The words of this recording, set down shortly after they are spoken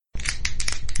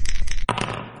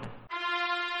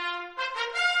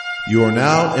You are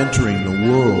now entering the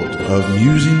world of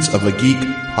Musings of a Geek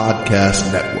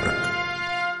podcast network.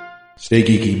 Stay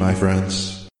geeky, my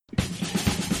friends.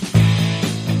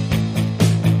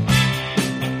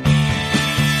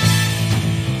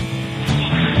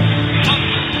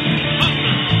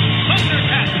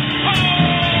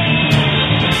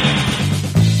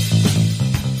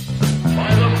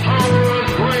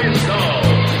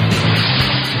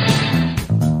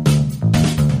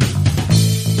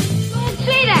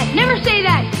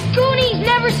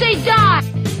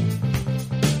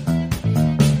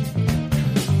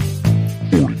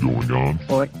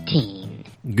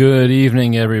 Good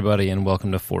evening, everybody, and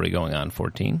welcome to 40 Going on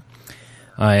 14.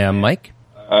 I am Mike.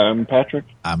 I'm Patrick.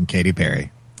 I'm Katy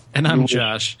Perry. And I'm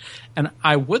Josh. And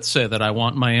I would say that I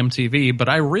want my MTV, but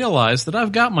I realize that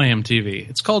I've got my MTV.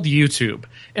 It's called YouTube,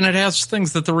 and it has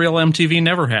things that the real MTV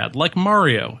never had, like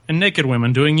Mario and naked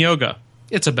women doing yoga.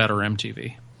 It's a better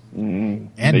MTV.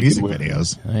 And music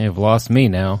videos. I have lost me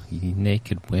now. You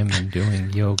naked women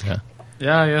doing yoga.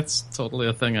 Yeah, it's totally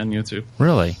a thing on YouTube.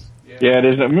 Really? Yeah, it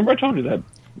is. Remember I told you that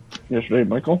yesterday,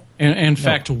 Michael? In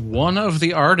fact, one of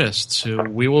the artists who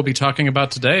we will be talking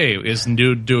about today is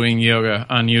nude doing yoga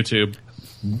on YouTube.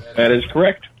 That is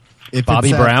correct. If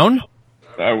Bobby Brown?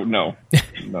 No.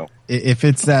 If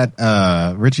it's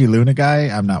that Richie Luna guy,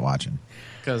 I'm not watching.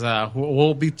 Because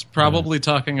we'll be probably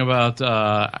talking about the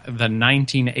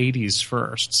 1980s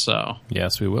first. So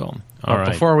Yes, we will. All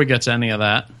right. Before we get to any of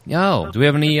that. Yo, do we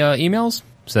have any emails?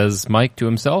 Says Mike to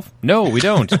himself. No, we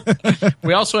don't.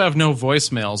 We also have no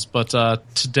voicemails, but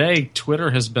today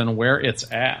Twitter has been where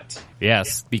it's at.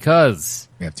 Yes, because...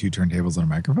 We have two turntables and a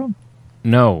microphone?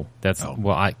 No, that's... Oh.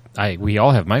 Well, we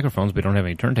all have microphones, we don't have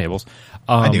any turntables.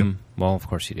 I do. Well, of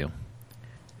course you do.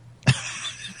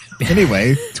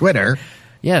 Anyway, Twitter...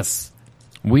 Yes.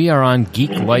 We are on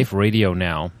Geek Life Radio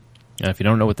now. And if you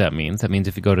don't know what that means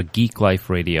if you go to Geek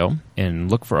Life Radio and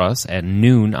look for us at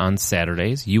noon on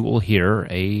Saturdays, you will hear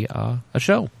a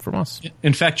show from us.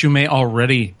 In fact, you may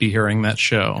already be hearing that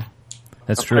show.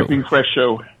 That's true. Piping fresh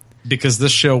show. Because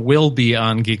this show will be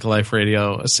on Geek Life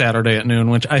Radio Saturday at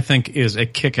noon, which I think is a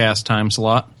kick-ass time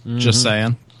slot. Mm-hmm. Just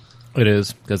saying. It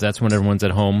is, because that's when everyone's at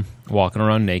home walking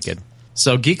around naked.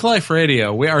 So Geek Life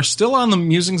Radio, we are still on the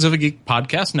Musings of a Geek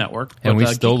podcast network. And we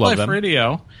still Geek love Life them.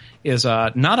 Radio is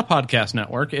not a podcast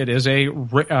network. It is a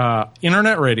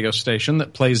internet radio station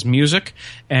that plays music,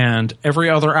 and every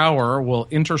other hour will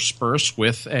intersperse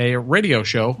with a radio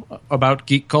show about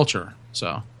geek culture.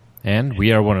 So, and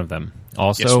we are one of them.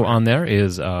 Also on there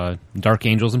is Dark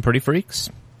Angels and Pretty Freaks,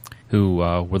 who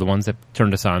were the ones that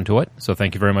turned us on to it. So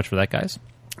thank you very much for that, guys.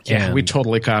 Yeah, and we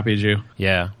totally copied you.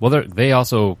 Yeah. Well, they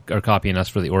also are copying us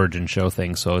for the Origin Show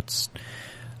thing, so it's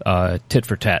tit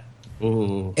for tat.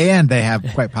 Ooh. And they have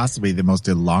quite possibly the most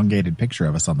elongated picture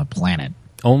of us on the planet.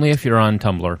 Only if you're on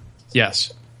Tumblr.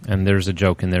 Yes. And there's a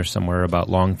joke in there somewhere about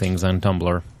long things on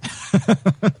Tumblr.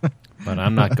 But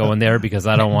I'm not going there because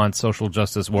I don't want social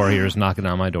justice warriors knocking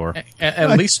on my door.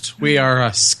 At least we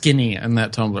are skinny in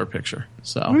that Tumblr picture.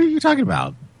 So, what are you talking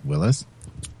about, Willis?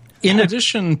 In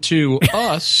addition to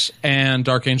us and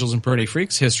Dark Angels and Pretty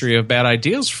Freaks, History of Bad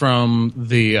Ideas from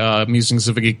the Musings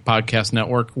of a Geek podcast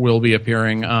network will be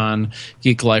appearing on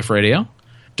Geek Life Radio.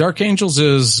 Dark Angels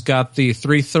has got the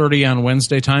 3:30 on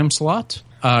Wednesday time slot.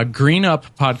 Green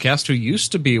Up podcast, who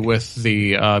used to be with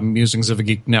the Musings of a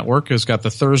Geek network, has got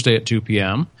the Thursday at 2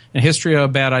 p.m. And History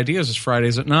of Bad Ideas is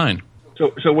Fridays at 9.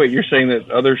 So wait, you're saying that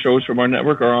other shows from our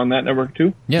network are on that network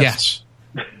too? Yes.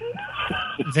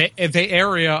 The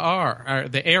area are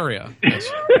the area. Yes.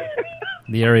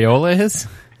 The areola is?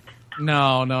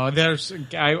 No.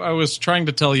 I was trying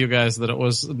to tell you guys that it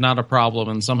was not a problem,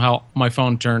 and somehow my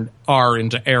phone turned R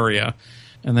into area,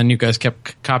 and then you guys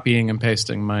kept copying and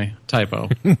pasting my typo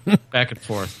back and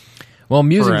forth. Well,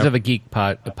 Musings of a Geek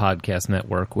podcast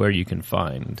network, where you can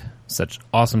find such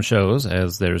awesome shows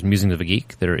as there's Musings of a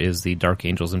Geek, there is the Dark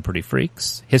Angels and Pretty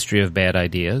Freaks, History of Bad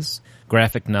Ideas,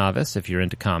 Graphic Novice if you're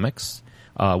into comics,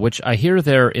 which I hear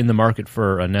they're in the market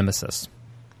for a Nemesis.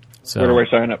 So, where do I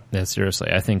sign up? Yeah,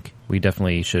 seriously, I think we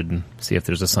definitely should see if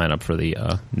there's a sign up for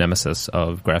the Nemesis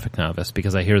of Graphic Novice,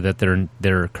 because I hear that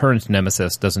their current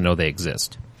Nemesis doesn't know they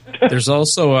exist. There's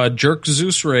also Jerk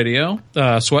Zeus Radio,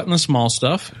 Sweating the Small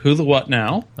Stuff, Who the What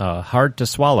Now? Hard to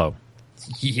Swallow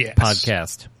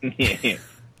podcast.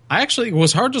 I actually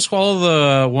was Hard to Swallow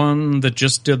the one that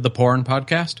just did the porn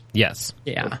podcast? Yes.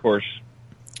 Yeah. Of course.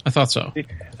 I thought so.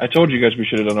 I told you guys we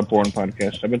should have done a porn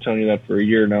podcast. I've been telling you that for a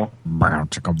year now.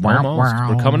 Almost.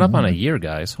 We're coming up on a year,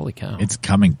 guys. Holy cow. It's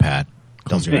coming, Pat.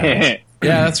 Close your eyes.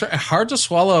 Yeah, that's right. Hard to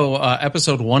Swallow,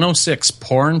 episode 106,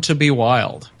 Porn to be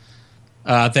Wild.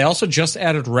 They also just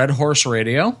added Red Horse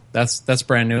Radio. That's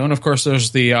brand new. And, of course,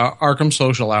 there's the Arkham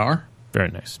Social Hour. Very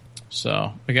nice.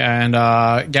 So, and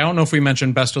I don't know if we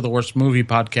mentioned Best of the Worst Movie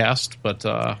podcast, but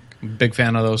big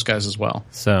fan of those guys as well.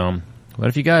 So, what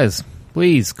if you guys,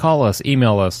 please call us,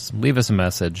 email us, leave us a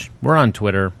message. We're on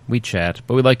Twitter, we chat,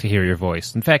 but we'd like to hear your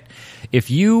voice. In fact,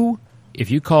 if you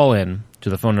call in to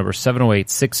the phone number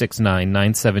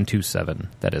 708-669-9727,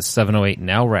 that is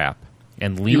 708-NOW-RAP,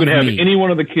 and leave You could have me... any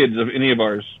one of the kids of any of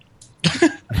ours.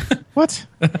 What?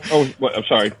 Oh, what? I'm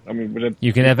sorry. I mean, was it,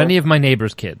 You can have any of my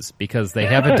neighbors' kids, because they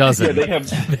have a dozen. Yeah,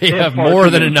 they have far more too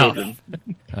than many enough. children.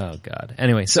 Oh, God.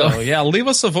 Anyway, So, so yeah, leave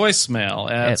us a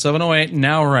voicemail at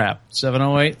 708-NOW-RAP,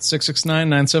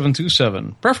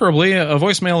 708-669-9727. Preferably a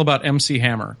voicemail about MC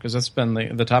Hammer, because that's been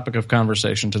the topic of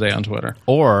conversation today on Twitter.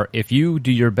 or if you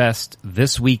do your best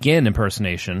This Week In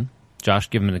impersonation, Josh,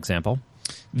 give him an example.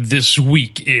 This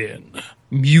week in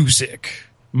music,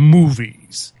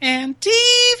 movies, and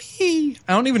TV.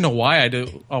 I don't even know why I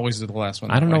always do the last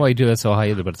one. I don't know why you do that so high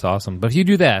either, but it's awesome. But if you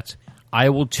do that, I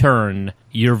will turn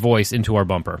your voice into our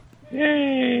bumper.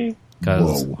 Yay.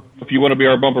 'Cause, Whoa. If you want to be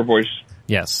our bumper voice.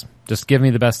 yes, just give me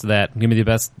the best of that. Give me the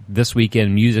best This Week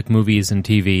In music, movies, and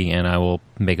TV, and I will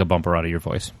make a bumper out of your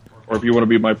voice. Or if you want to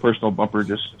be my personal bumper,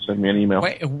 just send me an email.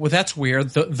 Wait, well, that's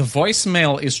weird. The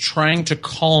voicemail is trying to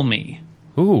call me.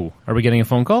 Ooh, are we getting a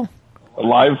phone call? A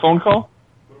live phone call?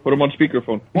 Put them on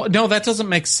speakerphone. Well, no, that doesn't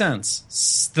make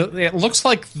sense. It looks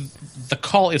like the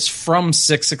call is from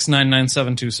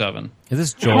 669-9727. Is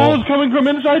this The call Joel? is coming from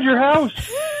inside your house.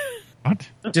 What?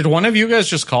 Did one of you guys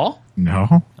just call?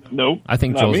 No. Nope. I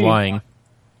think not Joel's me. lying.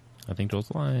 I think Joel's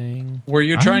lying. Were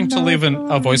you trying to leave a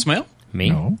voicemail?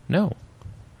 Me? No.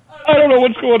 I don't know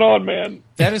what's going on, man.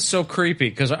 That is so creepy,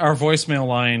 because our voicemail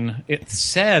line, it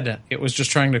said it was just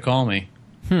trying to call me.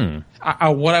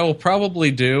 What I will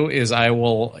probably do is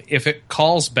if it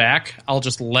calls back, I'll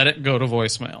just let it go to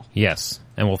voicemail. Yes,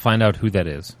 and we'll find out who that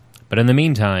is. But in the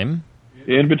meantime,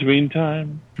 In between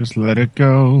time, Just let it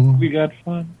go. we got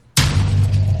fun.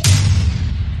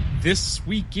 This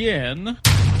week in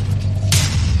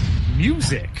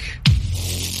music,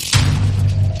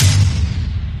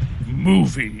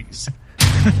 movies,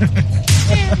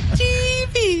 and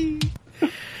TV.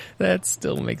 that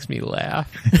still makes me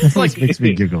laugh. It makes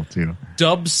me giggle too.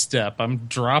 Dubstep. I'm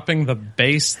dropping the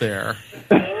bass there.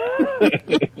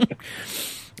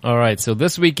 All right, so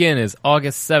this weekend is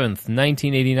August 7th,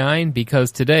 1989,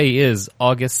 because today is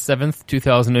August 7th,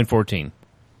 2014.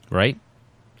 Right?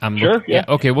 Sure, yeah.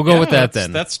 Okay, we'll go with that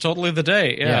then. That's totally the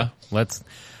day. Yeah.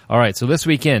 All right, so this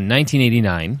weekend,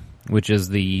 1989, which is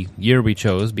the year we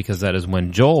chose because that is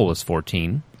when Joel was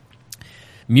 14.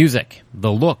 Music,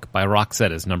 The Look by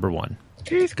Roxette is number one.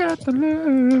 She's got the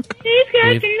look.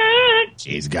 Believe-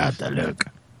 She's got the look.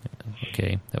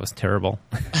 Okay, that was terrible.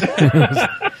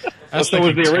 So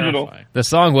was the original. The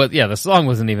song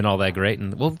wasn't even all that great,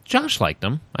 and well, Josh liked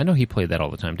them. I know he played that all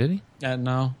the time, did he?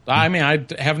 No. I mean, I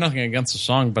have nothing against the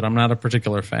song, but I'm not a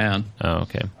particular fan. Oh,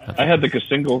 okay. I had the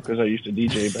single because I used to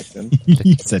DJ back then.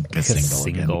 You said single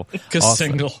again. Single.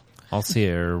 Single. Also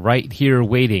here, Right Here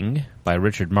Waiting by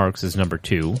Richard Marx is number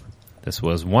 2. This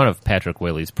was one of Patrick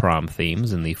Whaley's prom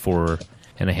themes in the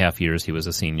 4.5 years he was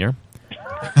a senior.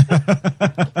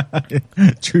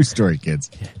 True story, kids.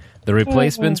 The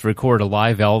Replacements record a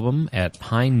live album at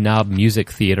Pine Knob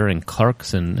Music Theater in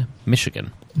Clarkson,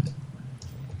 Michigan.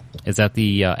 Is that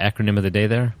the acronym of the day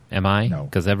there? MI? No.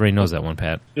 Because everybody knows that one,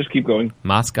 Pat. Just keep going.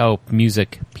 Moscow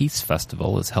Music Peace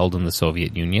Festival is held in the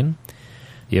Soviet Union.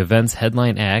 The event's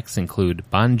headline acts include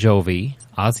Bon Jovi,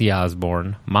 Ozzy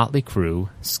Osbourne, Motley Crue,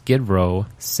 Skid Row,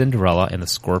 Cinderella, and the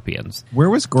Scorpions. Where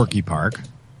was Gorky Park?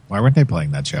 Why weren't they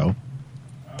playing that show?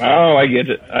 Oh, I get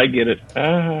it.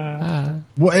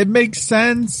 Well, it makes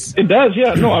sense. It does,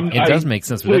 yeah. No, It does make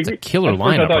sense, but that's a killer At first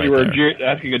lineup I thought right you were there.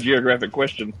 asking a geographic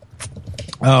question.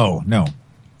 Oh, no.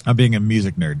 I'm being a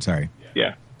music nerd. Sorry.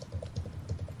 Yeah.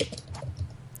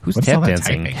 Who's What's tap all that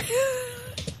dancing? typing?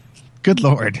 Good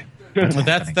Lord. But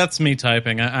that's me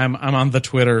typing. I'm on the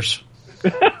Twitters.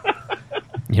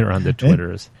 You're on the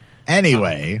Twitters.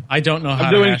 Anyway, I don't know how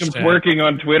I'm doing to some hashtag. twerking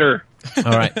on Twitter.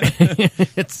 All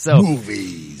right. So,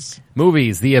 movies.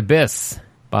 movies, The Abyss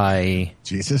by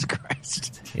Jesus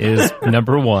Christ. is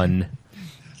number 1.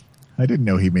 I didn't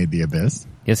know he made The Abyss.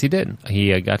 Yes, he did.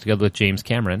 He got together with James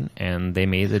Cameron, and they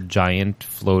made a giant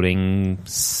floating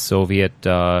Soviet,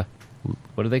 what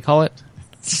do they call it?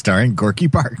 Starring Gorky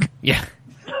Park. Yeah.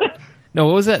 No,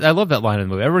 what was that? I love that line in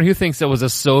the movie. Everyone who thinks that was a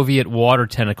Soviet water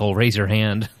tentacle, raise your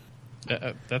hand.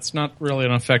 That's not really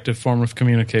an effective form of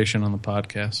communication on the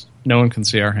podcast. No one can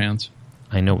see our hands.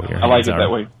 I know where your I like hands it are.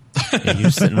 that way. Yeah,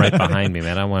 you're sitting right behind me,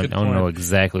 man. I want Good to know point.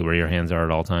 exactly where your hands are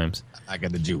at all times. I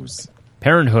got the juice.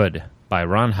 Parenthood by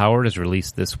Ron Howard is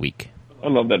released this week. I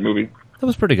love that movie. That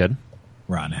was pretty good.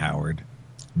 Ron Howard,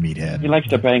 meathead. He likes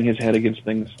to bang his head against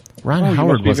things. Ron Oh, you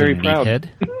Howard must be was a very proud. meathead.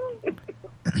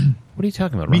 What are you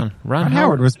talking about, Me- Ron?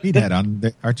 Howard was meathead on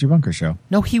the Archie Bunker show.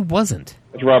 No, he wasn't.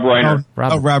 It's Rob Reiner.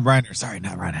 Rob- Rob Reiner. Sorry,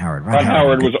 not Ron Howard. Ron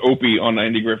Howard was Opie on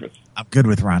Andy Griffith. I'm good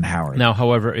with Ron Howard. Now,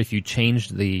 however, if you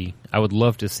changed I would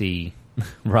love to see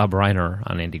Rob Reiner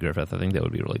on Andy Griffith. I think that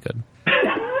would be really good.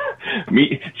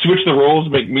 Switch the roles,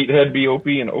 make Meathead be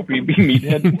Opie and Opie be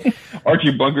Meathead.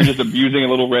 Archie Bunker just abusing a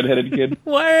little redheaded kid.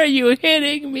 Why are you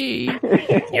hitting me?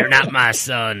 You're not my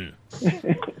son.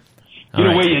 Get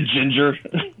away, you ginger.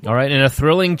 All right, in a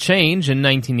thrilling change in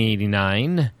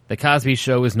 1989, The Cosby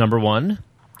Show is number 1,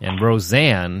 and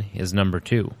Roseanne is number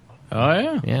 2. Oh,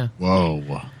 yeah. Yeah,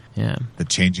 Whoa. yeah. The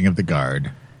changing of the guard.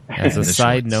 As a The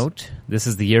side shorts. note, this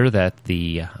is the year that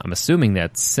I'm assuming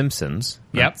that's Simpsons.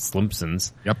 Yep. Not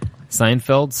Slimpsons. Yep.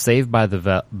 Seinfeld, Saved by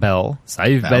the Bell.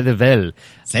 Saved by the Bell.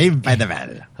 Saved by the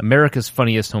Bell. America's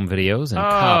Funniest Home Videos, and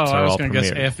Cops I are was all going to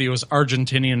guess premiered. AFV was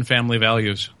Argentinian Family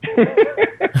Values.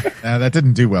 That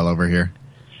didn't do well over here.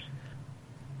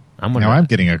 I'm Now wondering, I'm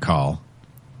getting a call.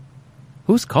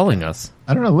 who's calling us?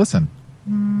 I don't know. Listen.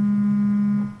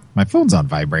 My phone's on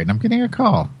vibrate and I'm getting a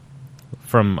call.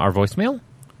 From our voicemail?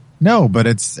 No, but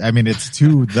it's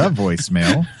to the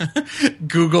voicemail.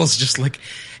 Google's just like,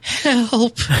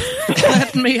 help,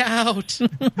 let me out.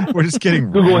 We're just getting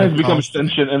Google has random become calls.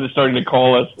 sentient and is starting to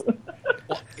call us.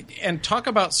 And talk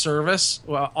about service.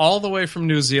 Well, all the way from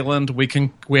New Zealand,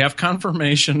 we have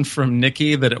confirmation from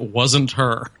Nikki that it wasn't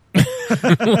her.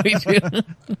 We do.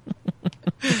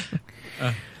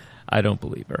 I don't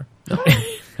believe her.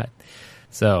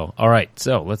 So, all right.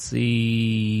 So, let's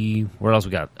see. What else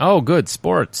we got? Oh, good.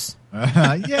 Sports. Yay!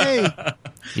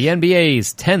 The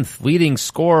NBA's 10th leading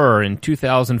scorer in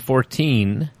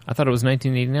 2014. I thought it was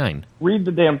 1989. Read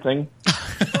the damn thing.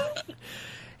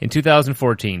 In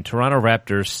 2014, Toronto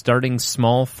Raptors starting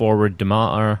small forward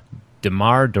DeMar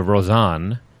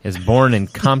DeRozan is born in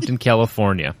Compton,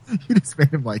 California. You just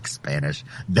made him like Spanish.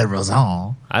 De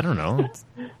Rosan. I don't know. It's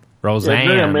Yeah, it's Roseanne.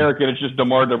 very American. It's just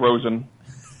DeMar DeRozan.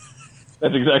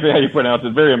 That's exactly how you pronounce it.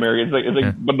 It's very American. It's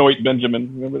like Benoit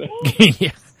Benjamin. Remember that?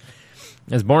 Yeah.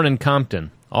 Is born in Compton.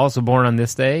 Also born on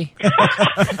this day, You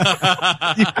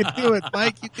can do it,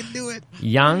 Mike. You can do it.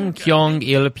 Yang Kyung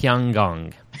Il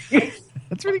Pyongyang.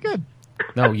 That's really good.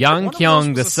 No, Yang One of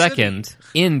Kyung those was a II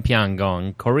in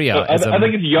Pyongyang, Korea. I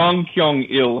think it's Yang Kyung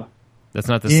Il. That's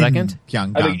not the second?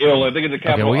 Pyongyang. I think Il. I think it's a Okay,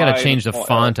 capital we got I to change the and a small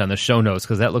font on the show notes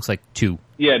because that looks like 2. L.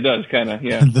 Yeah, it does, kind of,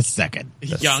 yeah. The second.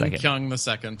 Young second. Kyung the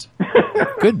second.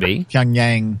 Could be.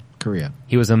 Pyongyang, Korea.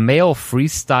 He was a male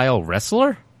freestyle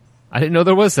wrestler? I didn't know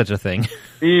there was such a thing.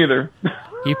 Me either.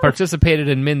 He participated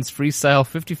in men's freestyle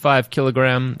 55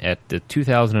 kilogram at the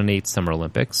 2008 Summer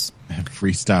Olympics.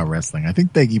 Freestyle wrestling. I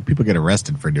think people get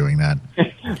arrested for doing that.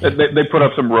 They put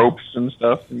up some ropes and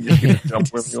stuff. And you just jump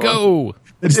wherever Let's you want. go!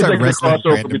 They It's just start like the wrestling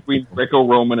crossover random. between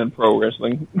Greco-Roman and pro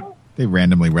wrestling. They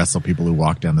randomly wrestle people who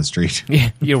walk down the street.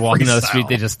 Yeah, you're walking down the street,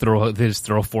 they just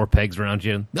throw 4 pegs around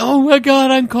you. Oh my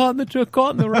god, I'm caught in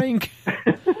the ring.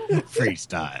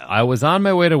 Freestyle. I was on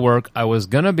my way to work. I was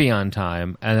gonna be on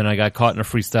time, and then I got caught in a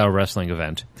freestyle wrestling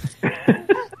event.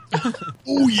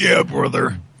 Oh yeah,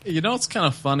 brother. You know, it's kind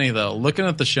of funny, though, looking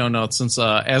at the show notes, since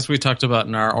as we talked about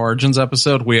in our Origins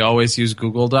episode, we always use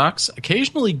Google Docs.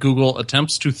 Occasionally, Google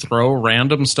attempts to throw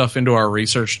random stuff into our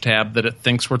research tab that it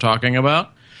thinks we're talking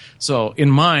about. So in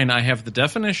mine, I have the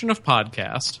definition of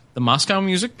podcast, the Moscow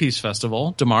Music Peace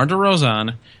Festival, DeMar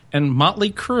DeRozan, and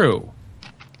Motley Crue.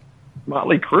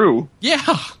 Motley Crue. Yeah.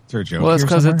 Is there a joke Well, it's here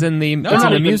because somewhere? it's in the They're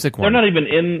not even- music They're one. not even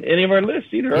in any of our lists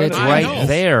either. Are It's they? I right know.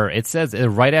 there. It says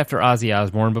right after Ozzy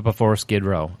Osbourne, but before Skid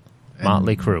Row.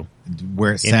 Motley Crue.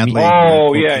 Where sadly,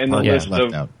 Oh, yeah, in the part list was left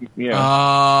of... out.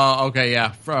 Yeah. Okay,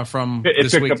 yeah. From It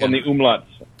this picked weekend. up on the umlauts.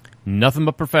 Nothing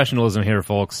but professionalism here,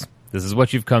 folks. This is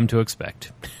what you've come to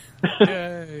expect.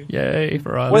 Yay. Yay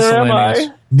for us. Where am Miscellaneous.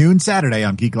 I? Noon Saturday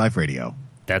on Geek Life Radio.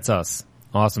 That's us.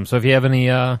 Awesome. So if you have any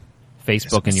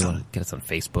Facebook and you want to get us on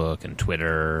Facebook and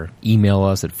Twitter, email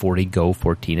us at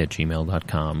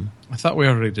 40go14@gmail.com. I thought we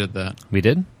already did that. We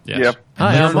did? Yes. Yep.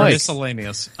 Hi, And I'm Mike.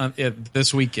 Miscellaneous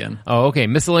this weekend. Oh, okay.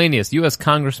 Miscellaneous. U.S.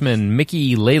 Congressman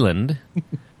Mickey Leyland,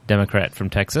 Democrat from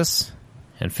Texas,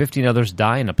 and 15 others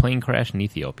die in a plane crash in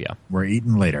Ethiopia. We're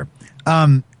eating later.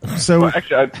 So Well,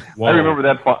 actually, I remember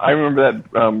that. I remember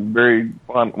that very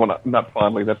fond. Well, not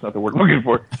fondly. That's not the word I'm looking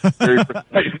for.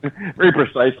 Very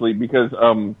precisely, because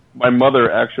my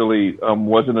mother actually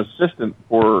was an assistant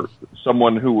for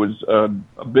someone who was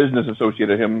a business associate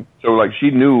of him. So, like,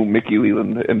 she knew Mickey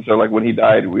Leland, and so, like, when he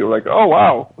died, we were like, "Oh,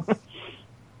 wow."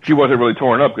 She wasn't really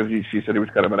torn up because she said he was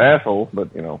kind of an asshole,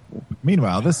 but you know.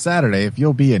 Meanwhile, this Saturday, if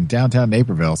you'll be in downtown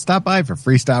Naperville, stop by for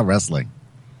freestyle wrestling.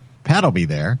 Pat'll be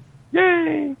there.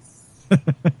 Yay!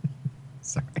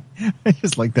 Sorry. I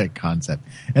just like that concept.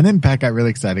 And then Pat got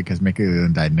really excited because Mickey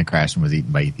Leland died in a crash and was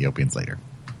eaten by Ethiopians later.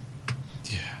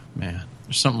 Yeah, man.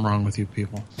 There's something wrong with you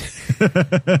people.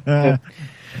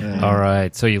 All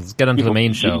right, so let's get onto the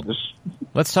main show. Jesus.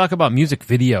 Let's talk about music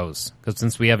videos, because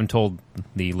since we haven't told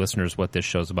the listeners what this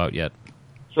show's about yet.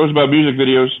 So it's about music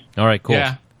videos. All right, cool.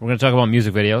 Yeah. We're going to talk about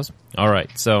music videos. All right,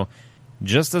 so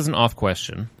just as an off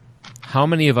question, how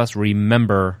many of us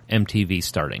remember MTV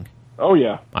starting? Oh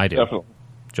yeah, I do. Definitely.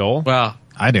 Joel? Well,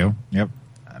 I do. Yep.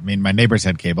 I mean, my neighbors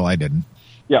had cable. I didn't.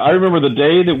 Yeah, I remember the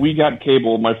day that we got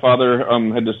cable. My father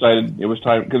had decided it was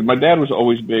time, because my dad was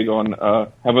always big on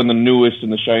having the newest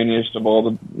and the shiniest of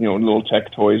all the little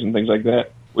tech toys and things like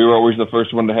that. We were always the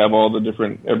first one to have all the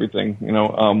different everything.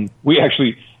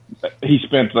 He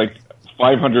spent like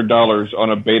 $500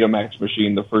 on a Betamax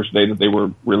machine the first day that they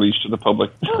were released to the public.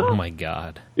 Oh, my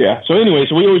God. Yeah. So anyway,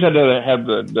 we always had to have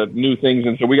the new things,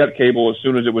 and so we got cable as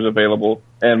soon as it was available.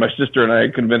 And my sister and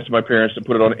I convinced my parents to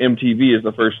put it on MTV as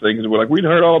the first thing, because we're like, we'd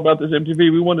heard all about this MTV.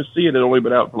 We wanted to see it. It had only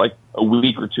been out for like a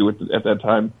week or two at that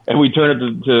time. And we turned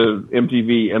it to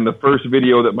MTV, and the first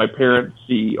video that my parents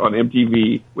see on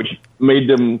MTV, which made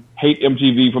them hate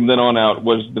MTV from then on out,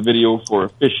 was the video for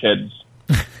Fish Heads.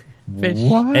 Fish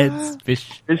What? heads,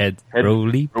 fish heads,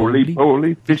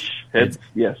 roly-poly. Fish heads.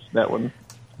 Yes, that one.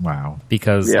 Wow.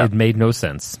 Because Yeah. it made no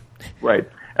sense. Right.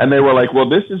 And they were like, well,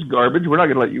 this is garbage. We're not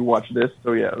going to let you watch this.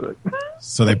 So, yeah.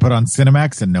 So they put on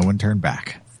Cinemax and no one turned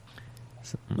back.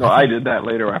 No, I did that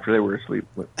later after they were asleep.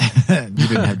 But You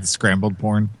didn't have the scrambled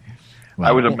porn? Well,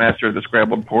 I was a master of the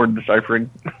scrambled porn deciphering.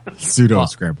 pseudo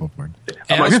scrambled porn.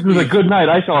 I'm like, this was a good night.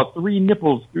 I saw 3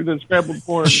 nipples through the scrambled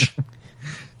porn.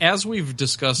 as we've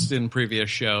discussed in previous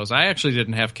shows, I actually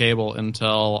didn't have cable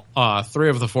until 3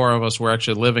 of the 4 of us were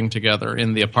actually living together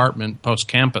in the apartment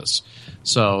post-campus.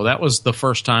 So that was the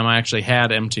first time I actually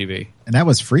had MTV. And that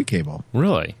was free cable.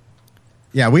 Really?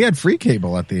 Yeah, we had free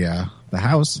cable at the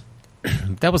house.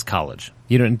 That was college.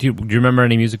 Do you remember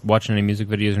watching any music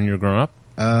videos when you were growing up?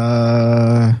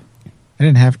 I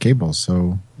didn't have cable,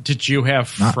 so... Did you have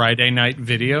Friday night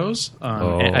videos?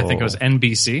 I think it was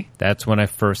NBC. That's when I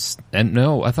first...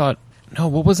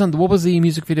 what was the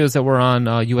music videos that were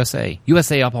on USA?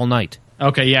 USA Up All Night.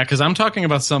 Okay, yeah, because I'm talking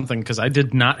about something, because I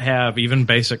did not have even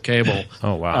basic cable.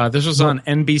 Oh, wow. This was on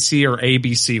NBC or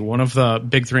ABC, one of the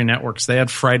big 3 networks. They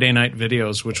had Friday night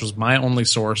videos, which was my only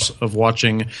source of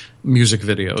watching music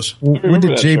videos. When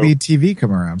did that show. JBTV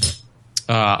come around?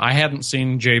 I hadn't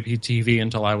seen JPTV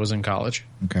until I was in college.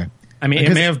 Okay. I mean,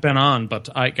 Because- it may have been on, but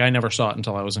I never saw it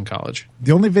until I was in college.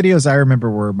 The only videos I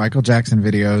remember were Michael Jackson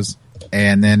videos,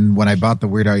 and then when I bought the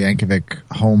Weird Al Yankovic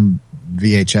home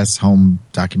VHS home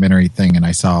documentary thing, and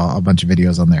I saw a bunch of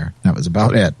videos on there. That was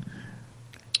about it.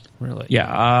 Really?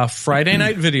 Yeah, Friday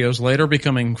night videos, later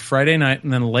becoming Friday night,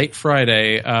 and then late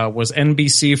Friday was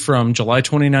NBC from July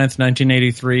 29th,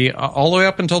 1983, all the way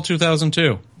up until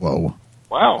 2002. Whoa.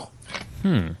 Wow.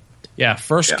 Yeah,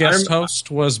 first Yeah, guest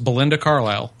host was Belinda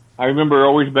Carlisle. I remember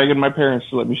always begging my parents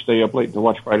to let me stay up late to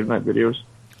watch Friday night videos.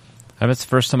 That's the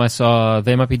first time I saw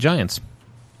They Might Be Giants.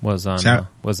 Was on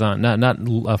not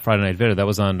a Friday Night Video. That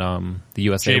was on the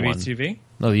USA one. JBTV?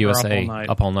 No, the USA Up All Night?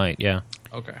 Up All Night. Yeah,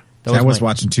 Okay. that I was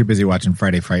my- too busy watching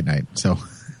Friday Fright Night, so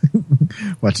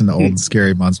watching the old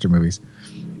scary monster movies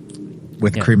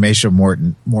with Yeah. Cremation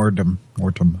Mortem.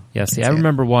 Yeah, see, I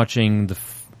remember watching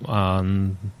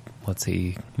let's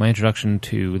see, my introduction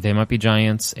to They Might Be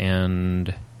Giants, and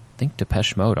I think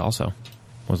Depeche Mode also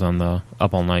was on the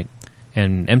Up All Night.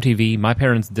 And MTV, my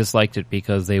parents disliked it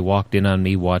because they walked in on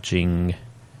me watching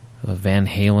Van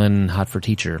Halen, Hot for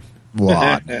Teacher.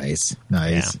 Wow, nice.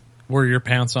 Yeah. Were your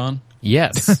pants on?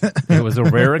 Yes, it was a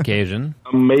rare occasion.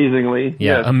 Amazingly.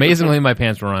 Yeah, yes. amazingly, my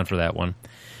pants were on for that one.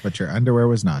 But your underwear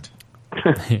was not.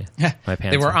 My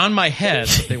pants They were on my head.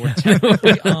 They were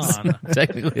technically on.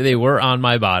 Technically, they were on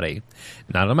my body,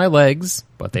 not on my legs,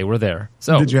 but they were there.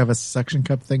 So Did you have a suction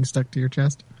cup thing stuck to your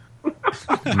chest?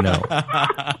 no,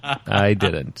 I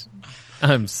didn't.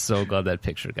 I'm so glad that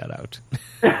picture got out.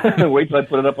 Wait till I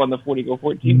put it up on the 40 Go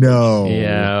 14. No.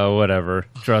 Yeah, whatever.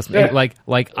 Trust me. Yeah.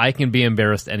 Like I can be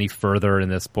embarrassed any further in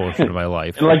this portion of my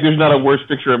life. And like there's not a worse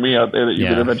picture of me out there that you Yeah.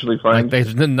 could eventually Like find.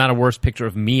 there's not a worse picture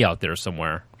of me out there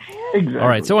somewhere. Exactly. All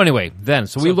right. So anyway,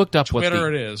 we looked up what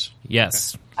Twitter the, it is.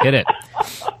 Yes, hit it.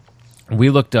 We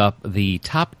looked up the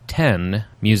top 10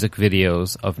 music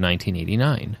videos of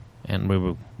 1989,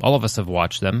 and all of us have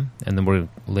watched them. And then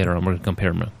later on we're going to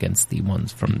compare them against the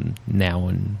ones from now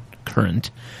and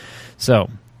current. So,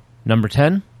 number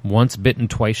 10, "Once Bitten,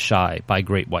 Twice Shy" by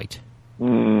Great White.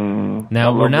 Now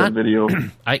I we're love not. that video.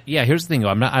 Here's the thing. Though.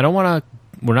 I don't want to.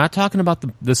 We're not talking about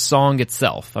the song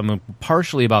itself. I'm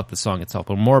partially about the song itself,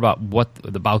 but more about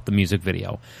about the music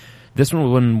video. This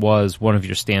one was one of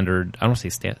your standard. I don't want to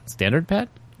say standard, Pat.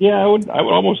 Yeah, I would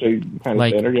almost say kind of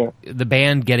Like standard. Yeah. the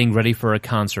band getting ready for a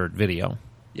concert video.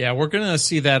 Yeah, we're going to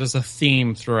see that as a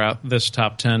theme throughout this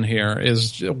top 10 here,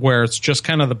 is where it's just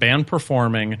kind of the band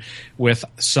performing with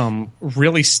some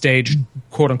really staged,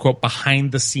 quote-unquote,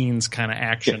 behind-the-scenes kind of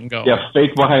action going. Yeah,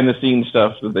 fake behind-the-scenes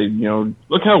stuff that they,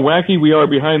 look how wacky we are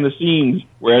behind the scenes.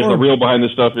 Whereas the real behind-the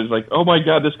stuff is like, oh my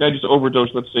god, this guy just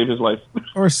overdosed, let's save his life.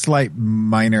 Or a slight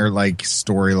minor like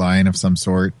storyline of some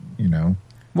sort,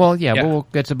 Well, yeah, Yeah. we'll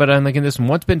get to. But I'm thinking this one,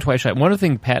 "Once Bitten, Twice Shy." One of the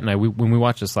things Pat and I, when we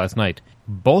watched this last night,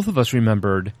 both of us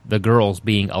remembered the girls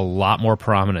being a lot more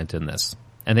prominent in this,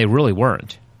 and they really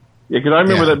weren't. Yeah, because I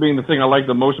remember Yeah. that being the thing I liked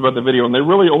the most about the video, and they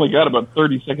really only got about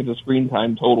 30 seconds of screen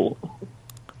time total.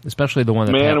 Especially the one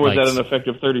that Man, Pat was likes. that an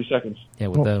effective 30 seconds. Yeah,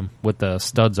 with the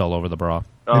studs all over the bra.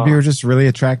 Maybe you were just really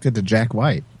attracted to Jack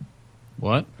White,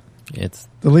 What? It's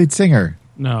the lead singer,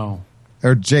 No.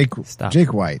 or Jake Stop.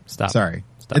 White. Stop. Sorry,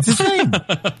 Stop. it's his name.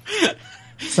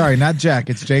 Sorry, not Jack.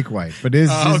 It's Jake White, but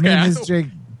his okay. name is Jake.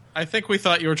 I think we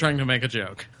thought you were trying to make a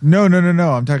joke. No.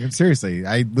 I'm talking seriously.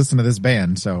 I listen to this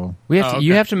band, so we have to, okay.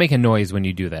 you have to make a noise when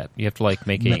you do that. You have to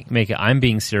make a "I'm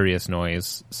being serious"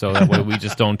 noise, so that way we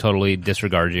just don't totally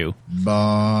disregard you.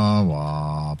 bah,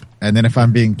 wop. And then if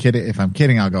I'm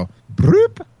kidding, I'll go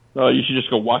broop. You should just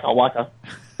go waka waka.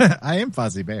 I am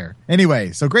Fozzie Bear.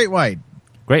 Anyway, so Great White.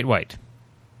 Great White.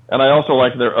 And I also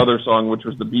liked their other song, which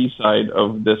was the B-side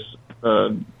of this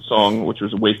song, which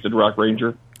was Wasted Rock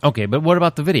Ranger. Okay, but what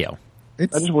about the video? I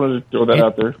just wanted to throw that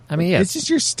out there. I mean, yes, It's just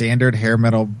your standard hair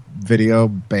metal video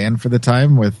band for the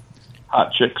time with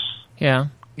Hot chicks. yeah.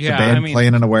 the Yeah, band I mean,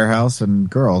 playing in a warehouse and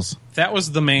girls. that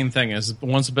was the main thing, is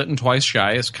Once Bitten, Twice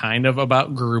Shy is kind of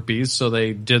about groupies, so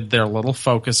they did their little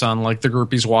focus on like the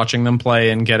groupies watching them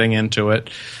play and getting into it.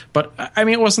 But I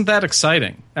mean, it wasn't that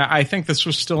exciting. I think this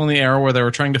was still in the era where they were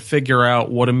trying to figure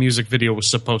out what a music video was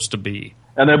supposed to be.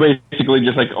 And they're basically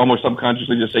just like almost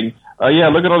subconsciously just saying, yeah,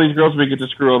 look at all these girls we get to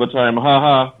screw all the time. Ha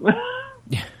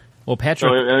ha. Well,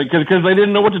 Patrick, Because they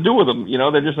didn't know what to do with them.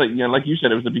 They're just like, like you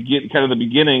said, it was kind of the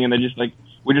beginning, and they're just like,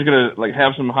 we're just going to like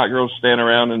have some hot girls stand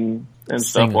around and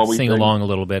stuff while we sing along a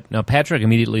little bit. Now, Patrick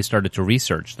immediately started to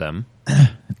research them.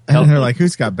 And they're like,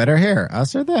 who's got better hair,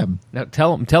 us or them? Now,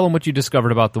 tell them what you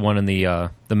discovered about the one in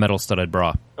the metal studded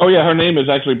bra. Oh, yeah, her name is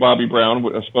actually Bobby Brown,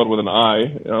 spelled with an I,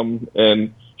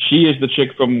 and she is the chick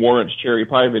from Warrant's Cherry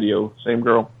Pie video. Same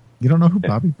girl. You don't know who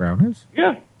Bobby Brown is?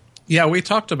 Yeah. Yeah, we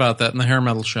talked about that in the hair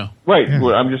metal show. Right. Yeah.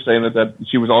 Well, I'm just saying that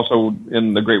she was also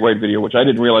in the Great White video, which I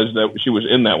didn't realize that she was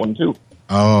in that one, too.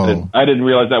 Oh, I didn't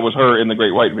realize that was her in the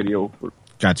Great White video.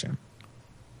 gotcha.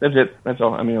 That's it. That's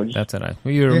all. I mean, That's it.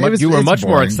 You were It's much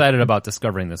more boring. excited about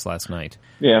discovering this last night.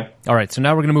 yeah. All right, so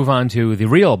now we're going to move on to the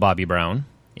real Bobby Brown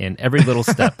in every little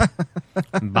step.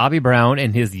 Bobby Brown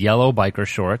in his yellow biker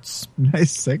shorts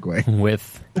Nice segue.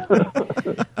 with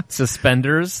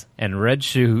suspenders and red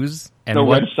shoes and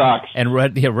No red socks. and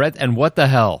red and what the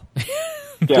hell? Yeah.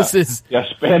 This is Yeah,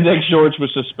 spandex shorts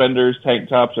with suspenders, tank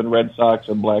tops, and red socks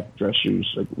and black dress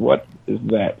shoes. Like, what is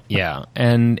that? yeah,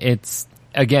 and it's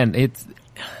again it's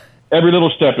Every Little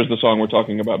Step is the song we're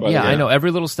talking about. By the way. I know.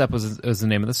 Every Little Step was the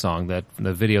name of the song, that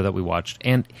the video that we watched.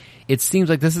 And it seems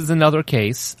like this is another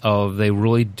case of they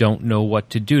really don't know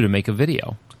what to do to make a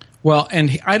video. Well,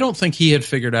 and I don't think he had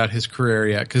figured out his career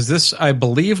yet, because this, I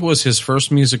believe, was his first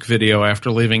music video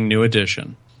after leaving New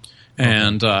Edition.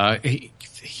 And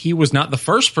he was not the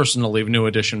first person to leave New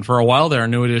Edition. For a while there,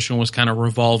 New Edition was kind of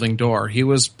revolving door. He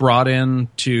was brought in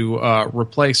to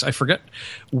replace, I forget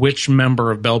which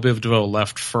member of Belle Biv DeVoe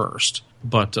left first.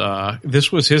 But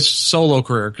this was his solo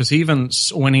career, because even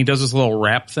when he does his little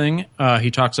rap thing, he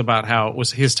talks about how it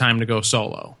was his time to go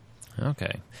solo.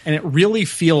 Okay. And it really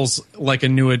feels like a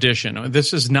New Edition.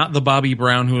 This is not the Bobby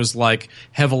Brown who is like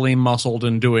heavily muscled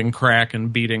and doing crack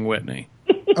and beating Whitney.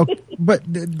 Oh, but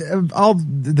all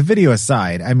the video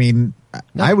aside, I mean,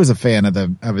 I was a fan of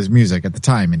his music at the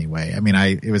time anyway. I mean,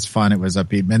 it was fun. It was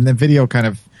upbeat. And the video kind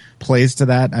of plays to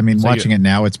that. I mean, So watching it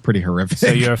now, it's pretty horrific.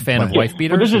 So you're a fan of Wife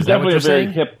Beaters? But this is that what definitely a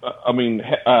you're very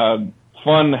saying? hip,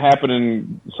 fun,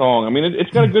 happening song. I mean, it's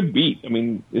got a good beat. I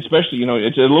mean, especially,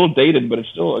 it's a little dated, but it's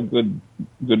still a good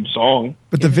song.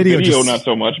 But the video not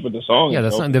so much, but the song. Yeah,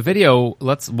 the video.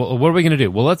 What are we going to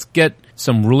do? Well, let's get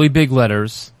some really big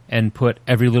letters and put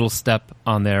every little step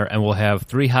on there, and we'll have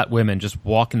 3 hot women just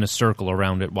walk in a circle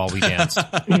around it while we dance.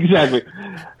 Exactly.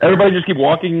 Everybody just keep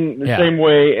walking the same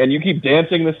way, and you keep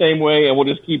dancing the same way, and we'll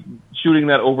just keep shooting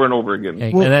that over and over again.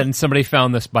 And then somebody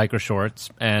found this biker shorts,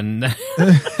 and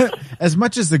as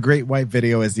much as the Great White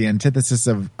video is the antithesis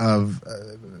of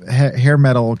hair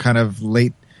metal, kind of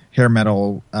late hair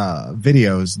metal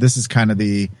videos, this is kind of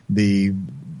the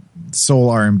soul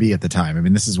R&B at the time. I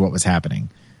mean, this is what was happening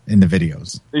in the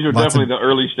videos. These are definitely the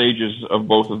early stages of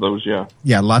both of those, yeah.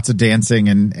 Yeah, lots of dancing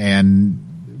and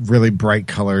really bright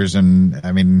colors, and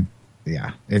I mean,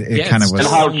 yeah, it kind of was.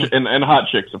 And hot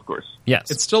chicks, of course. yes,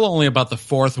 It's still only about the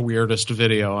 4th weirdest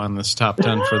video on this top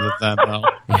 10 for that though.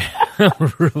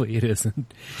 really it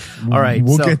isn't. All right,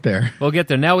 We'll get there. We'll get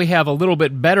there. Now we have a little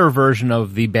bit better version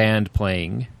of the band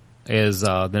playing.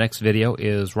 The next video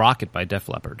is "Rocket" by Def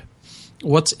Leppard.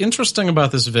 What's interesting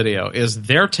about this video is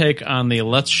their take on the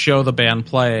let's show the band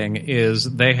playing is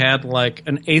they had like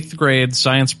an 8th grade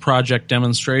science project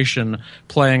demonstration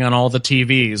playing on all the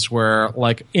TVs where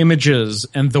like images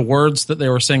and the words that they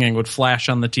were singing would flash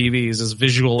on the TVs as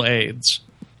visual aids.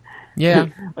 Yeah,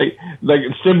 like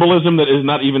symbolism that is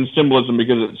not even symbolism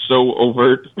because it's so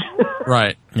overt.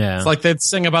 Right. Yeah. It's like they'd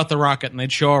sing about the rocket and they'd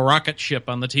show a rocket ship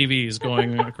on the TVs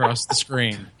going across the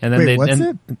screen. and then Wait, what's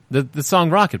it? The song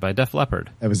 "Rocket" by Def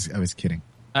Leppard. I was kidding.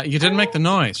 You didn't make the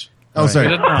noise. Oh, sorry.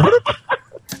 You didn't know.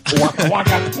 Waka,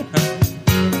 waka.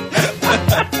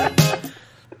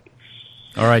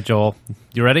 All right, Joel,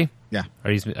 you ready? Yeah.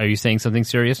 Are you saying something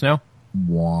serious now?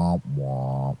 Womp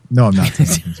womp. No, I'm not saying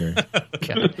something serious.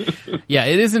 Okay. Yeah,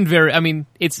 it isn't very. I mean,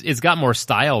 it's got more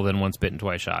style than Once Bitten,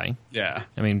 Twice Shy. Yeah.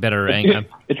 I mean, better.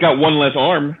 It's got one less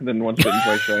arm than Once Bitten,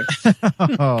 Twice Shy.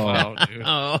 Oh, dude.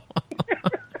 Oh.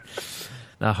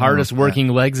 The hardest working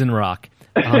legs in rock.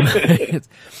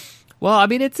 Well, I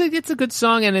mean, it's a good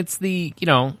song, and it's the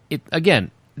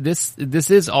again. This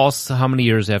is also how many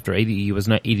years after 80? It was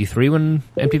not 83 when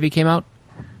MTV came out.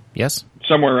 Yes,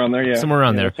 Somewhere around there, yeah. Somewhere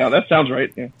around there. That sounds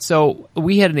right. Yeah. so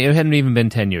it hadn't even been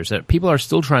 10 years. People are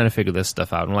still trying to figure this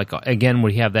stuff out. And like again,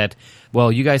 we have that.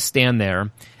 Well, you guys stand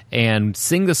there and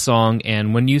sing the song,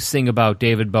 and when you sing about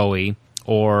David Bowie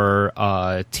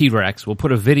or T-Rex, we'll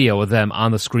put a video of them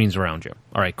on the screens around you.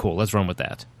 All right, cool. Let's run with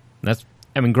that.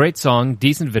 Great song,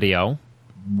 decent video.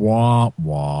 Womp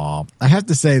womp. I have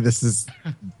to say this is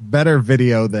better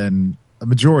video than a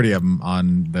majority of them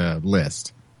on the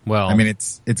list. Well, I mean,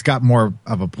 it's got more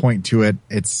of a point to it.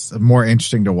 It's more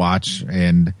interesting to watch,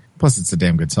 and plus it's a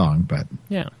damn good song. But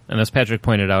yeah, and as Patrick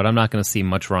pointed out, I'm not going to see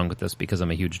much wrong with this because I'm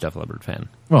a huge Def Leppard fan.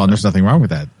 well, and there's nothing wrong with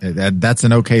that. That's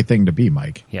an okay thing to be,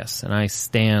 Mike. Yes, and I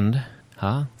stand.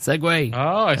 Segue.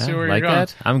 Oh, I see where like you're going.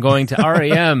 that. I'm going to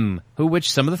REM, which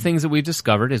some of the things that we've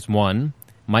discovered is one,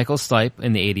 Michael Stipe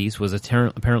in the 80s was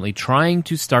apparently trying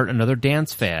to start another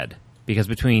dance fad. Because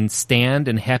between Stand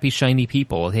and Happy Shiny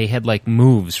People, they had like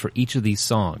moves for each of these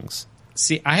songs.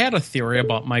 See, I had a theory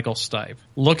about Michael Stipe.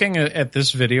 Looking at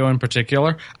this video in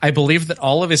particular, I believe that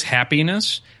all of his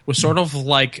happiness was sort of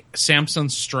like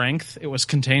Samson's strength. It was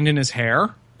contained in his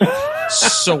hair.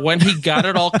 So when he got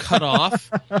it all cut off,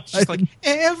 it's just like,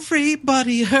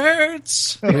 everybody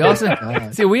hurts.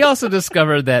 We also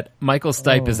discovered that Michael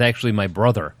Stipe is actually my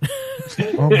brother.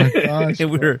 Oh my gosh.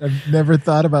 I've never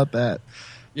thought about that.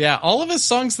 Yeah, all of his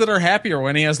songs that are happier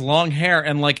when he has long hair,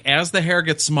 and like as the hair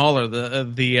gets smaller,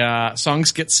 the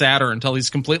songs get sadder until he's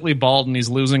completely bald and he's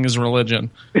losing his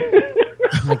religion.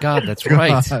 Oh my God, that's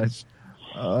right.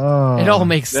 Oh, It all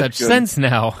makes such sense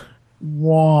now.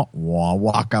 Wah, wah,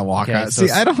 waka, waka. Okay, so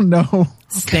See, I don't know.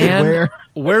 Stan,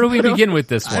 where do we begin with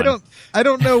this one? I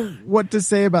don't know what to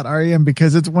say about REM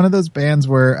because it's one of those bands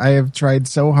where I have tried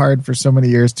so hard for so many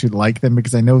years to like them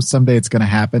because I know someday it's going to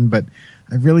happen, but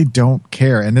I really don't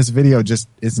care. And this video just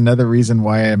is another reason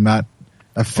why I'm not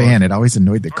a fan. It always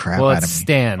annoyed the crap out of me.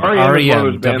 Stan, REM is one of REM,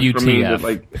 those bands for me that, WTF.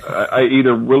 like, I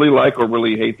either really like or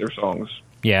really hate their songs.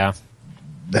 Yeah.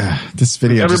 This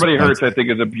video. Everybody Hurts, I think,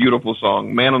 is a beautiful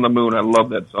song. Man on the Moon, I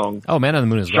love that song. Oh, Man on the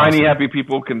Moon is Shiny awesome. Happy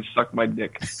People Can Suck My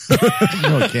Dick.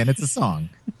 No, it can't. It's a song.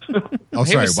 Oh,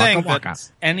 He sorry, was saying Waka Waka.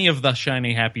 that any of the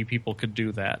shiny happy people could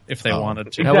do that if they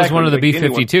wanted to. That was Exactly, one of the like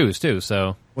anyone. B-52s, too,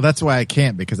 so... Well, that's why I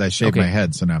can't, because I shaved Okay. my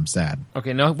head, so now I'm sad.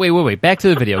 Okay, no, wait. Back to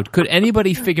the video. Could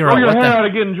anybody figure Throw out your hair out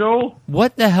again, Joel.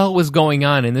 what the hell was going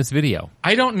on in this video?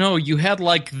 I don't know. You had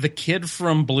like the kid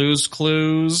from Blue's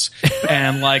Clues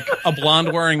and like a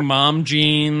blonde wearing mom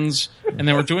jeans, and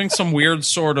they were doing some weird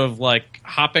sort of like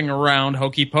hopping around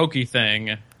hokey pokey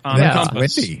thing on the Yeah, it's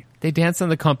compass. windy. They danced on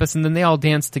the compass, and then they all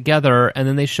danced together, and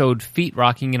then they showed feet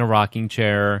rocking in a rocking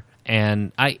chair,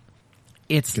 and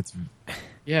it's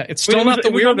Yeah, it's still not the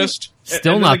weirdest.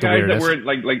 still and not the the guys weirdest. that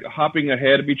were like hopping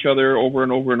ahead of each other over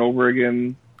and over and over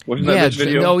again. Wasn't that this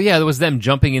video? Oh yeah, there was them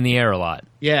jumping in the air a lot.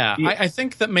 Yeah, I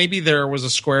think that maybe there was a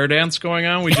square dance going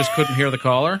on. We just couldn't hear the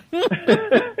caller.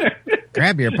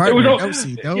 Grab your It partner. was,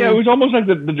 Do-si-do. yeah, it was almost like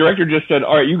the director just said,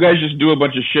 "All right, you guys just do a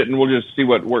bunch of shit, and we'll just see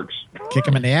what works." Kick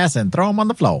him in the ass and throw him on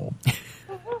the floor.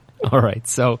 All right,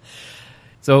 so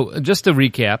just to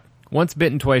recap: Once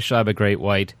Bitten, Twice Shy by Great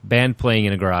White, band playing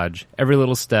in a garage, every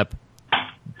little step,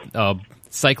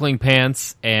 cycling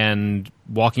pants and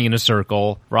walking in a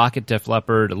circle, Rocket, Def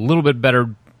Leppard, a little bit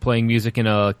better playing music in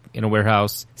a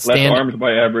warehouse. Less arms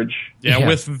by average. Yeah,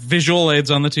 with visual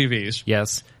aids on the TVs.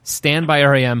 Yes. Stand by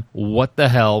R.E.M. What the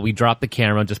hell? We dropped the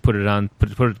camera, just put it on,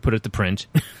 put it to print.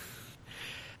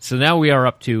 So now we are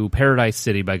up to Paradise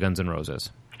City by Guns N'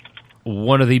 Roses.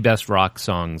 One of the best rock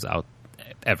songs out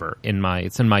ever.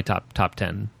 It's in my top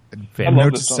 10. love Note to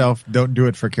this song. self: don't do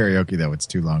it for karaoke, though. It's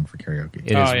too long for karaoke. It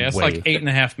is Yeah, it's way- like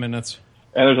 8.5 minutes.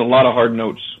 And there's a lot of hard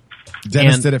notes.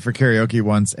 Dennis And- did it for karaoke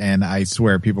once, and I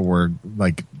swear people were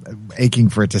like aching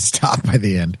for it to stop by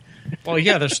the end. Well,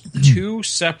 yeah, there's two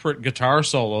separate guitar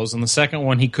solos, and the second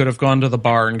one he could have gone to the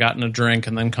bar and gotten a drink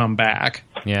and then come back.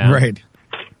 Yeah. Right.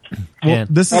 Well, Yeah.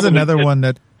 this is Probably another did. one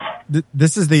that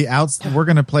this is the outs. We're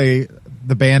going to play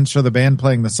the band, show the band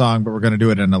playing the song, but we're going to do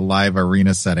it in a live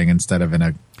arena setting instead of in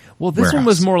a. Well, this one warehouse.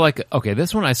 was more like, okay,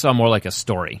 this one I saw more like a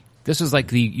story. This was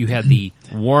like you had the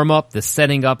warm-up, the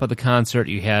setting up of the concert,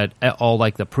 you had all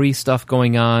like the pre-stuff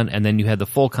going on, and then you had the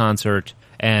full concert,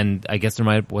 and I guess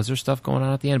was there stuff going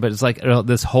on at the end, but it's like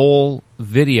this whole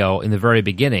video in the very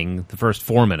beginning, the first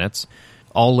 4 minutes,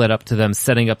 all led up to them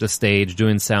setting up the stage,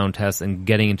 doing sound tests, and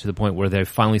getting into the point where they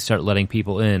finally start letting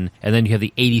people in, and then you have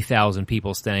the 80,000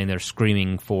 people standing there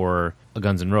screaming for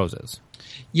Guns N' Roses.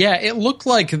 Yeah, it looked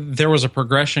like there was a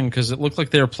progression because it looked like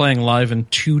they were playing live in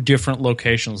two different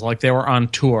locations, like they were on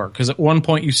tour. Because at one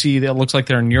point you see that it looks like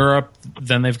they're in Europe,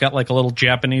 then they've got like a little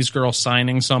Japanese girl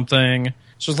signing something.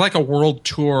 So it's like a world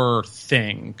tour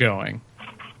thing going.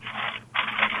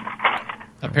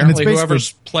 Apparently, basically-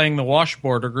 whoever's playing the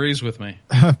washboard agrees with me.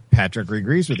 Patrick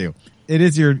agrees with you. It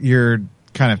is your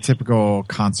kind of typical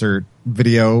concert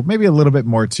video, maybe a little bit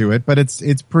more to it, but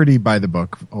it's pretty by the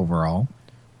book overall.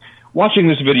 Watching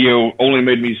this video only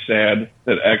made me sad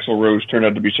that Axl Rose turned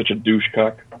out to be such a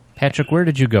douchecock. Patrick, where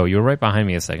did you go? You were right behind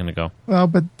me a second ago. Well,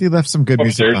 but he left some good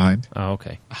music Upstairs. behind. Oh,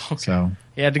 okay. So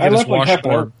He had to I get his left like half an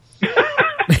washboard.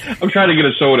 hour. I'm trying to get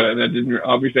a soda, and I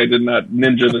did not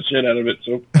ninja the shit out of it.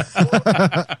 So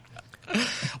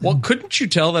Well, couldn't you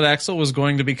tell that Axl was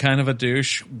going to be kind of a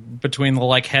douche between the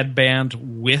like headband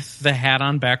with the hat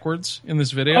on backwards in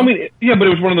this video? I mean, yeah, but it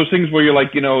was one of those things where you're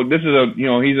like, this is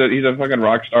he's a fucking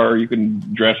rock star. You can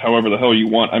dress however the hell you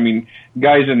want. I mean,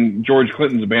 guys in George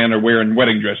Clinton's band are wearing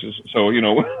wedding dresses, so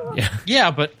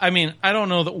yeah, but I mean, I don't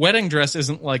know that wedding dress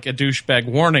isn't like a douchebag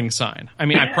warning sign. I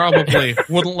mean, I probably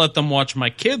wouldn't let them watch my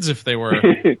kids if they were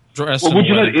dressed. Well, in would a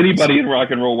you let wedding dress. anybody in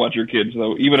rock and roll watch your kids,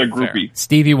 though? Even a groupie?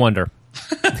 Stevie Wonder.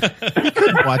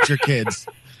 watch your kids.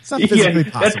 It's not Yeah, physically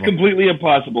that's possible. completely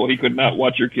impossible. He could not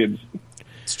watch your kids.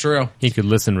 It's true. He could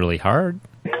listen really hard.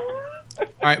 All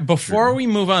right, before we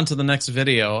move on to the next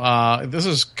video, this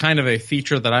is kind of a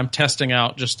feature that I'm testing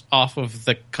out just off of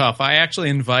the cuff. I actually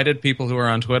invited people who are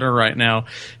on Twitter right now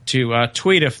to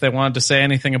tweet if they wanted to say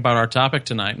anything about our topic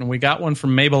tonight, and we got one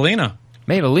from Mabelina.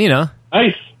 Mabelina.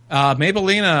 Nice.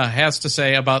 Mabelina has to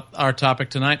say about our topic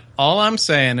tonight, all I'm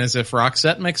saying is if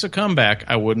Roxette makes a comeback,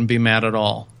 I wouldn't be mad at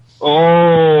all.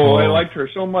 Oh, I liked her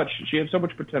so much. She had so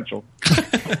much potential.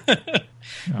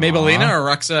 Mabelina or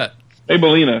Roxette? Hey,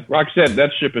 Belina, Roxette,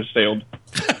 that ship has sailed.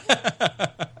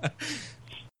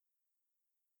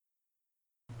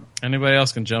 Anybody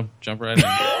else can jump right in.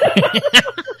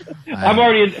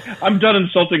 I'm done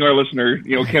insulting our listener.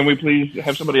 Can we please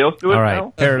have somebody else do it All right,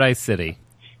 now? Paradise City.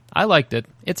 I liked it.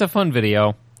 It's a fun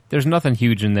video. There's nothing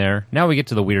huge in there. Now we get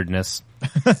to the weirdness.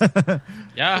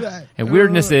 Yeah. And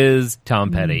weirdness is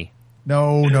Tom Petty.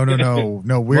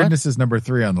 No. Weirdness is number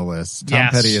 3 on the list. Tom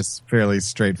Yes. Petty is fairly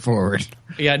straightforward.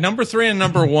 Yeah, number 3 and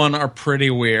number 1 are pretty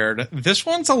weird. This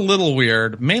one's a little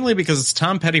weird, mainly because it's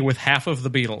Tom Petty with half of the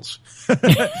Beatles.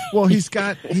 Well, he's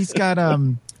got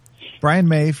Brian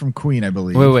May from Queen, I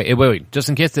believe. Wait. Just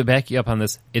in case to back you up on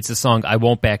this, it's the song "I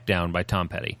Won't Back Down" by Tom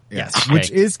Petty. Yes, Okay.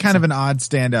 which is kind of an odd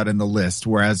standout in the list,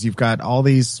 whereas you've got all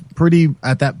these pretty,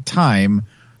 at that time,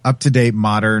 up-to-date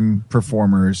modern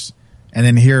performers. And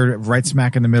then here, right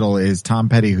smack in the middle, is Tom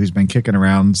Petty, who's been kicking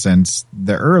around since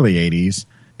the early 80s,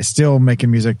 is still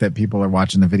making music that people are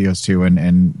watching the videos to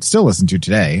and still listen to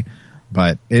today.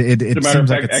 But it As a matter of seems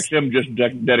like fact, it's, XM just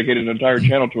dedicated an entire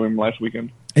channel to him last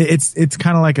weekend. it's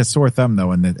kind of like a sore thumb,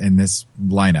 though, in this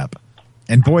lineup.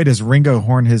 And boy, does Ringo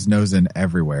horn his nose in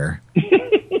everywhere.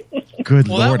 Good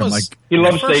Well, that Lord. I'm was- like, He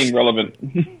loves At first- staying relevant.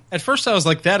 At first, I was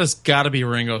like, that has got to be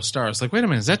Ringo Starr. It's like, wait a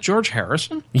minute, is that George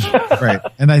Harrison? right.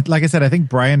 And like I said, I think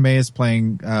Brian May is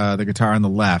playing the guitar on the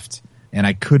left, and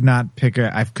I couldn't figure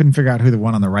out who the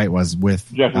one on the right was with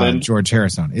Jeff Lynne. George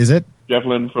Harrison. Is it? Jeff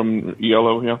Lynne from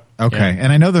Yellow, yeah. Okay. Yeah.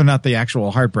 And I know they're not the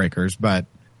actual Heartbreakers, but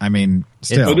I mean,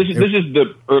 still. So this is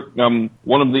the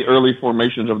one of the early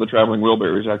formations of the Traveling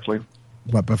Wilburys, actually.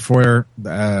 But before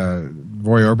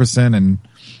Roy Orbison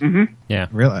and Yeah.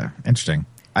 really interesting.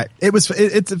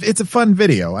 It's a fun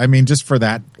video. I mean, just for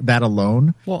that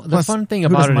alone. Well, the Plus, fun thing who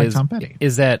about doesn't it like Tom Petty?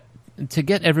 is that to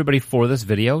get everybody for this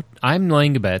video, I'm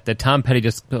laying a bet that Tom Petty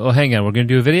just, hang on, we're going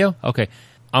to do a video? Okay,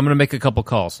 I'm going to make a couple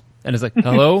calls. And it's like,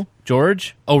 hello,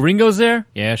 George? Oh, Ringo's there?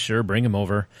 Yeah, sure, bring him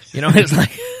over. You know, it's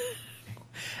like,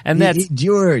 and that's,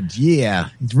 George. Yeah,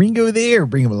 is Ringo there?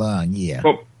 Bring him along. Yeah.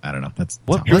 Well, I don't know. That's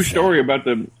What- True story about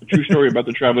the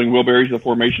Traveling Wilburys, the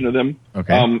formation of them.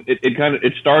 Okay.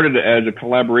 It started as a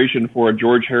collaboration for a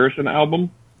George Harrison album.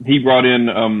 He brought in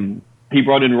Roy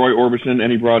Orbison,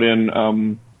 and he brought in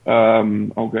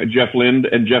Jeff Lynne,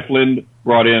 and Jeff Lynne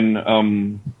brought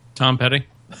in Tom Petty?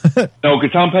 no,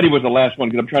 because Tom Petty was the last one.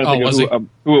 Because I'm trying to think was he? of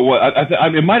who it was.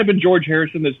 It might have been George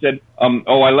Harrison that said,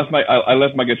 I left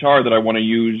my guitar that I want to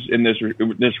use in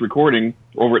this recording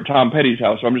over at Tom Petty's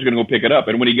house, so I'm just going to go pick it up."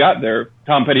 And when he got there,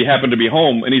 Tom Petty happened to be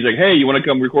home, and he's like, "Hey, you want to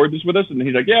come record this with us?" And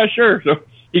he's like, "Yeah, sure." So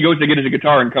he goes to get his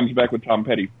guitar and comes back with Tom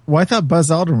Petty. Well, I thought Buzz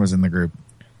Aldrin was in the group.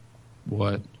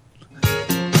 What?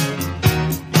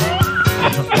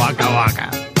 Waka waka.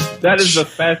 That is the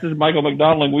fastest Michael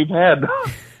McDonald we've had.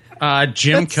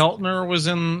 Jim Keltner was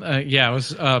in. It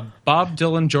was Bob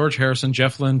Dylan, George Harrison,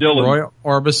 Jeff Lynne, Dylan. Roy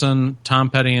Orbison, Tom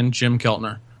Petty, and Jim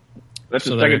Keltner. That's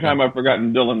So the there you second time I've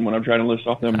forgotten Dylan when I'm trying to list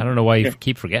off them. I don't know why you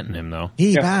keep forgetting him, though.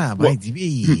 Hey, Yeah. Bob,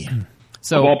 ITV. Of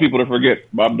So, all people to forget,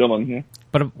 Bob Dylan. Yeah.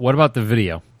 but what about the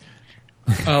video?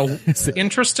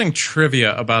 Interesting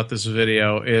trivia about this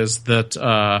video is that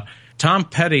Tom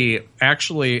Petty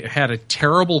actually had a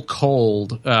terrible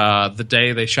cold the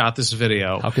day they shot this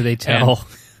video. How could they tell?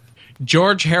 And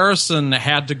George Harrison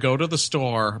had to go to the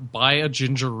store, buy a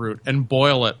ginger root, and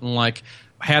boil it, and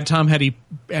had Tom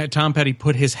Petty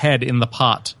put his head in the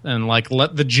pot and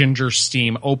let the ginger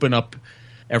steam open up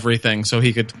everything so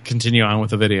he could continue on with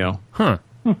the video. Huh.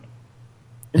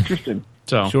 Interesting.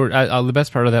 So George, the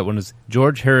best part of that one is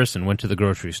George Harrison went to the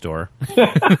grocery store.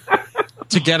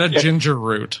 to get a ginger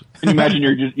root. Can you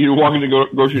imagine you're walking to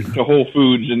grocery to Whole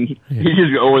Foods and you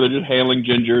just go over there just handling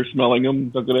ginger, smelling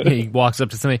them. Look at it. He walks up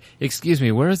to somebody, "Excuse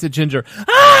me, where is the ginger?"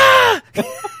 Ah!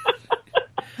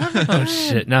 Oh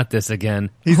shit! Not this again.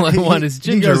 All I want is He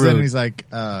ginger goes in and root. he's like,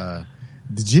 the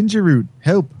ginger root,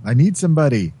 help. I need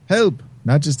somebody. Help.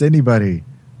 Not just anybody.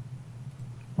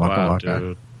 Waka Wow, waka.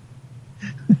 dude.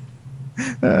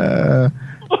 I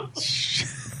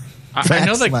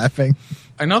know Fast laughing.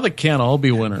 I know they can't all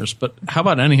be winners, but how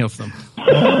about any of them?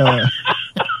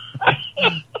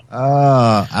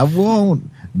 I won't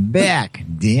back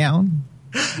down.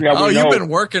 Yeah, we know. You've been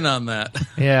working on that.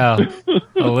 Yeah,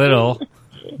 a little.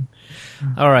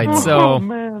 All right,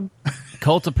 so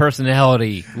Cult of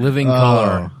Personality, Living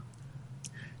Color.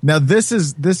 Now this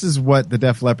is what the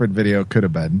Def Leppard video could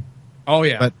have been. Oh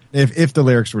yeah, But if the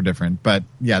lyrics were different, but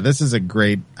yeah, this is a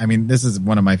great. I mean, this is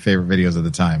one of my favorite videos of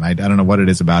the time. I don't know what it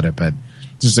is about it, but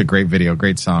it's just a great video,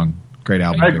 great song, great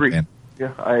album. I great agree. band.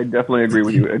 Yeah, I definitely agree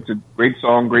with you. It's a great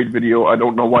song, great video. I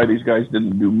don't know why these guys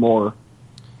didn't do more.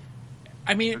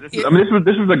 I mean, This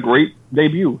was a great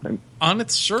debut. on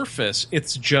its surface,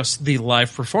 it's just the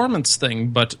live performance thing,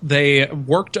 but they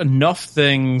worked enough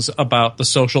things about the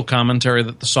social commentary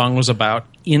that the song was about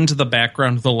into the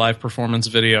background of the live performance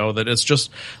video that it's just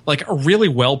like a really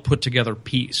well put together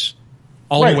piece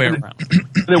all Right. the way around.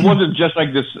 It wasn't just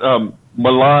like this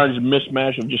melange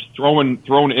mismatch of just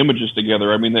thrown images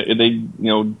together. I mean,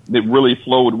 they really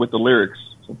flowed with the lyrics.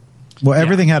 So. Well,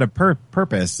 everything had a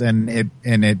purpose, and it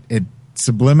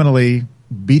subliminally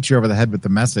beat you over the head with the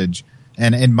message.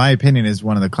 And in my opinion, is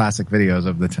one of the classic videos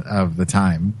of the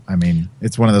time. I mean,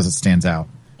 it's one of those that stands out.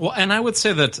 Well, and I would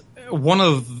say that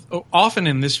often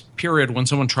in this period when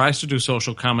someone tries to do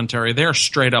social commentary, they're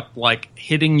straight up like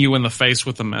hitting you in the face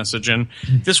with the message, and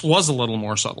this was a little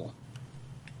more subtle.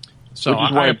 So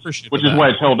I appreciate which is why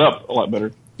it's held up a lot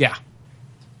better. Yeah.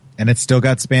 And it's still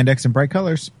got spandex in bright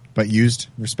colors, but used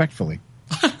respectfully.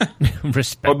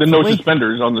 Well, then no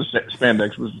suspenders on the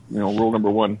spandex was, rule number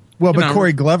one. Well, but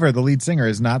Corey Glover, the lead singer,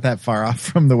 is not that far off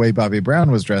from the way Bobby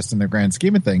Brown was dressed in the grand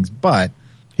scheme of things, but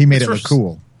he made it look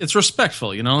cool. It's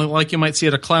respectful, like you might see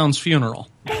at a clown's funeral.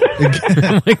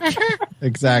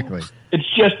 Exactly.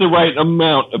 It's just the right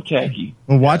amount of tacky.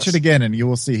 Well, watch it again, and you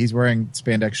will see he's wearing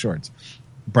spandex shorts,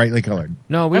 brightly colored.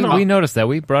 No, we noticed that.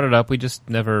 We brought it up. We just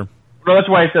never... No, that's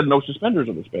why I said no suspenders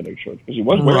on the spandex shorts, because he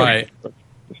was wearing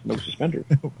just no suspenders.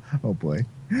 Oh, boy.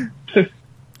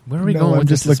 Where are we going with I'm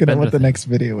just looking at what the next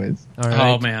video is. All right.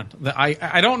 Oh, man.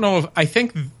 I don't know if... I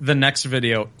think the next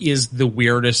video is the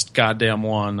weirdest goddamn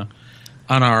one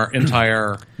on our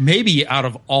entire... maybe out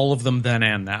of all of them then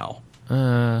and now.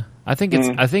 I think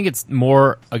it's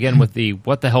more, again, with the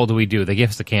what the hell do we do? They give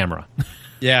us the camera.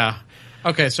 Yeah.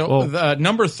 Okay, so the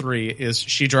number 3 is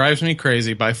She Drives Me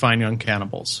Crazy by Fine Young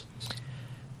Cannibals.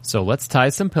 So let's tie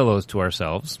some pillows to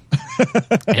ourselves,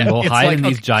 and we'll hide in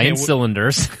these giant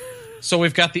cylinders. So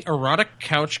we've got the erotic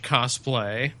couch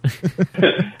cosplay,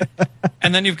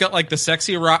 and then you've got like the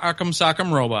sexy rock'em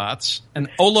sock'em robots, and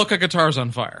oh look, a guitar's on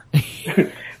fire.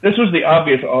 This was the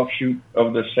obvious offshoot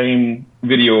of the same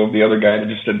video of the other guy that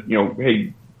just said,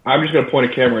 hey, I'm just going to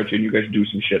point a camera at you and you guys do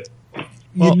some shit.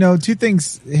 Well, two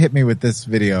things hit me with this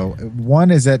video.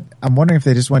 One is that I'm wondering if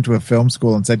they just went to a film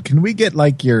school and said, can we get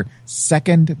like your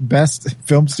second best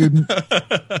film student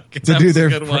to do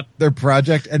their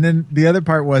project? And then the other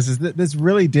part is that this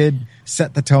really did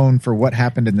set the tone for what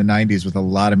happened in the 90s with a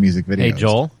lot of music videos. Hey,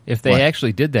 Joel, if they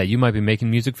actually did that, you might be making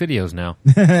music videos now.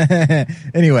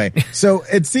 Anyway, so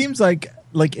it seems like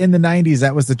in the 90s,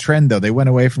 that was the trend, though. They went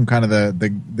away from kind of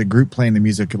the group playing the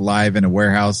music live in a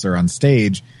warehouse or on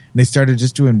stage. And they started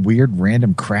just doing weird,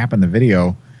 random crap in the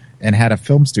video and had a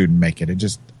film student make it. It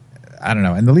just, I don't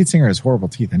know. And the lead singer has horrible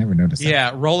teeth. I never noticed that.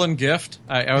 Yeah, Roland Gift.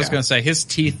 I was going to say his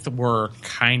teeth were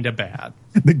kind of bad.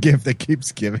 The gift that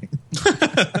keeps giving.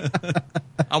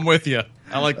 I'm with you.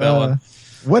 I like that one.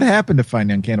 What happened to Fine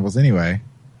Young Cannibals anyway?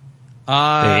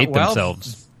 They ate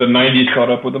themselves. The 90s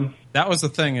caught up with them. That was the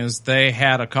thing, is they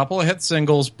had a couple of hit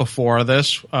singles before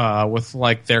this with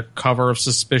like their cover of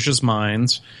Suspicious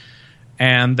Minds.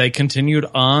 And they continued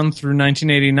on through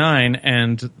 1989,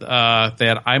 and they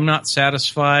had I'm Not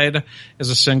Satisfied as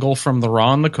a single from The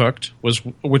Raw and the Cooked,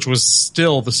 which was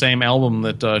still the same album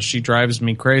that She Drives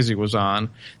Me Crazy was on.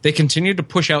 They continued to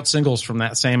push out singles from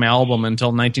that same album until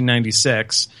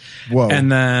 1996. Whoa.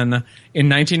 And then in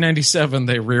 1997,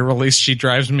 they re-released She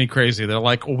Drives Me Crazy. They're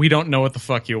like, we don't know what the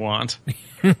fuck you want.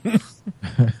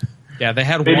 Yeah, they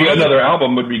had maybe another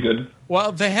album would be good.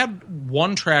 Well, they had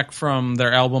one track from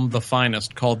their album The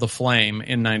Finest called The Flame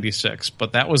in 96,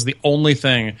 but that was the only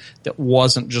thing that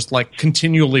wasn't just like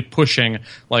continually pushing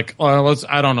like,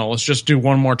 let's just do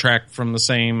one more track from the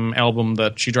same album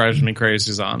that She Drives Me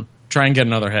Crazy's on. Try and get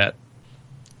another hit.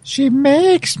 She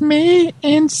makes me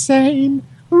insane.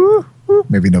 Ooh, ooh.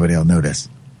 Maybe nobody will notice.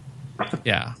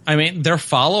 Yeah. I mean, their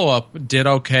follow-up did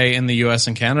okay in the U.S.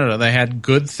 and Canada. They had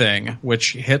Good Thing,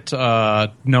 which hit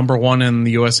number 1 in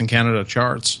the U.S. and Canada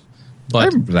charts. But I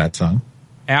remember that song.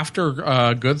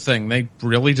 After Good Thing, they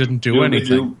really didn't do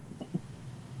anything.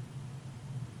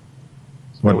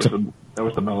 That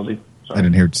was the melody. Sorry. I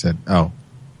didn't hear what you said. Oh.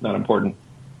 Not important.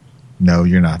 No,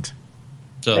 you're not.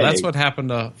 So that's what happened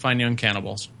to Fine Young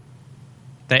Cannibals.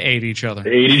 They ate each other.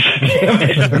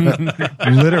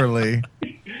 Literally.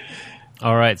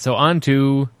 All right, so on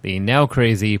to the now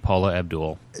crazy Paula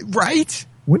Abdul. Right?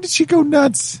 When did she go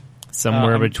nuts?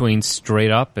 Somewhere between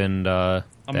Straight Up and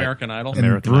American Idol.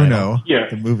 And Bruno,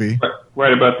 the movie.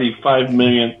 Right about the 5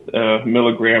 millionth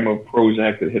milligram of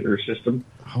Prozac that hit her system.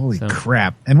 Holy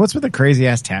crap. And what's with the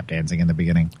crazy-ass tap dancing in the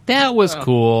beginning? That was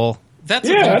cool. I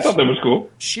thought that was cool.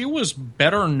 She was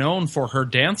better known for her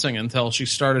dancing until she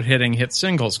started hitting hit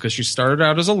singles, because she started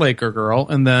out as a Laker girl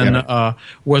and then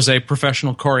was a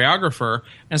professional choreographer.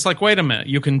 And it's like, wait a minute,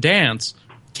 you can dance.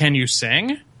 Can you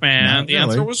sing? And the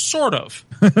answer was sort of.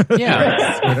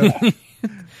 Yeah.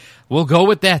 We'll go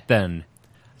with that then.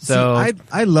 So see,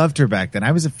 I loved her back then.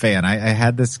 I was a fan. I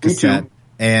had this cassette,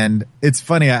 and it's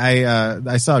funny.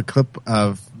 I saw a clip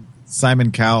of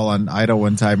Simon Cowell on Idol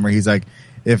one time where he's like,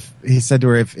 if he said to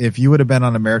her, if you would have been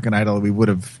on American Idol, we would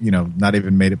have, not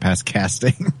even made it past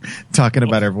casting, talking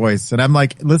about her voice. And I'm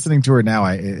like, listening to her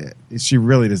now, she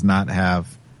really does not have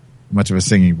much of a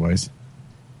singing voice.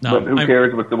 No, but who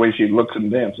cares with the way she looks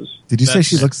and dances? Did you say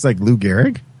she looks like Lou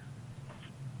Gehrig?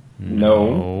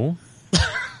 No.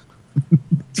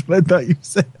 That's what I thought you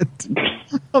said.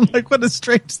 I'm like, what a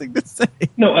strange thing to say.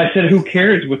 No, I said who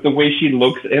cares with the way she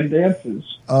looks and dances.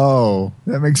 Oh,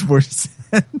 that makes more sense.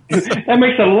 That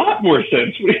makes a lot more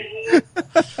sense.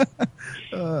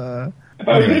 If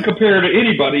I was going to compare her to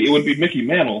anybody, it would be Mickey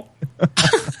Mantle.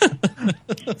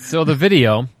 So the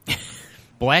video,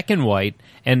 black and white,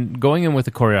 and going in with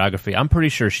the choreography, I'm pretty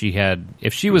sure she had,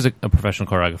 if she was a professional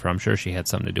choreographer, I'm sure she had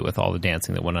something to do with all the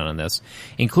dancing that went on in this,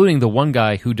 including the one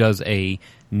guy who does a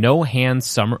no-hand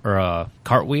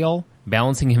cartwheel,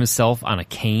 balancing himself on a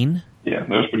cane. Yeah, that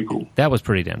was pretty cool. That was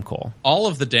pretty damn cool. All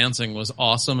of the dancing was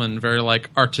awesome and very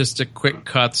artistic, quick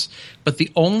cuts. But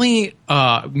the only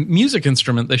music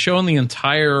instrument they show in the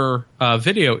entire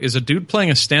video is a dude playing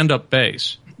a stand-up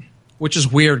bass, which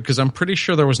is weird because I'm pretty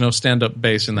sure there was no stand-up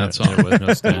bass in that song. There was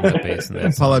no stand-up bass in that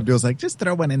And song. Paula Abdul's like, just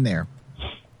throw one in there.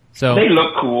 So They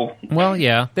look cool. well,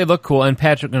 yeah, they look cool. And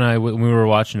Patrick and I, when we were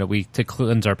watching it, to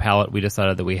cleanse our palate, we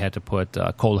decided that we had to put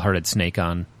Cold Hearted Snake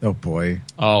on. Oh, boy.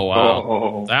 Oh, wow.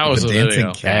 Oh. That was The a dancing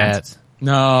video. cat. That,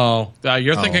 No,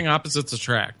 you're thinking opposites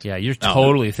attract. yeah, you're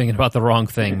totally thinking about the wrong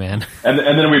thing, man. And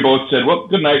then we both said, well,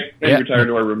 good night, and Yeah. retired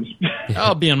to our rooms.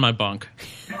 I'll be in my bunk.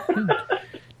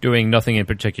 Doing nothing in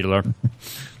particular.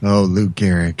 Oh, Lou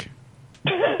Gehrig.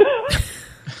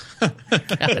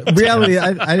 Reality,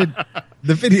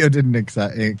 the video didn't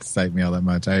excite me all that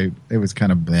much. It was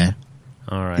kind of bleh,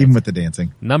 All right. even with the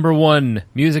dancing. Number 1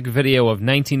 music video of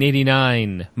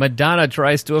 1989. Madonna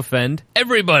tries to offend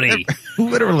everybody.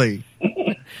 Literally.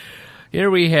 Here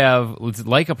we have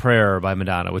Like a Prayer by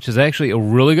Madonna, which is actually a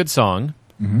really good song.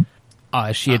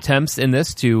 Mm-hmm. She attempts in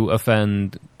this to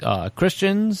offend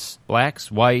Christians, blacks,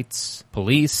 whites,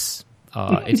 police,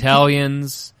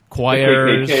 Italians,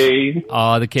 choirs,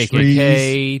 KKK. the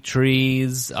KKK,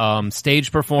 trees,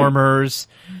 stage performers.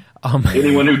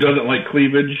 Anyone who doesn't like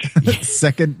cleavage.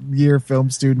 Second year film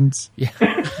students.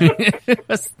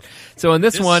 So in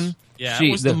this one, Yeah,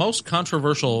 it was the most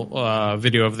controversial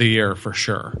video of the year for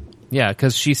sure. Yeah,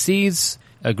 because she sees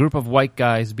a group of white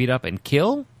guys beat up and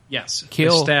kill. Yes,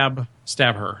 Kill- they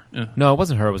stab her. No, it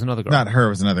wasn't her. It was another girl. Not her, it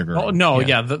was another girl. Oh no,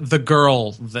 yeah, the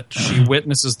girl that she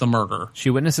witnesses the murder. She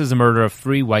witnesses the murder of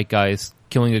 3 white guys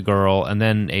killing a girl, and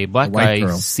then a black A white guy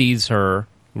girl. sees her,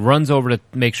 runs over to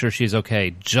make sure she's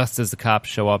okay, just as the cops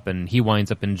show up, and he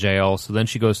winds up in jail. So then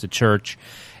she goes to church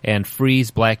and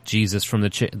frees Black Jesus from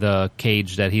the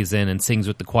cage that he's in and sings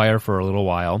with the choir for a little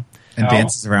while. And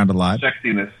dances around a lot.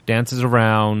 Sexiness. Dances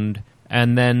around,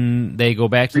 and then they go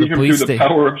back to the Freedom police through the station.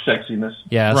 power of sexiness.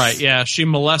 Yes. Right, yeah, she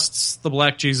molests the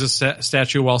Black Jesus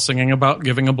statue while singing about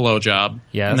giving a blowjob,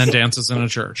 Yes. and then dances in a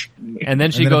church. And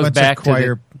then she then a goes bunch of back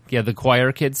choir- to the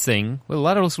choir kids sing with a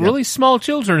lot of really small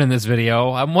children in this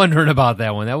video. I'm wondering about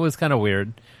that one. That was kind of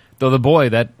weird. Though the boy,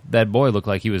 that boy looked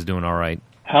like he was doing all right.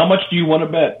 How much do you want to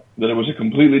bet that it was a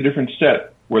completely different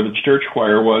set where the church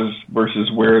choir was versus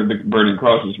where the burning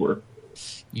crosses were?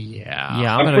 Yeah.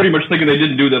 Yeah, I'm pretty much thinking they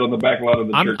didn't do that on the back lot of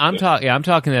the church. I'm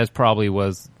talking that probably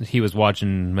he was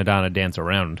watching Madonna dance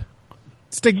around.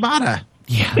 Stigmata.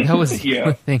 Yeah, that was the Yeah.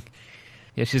 other thing.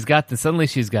 Yeah, suddenly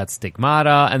she's got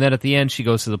stigmata, and then at the end she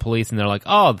goes to the police, and they're like,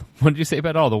 "Oh, what did you say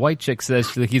about the white chick says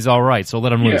he's all right, so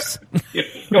let him Yeah. loose." Yeah.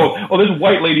 Oh, this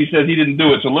white lady says he didn't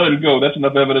do it, so let him go. That's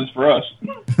enough evidence for us.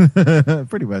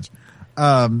 Pretty much.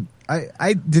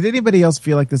 I did anybody else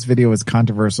feel like this video was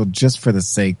controversial just for the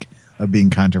sake of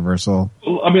being controversial?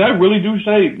 I mean, I really do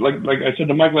say, like I said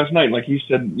to Mike last night, like he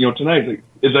said, tonight,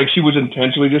 it's like she was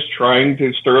intentionally just trying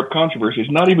to stir up controversy.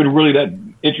 It's not even really that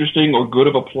interesting or good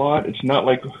of a plot. It's not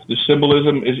like the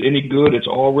symbolism is any good. It's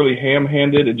all really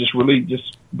ham-handed and just really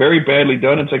just very badly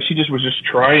done. It's like she just was just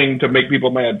trying to make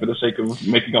people mad for the sake of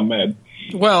making them mad.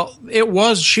 Well,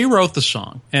 she wrote the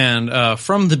song, and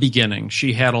from the beginning,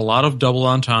 she had a lot of double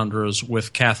entendres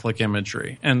with Catholic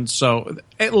imagery. And so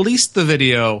at least the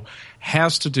video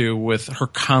has to do with her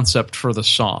concept for the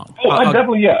song. Oh, I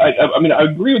definitely, yeah. I mean, I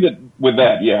agree with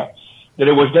that, yeah. That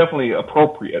it was definitely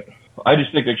appropriate. I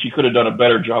just think that she could have done a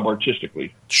better job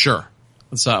artistically. Sure.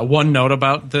 That's one note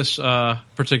about this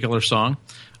particular song.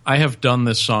 I have done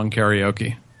this song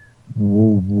karaoke.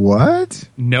 What?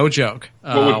 No joke.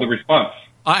 What was the response?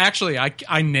 Actually,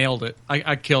 I nailed it.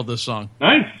 I killed this song.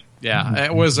 Nice. Yeah,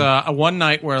 it was one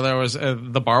night where there was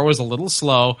the bar was a little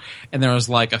slow, and there was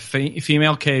like a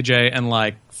female KJ and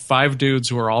like 5 dudes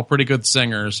who were all pretty good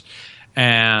singers,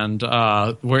 And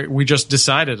we just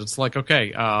decided, it's like,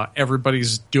 okay,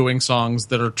 everybody's doing songs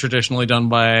that are traditionally done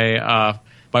by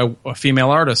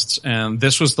female artists, and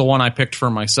this was the one I picked for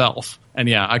myself. And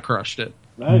yeah, I crushed it.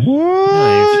 Nice.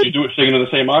 What? Did you do it singing in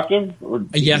the same octave? Or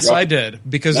did Yes, I did,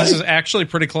 because Nice. this is actually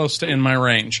pretty close to in my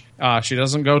range. She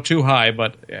doesn't go too high,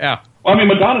 but yeah. Well, I mean,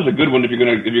 Madonna's a good one if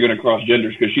you're gonna cross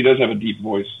genders, because she does have a deep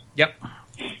voice. Yep.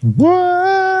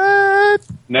 What?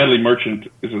 Natalie Merchant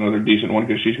is another decent one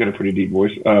because she's got a pretty deep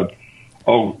voice.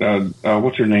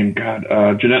 What's her name? God,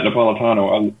 Jeanette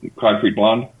Napolitano, Concrete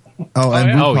Blonde. Oh,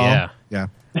 and Oh, RuPaul. yeah.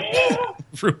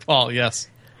 RuPaul, yes.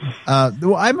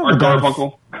 Well, I'm a Art Madonna.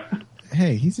 Garfunkel.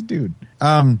 Hey, he's a dude.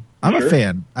 I'm a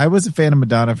fan. I was a fan of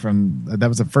Madonna that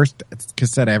was the first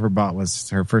cassette I ever bought, was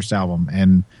her first album,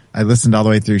 and I listened all the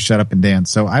way through Shut Up and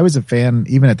Dance. So I was a fan.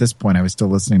 Even at this point, I was still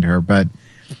listening to her, but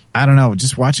I don't know,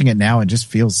 just watching it now, it just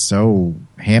feels so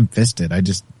ham-fisted.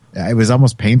 It was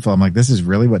almost painful. I'm like, this is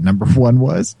really what number one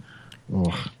was? Oh.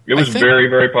 It was very,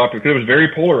 very popular. It was very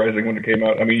polarizing when it came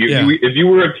out. I mean, if you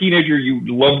were a teenager, you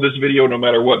loved this video no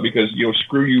matter what, because,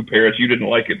 screw you, parents, you didn't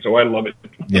like it, so I love it.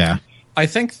 Yeah. I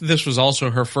think this was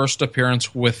also her first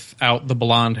appearance without the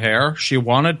blonde hair. She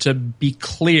wanted to be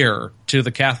clear to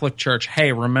the Catholic Church,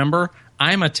 hey, remember,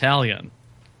 I'm Italian.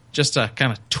 Just to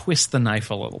kind of twist the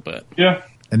knife a little bit. Yeah.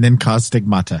 And then cause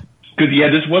stigmata. Because,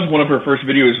 this was one of her first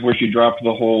videos where she dropped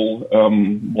the whole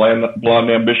Blonde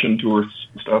Ambition tour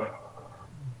stuff.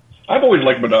 I've always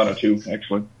liked Madonna, too,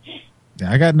 actually.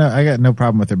 Yeah, I got no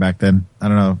problem with her back then. I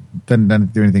don't know.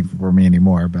 Doesn't do anything for me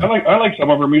anymore. But I like some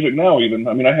of her music now, even.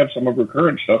 I mean, I have some of her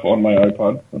current stuff on my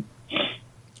iPod.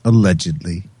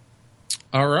 allegedly.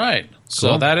 All right. So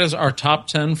Cool. that is our top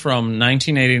 10 from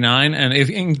 1989.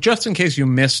 And just in case you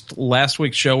missed last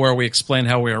week's show where we explained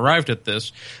how we arrived at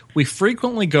this, we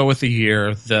frequently go with the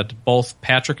year that both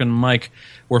Patrick and Mike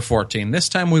were 14. This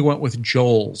time we went with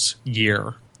Joel's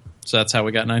year. So that's how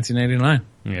we got 1989.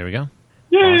 There we go.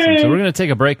 Yay! Awesome. So we're going to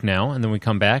take a break now, and then we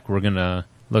come back. We're going to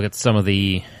look at some of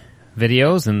the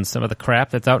videos and some of the crap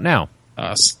that's out now.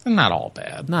 Not all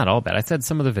bad. Not all bad. I said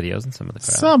some of the videos and some of the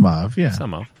crap. Some of.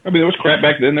 Some of. I mean, there was crap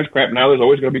back then. There's crap now. There's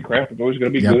always going to be crap. It's always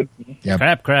going to be Yep. good.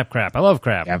 Yep. Crap. I love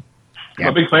crap. Yep. I'm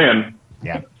a big fan.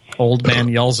 Yep. Old man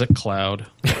yells at cloud.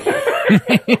 Goodbye,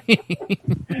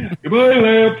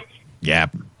 Lamp.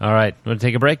 Yep. All right. We're going to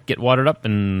take a break, get watered up,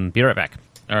 and be right back.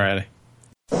 All righty.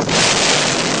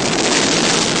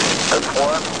 It's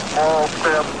one small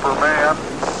step for man,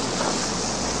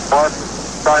 one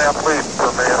giant leap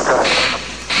for mankind.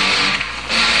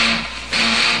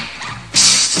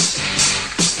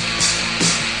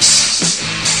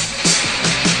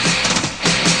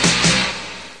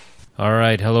 All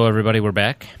right. Hello, everybody. We're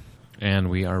back, and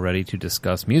we are ready to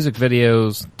discuss music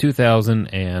videos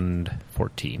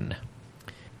 2014.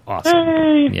 Awesome.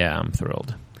 Hey. Yeah, I'm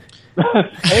thrilled.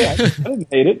 Hey, I didn't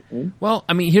hate it. Well,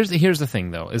 I mean, here's the thing,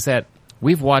 though, is that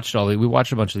we watched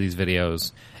a bunch of these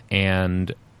videos,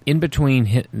 and in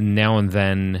between now and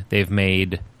then, they've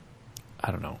made, I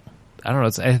don't know.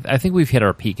 I think we've hit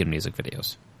our peak in music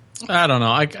videos. I don't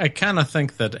know. I kind of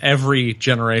think that every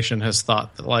generation has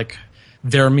thought that, like,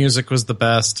 their music was the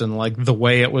best and, like, the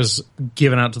way it was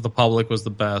given out to the public was the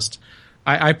best.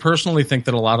 I personally think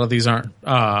that a lot of these aren't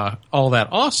all that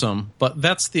awesome, but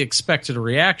that's the expected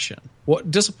reaction. What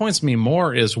disappoints me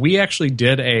more is we actually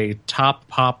did a top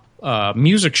pop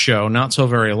music show not so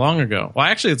very long ago. Well,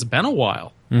 actually, it's been a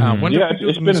while. When did we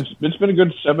do the music- It's been a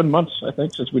good 7 months, I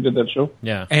think, since we did that show.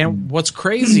 Yeah. And what's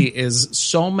crazy is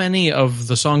so many of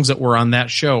the songs that were on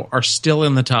that show are still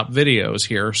in the top videos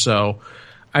here. So,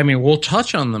 I mean, we'll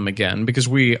touch on them again because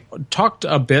we talked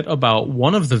a bit about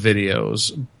one of the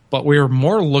videos, but we were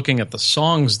more looking at the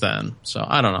songs then. So,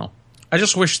 I don't know. I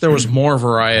just wish there was more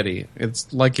variety.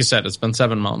 It's like you said, it's been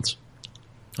 7 months.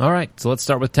 All right. So let's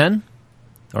start with 10.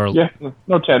 Or Yeah,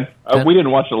 no, 10. 10? We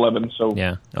didn't watch 11, so...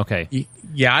 Yeah. Okay.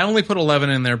 Yeah, I only put 11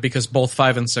 in there because both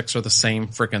 5 and 6 are the same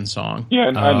freaking song.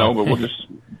 Yeah, I know, but we'll just...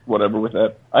 Whatever with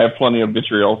that. I have plenty of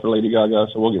vitriol for Lady Gaga,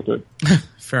 so we'll get to it.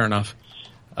 Fair enough.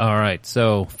 All right.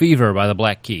 So Fever by the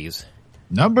Black Keys.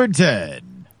 Number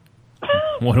 10.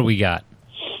 What do we got?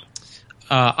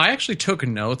 I actually took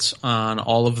notes on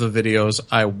all of the videos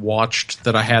I watched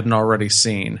that I hadn't already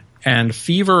seen. And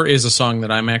Fever is a song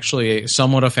that I'm actually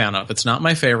somewhat a fan of. It's not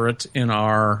my favorite in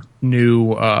our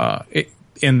new,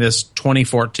 in this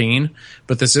 2014,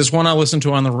 but this is one I listened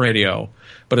to on the radio.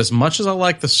 But as much as I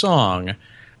like the song,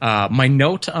 my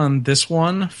note on this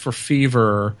one for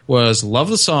Fever was, love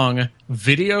the song.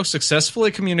 Video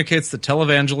successfully communicates that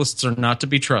televangelists are not to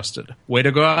be trusted. Way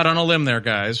to go out on a limb there,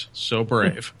 guys. So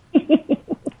brave.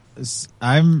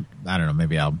 I don't know,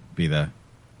 maybe I'll be the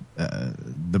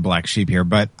the black sheep here,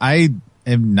 but I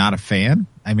am not a fan.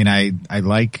 I mean, I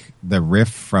like the riff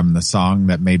from the song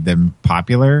that made them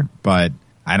popular, but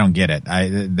I don't get it.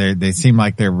 They seem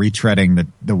like they're retreading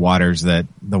the waters that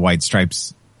the White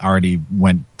Stripes already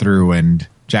went through, and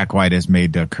Jack White has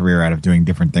made a career out of doing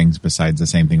different things besides the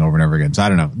same thing over and over again. So I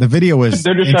don't know. The video was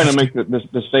they're just trying to make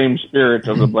the same spirit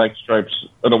of the Black Stripes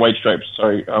or the White Stripes.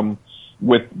 Sorry,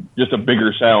 with just a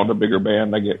bigger sound, a bigger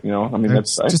band. I get, I mean,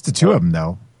 that's just the two of them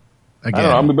though. Again.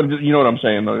 I don't know, but you know what I'm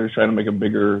saying, though. They're trying to make a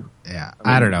bigger... Yeah,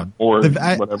 I don't know. Or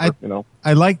whatever,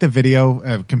 I like the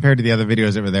video compared to the other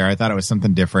videos that were there. I thought it was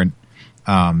something different.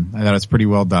 I thought it was pretty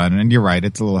well done. And you're right,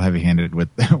 it's a little heavy-handed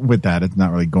with that. It's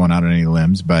not really going out on any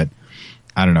limbs, but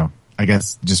I don't know. I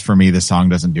guess just for me, the song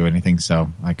doesn't do anything,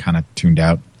 so I kind of tuned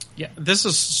out. Yeah, this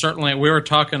is certainly, we were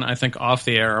talking, I think, off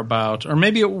the air about, or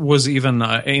maybe it was even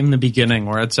in the beginning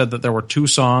where I'd said that there were two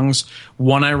songs,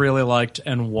 one I really liked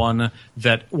and one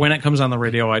that when it comes on the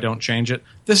radio, I don't change it.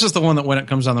 This is the one that when it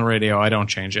comes on the radio, I don't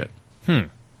change it.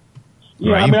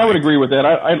 Yeah, right. I mean, I would agree with that.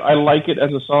 I like it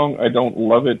as a song. I don't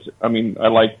love it. I mean, I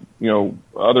like,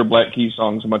 other Black Keys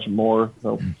songs much more.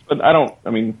 So, but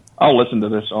I'll listen to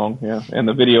this song, yeah. And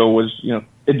the video was,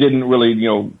 it didn't really,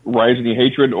 rise any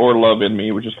hatred or love in me.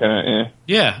 It was just kind of eh.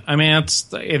 Yeah, I mean,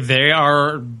 they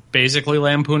are basically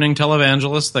lampooning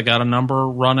televangelists. They got a number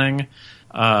running,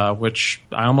 which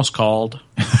I almost called,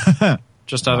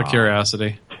 just out of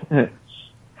curiosity.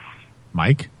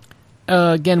 Mike?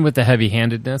 Again, with the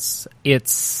heavy-handedness, it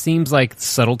seems like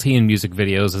subtlety in music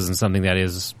videos isn't something that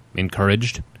is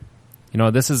encouraged.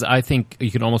 I think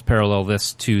you can almost parallel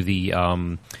this to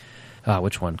the,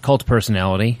 which one? Cult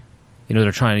Personality.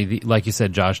 They're trying to, like you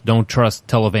said, Josh, don't trust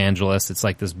televangelists. It's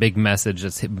like this big message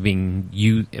that's being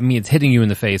used. I mean, it's hitting you in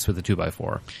the face with a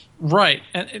 2x4. Right.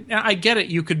 And I get it.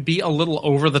 You could be a little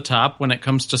over the top when it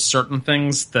comes to certain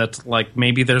things that, like,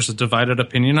 maybe there's a divided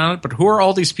opinion on it. But who are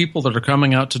all these people that are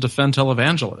coming out to defend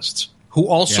televangelists who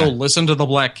also listen to the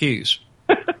Black Keys?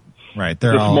 Right.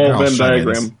 They're all Venn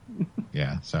diagram.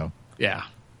 Yeah. So. Yeah.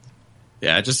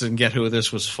 Yeah. I just didn't get who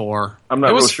this was for. I'm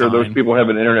not real sure those people have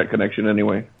an internet connection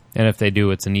anyway. And if they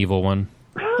do, it's an evil one.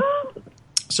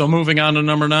 So moving on to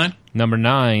number 9. Number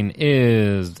 9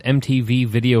 is MTV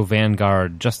Video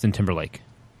Vanguard, Justin Timberlake.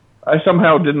 I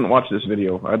somehow didn't watch this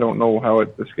video. I don't know how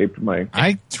it escaped my...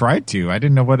 I tried to. I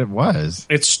didn't know what it was.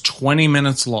 It's 20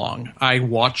 minutes long. I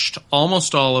watched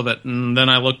almost all of it, and then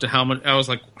I looked at how much... I was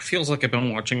like, feels like I've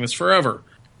been watching this forever.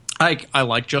 I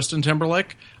like Justin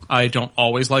Timberlake. I don't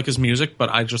always like his music, but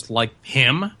I just like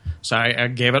him. So I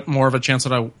gave it more of a chance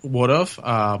than I would have.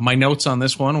 My notes on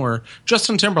this one were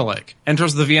Justin Timberlake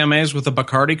enters the VMAs with a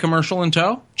Bacardi commercial in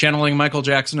tow, channeling Michael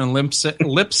Jackson and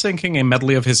lip-syncing a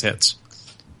medley of his hits.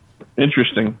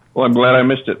 Interesting. Well, I'm glad I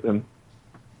missed it then.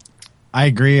 I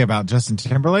agree about Justin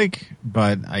Timberlake,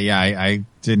 but I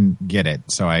didn't get it,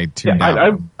 so I tuned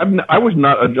out. I was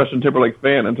not a Justin Timberlake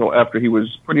fan until after he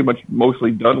was pretty much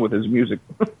mostly done with his music.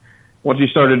 Once he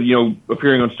started,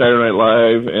 appearing on Saturday Night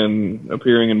Live and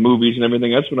appearing in movies and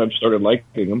everything, that's when I started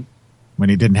liking him. When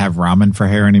he didn't have ramen for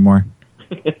hair anymore.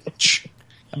 How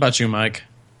about you, Mike?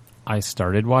 I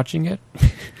started watching it.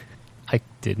 I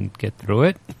didn't get through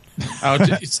it. Oh,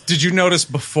 did you notice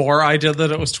before I did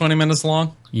that it was 20 minutes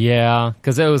long? Yeah,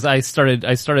 because I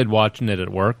started watching it at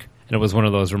work, and it was one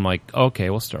of those where I'm like, okay,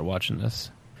 we'll start watching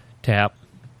this. Tap,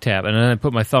 and then I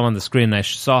put my thumb on the screen, and I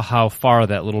saw how far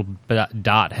that little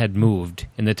dot had moved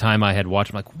in the time I had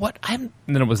watched. I'm like, what? And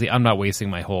then it was I'm not wasting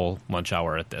my whole lunch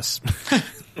hour at this.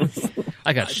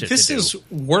 I got shit to do. This is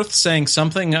worth saying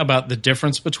something about the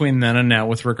difference between then and now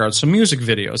with regards to music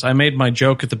videos. I made my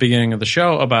joke at the beginning of the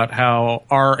show about how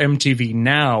our MTV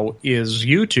now is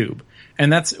YouTube.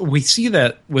 And we see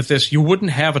that with this. You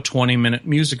wouldn't have a 20-minute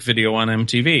music video on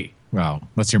MTV. Well,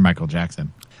 let's hear Michael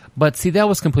Jackson. But see, that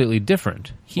was completely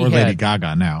different. Lady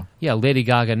Gaga now. Yeah, Lady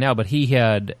Gaga now. But he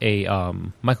had a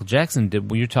Michael Jackson did.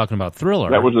 When you're talking about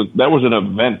Thriller, that was an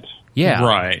event. Yeah,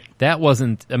 right. That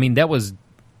wasn't. I mean, that was.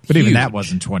 But huge. even that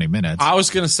wasn't 20 minutes. I was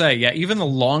going to say, yeah, even the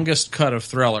longest cut of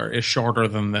Thriller is shorter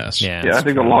than this. Yeah, I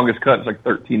think the longest cut is like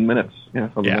 13 minutes.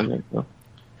 Yeah, something like that.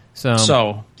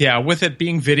 So, yeah, with it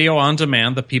being video on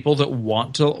demand, the people that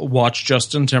want to watch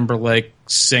Justin Timberlake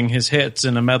sing his hits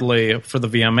in a medley for the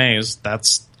VMAs,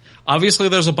 that's obviously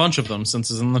there's a bunch of them since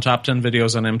it's in the top 10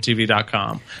 videos on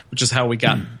MTV.com, which is how we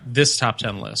got this top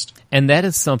 10 list. And that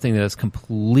is something that is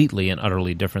completely and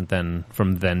utterly different than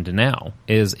from then to now.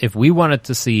 Is if we wanted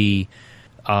to see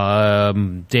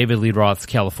David Lee Roth's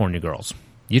California Girls,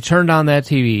 you turned on that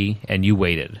TV and you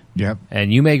waited. Yep.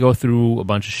 And you may go through a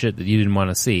bunch of shit that you didn't want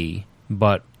to see,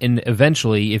 but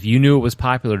eventually, if you knew it was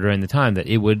popular during the time, that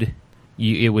it would,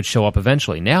 it would show up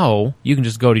eventually. Now you can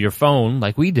just go to your phone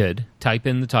like we did, type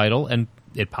in the title, and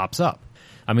it pops up.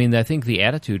 I mean, I think the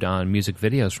attitude on music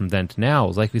videos from then to now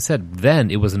is, like we said, then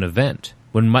it was an event.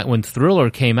 When Thriller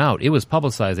came out, it was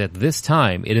publicized at this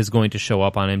time it is going to show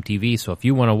up on MTV. So if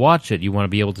you want to watch it, you want to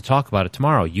be able to talk about it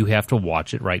tomorrow, you have to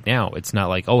watch it right now. It's not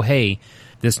like, oh, hey,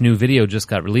 this new video just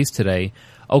got released today.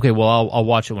 Okay, well, I'll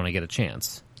watch it when I get a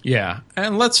chance. Yeah,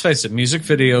 and let's face it, music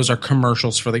videos are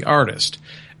commercials for the artist.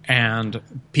 And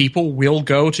people will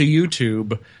go to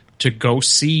YouTube to go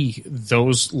see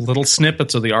those little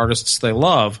snippets of the artists they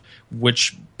love,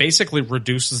 which basically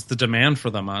reduces the demand for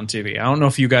them on TV. I don't know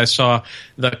if you guys saw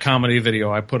the comedy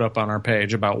video I put up on our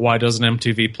page about why doesn't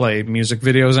MTV play music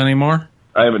videos anymore?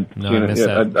 I haven't seen it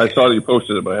yet. I saw that you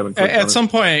posted it, but I haven't. At some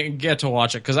point, get to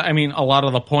watch it, because I mean, a lot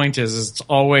of the point is it's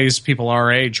always people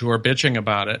our age who are bitching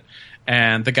about it.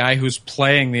 And the guy who's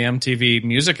playing the MTV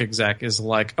music exec is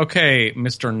like, okay,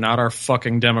 Mr. Not Our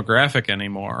Fucking Demographic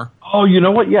anymore. Oh, you know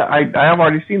what? Yeah, I have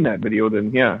already seen that video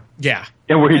then, yeah. Yeah.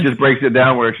 And where he just breaks it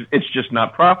down where it's just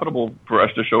not profitable for us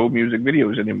to show music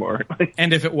videos anymore.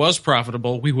 And if it was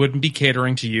profitable, we wouldn't be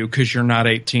catering to you because you're not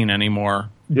 18 anymore.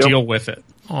 Yep. Deal with it.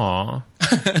 Aw.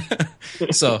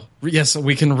 So, yes,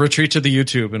 we can retreat to the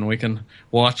YouTube and we can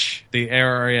watch the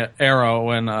Arrow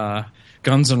and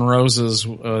Guns N' Roses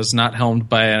was not helmed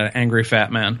by an angry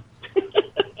fat man.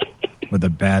 With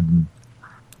a bad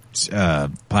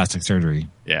plastic surgery.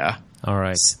 Yeah. All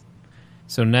right.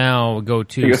 So now we'll go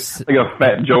to... Like a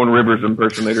fat Joan Rivers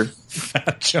impersonator.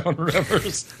 Fat Joan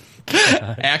Rivers.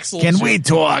 Axl. Can we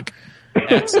talk?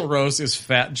 Axl Rose is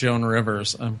Fat Joan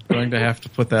Rivers. I'm going to have to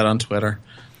put that on Twitter.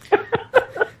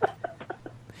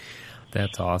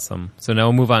 That's awesome. So now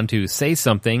we'll move on to Say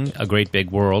Something, A Great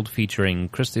Big World, featuring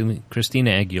Christina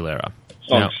Aguilera.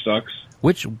 Song Now, sucks.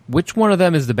 Which one of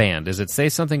them is the band? Is it Say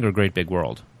Something or Great Big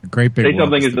World? Great Big Say World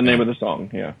Something is the name of the song,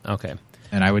 yeah. Okay.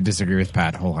 And I would disagree with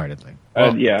Pat wholeheartedly.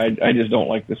 Yeah, I just don't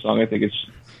like this song. I think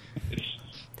it's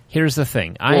Here's the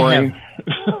thing. boring.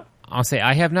 I'll say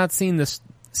I have not seen this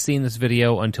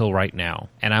video until right now,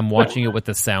 and I'm watching it with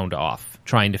the sound off,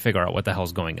 trying to figure out what the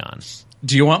hell's going on.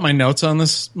 Do you want my notes on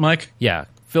this, Mike? Yeah,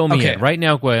 fill me Okay. in. Right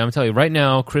now, Gway, I'm telling you, right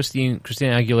now, Christina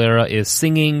Aguilera is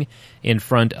singing in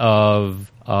front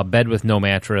of a bed with no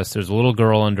mattress. There's a little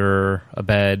girl under a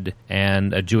bed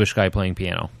and a Jewish guy playing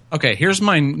piano. Okay, here's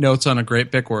my notes on A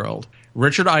Great Big World.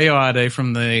 Richard Ayoade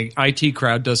from the IT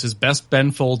crowd does his best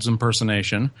Ben Folds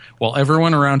impersonation, while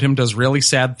everyone around him does really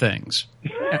sad things.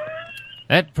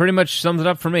 That pretty much sums it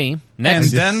up for me.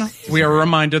 Next. And then we are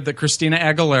reminded that Christina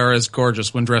Aguilera is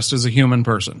gorgeous when dressed as a human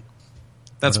person.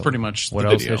 That's pretty much the What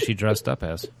else video. has she dressed up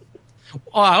as?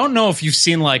 Well, I don't know if you've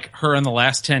seen like her in the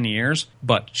last 10 years,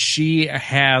 but she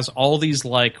has all these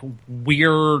like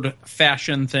weird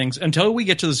fashion things until we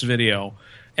get to this video.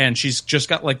 And she's just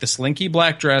got like the slinky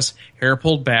black dress, hair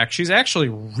pulled back. She's actually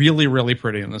really, really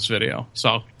pretty in this video.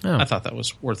 So I thought that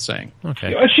was worth saying.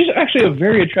 Okay. She's actually a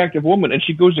very attractive woman, and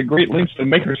she goes to great lengths to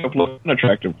make herself look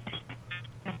unattractive.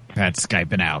 Pat's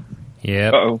Skyping out.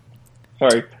 Yep. Uh-oh.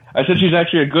 Sorry. I said she's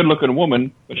actually a good-looking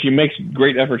woman, but she makes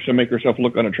great efforts to make herself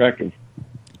look unattractive.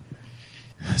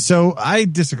 So I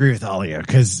disagree with all of you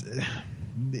because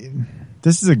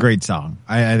this is a great song.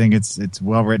 I think it's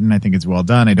well written. I think it's well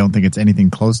done. I don't think it's anything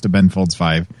close to Ben Folds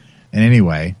 5 in any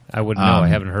way. I wouldn't know. I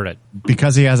haven't heard it.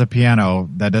 Because he has a piano,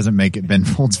 that doesn't make it Ben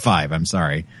Folds 5. I'm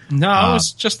sorry. No, it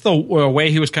was just the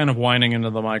way he was kind of whining into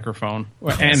the microphone.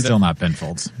 And still not Ben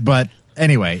Folds. But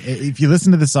anyway, if you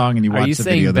listen to the song and you watch the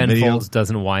video, Ben Folds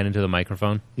doesn't whine into the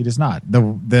microphone? He does not.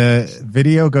 The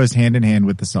video goes hand in hand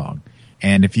with the song.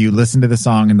 And if you listen to the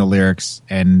song and the lyrics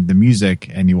and the music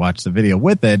and you watch the video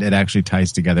with it, it actually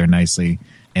ties together nicely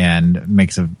and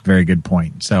makes a very good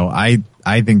point. So I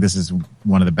think this is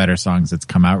one of the better songs that's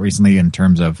come out recently in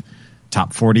terms of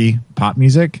top 40 pop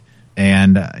music.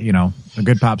 And, a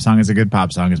good pop song is a good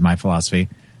pop song is my philosophy.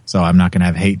 So I'm not going to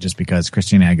have hate just because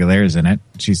Christina Aguilera is in it.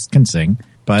 She can sing.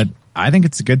 But I think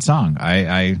it's a good song.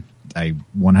 I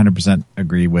 100%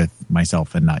 agree with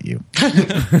myself and not you.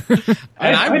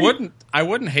 And I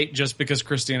wouldn't hate just because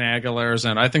Christina Aguilera's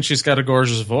in. I think she's got a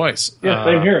gorgeous voice. Yeah,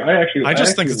 same here. I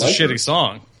just think it's a like shitty her.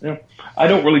 song. Yeah. I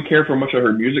don't really care for much of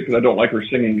her music because I don't like her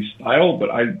singing style, but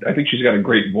I think she's got a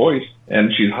great voice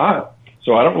and she's hot.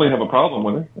 So I don't really have a problem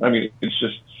with her. I mean, I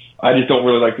just don't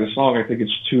really like this song. I think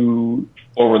it's too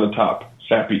over the top,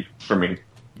 sappy for me.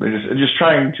 They're just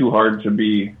trying too hard to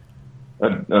be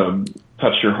a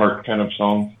touch your heart kind of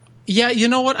song. Yeah, you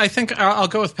know what? I think I'll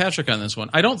go with Patrick on this one.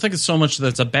 I don't think it's so much that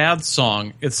it's a bad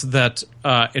song. It's that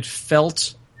it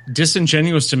felt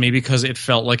disingenuous to me because it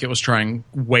felt like it was trying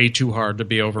way too hard to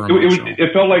be over It emotional.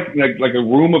 it felt like a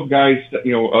room of guys,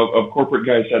 of corporate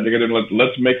guys sat together and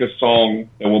let's make a song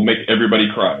that will make everybody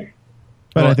cry.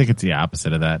 But I think it's the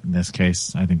opposite of that in this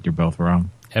case. I think you're both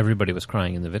wrong. Everybody was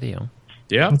crying in the video.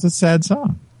 Yeah. It's a sad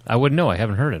song. I wouldn't know. I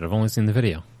haven't heard it. I've only seen the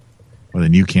video. Well,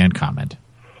 then you can't comment.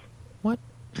 What?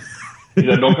 He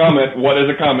said, "Don't comment. What is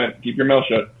a comment? Keep your mouth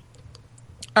shut."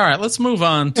 All right, let's move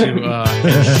on to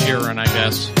Ed Sheeran, I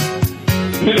guess.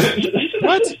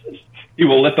 What? He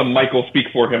will let the Michael speak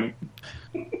for him.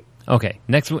 Okay,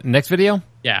 next video?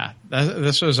 Yeah,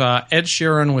 this was Ed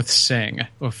Sheeran with Sing,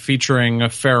 featuring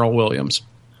Pharrell Williams.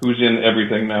 Who's in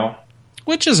everything now.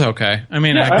 Which is okay. I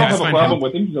mean, Yeah, I don't have a find problem him-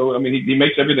 with him. So I mean, he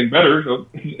makes everything better. So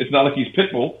it's not like he's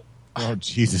Pitbull. Oh,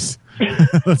 Jesus.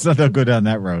 Let's not go down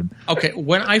that road. Okay,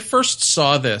 when I first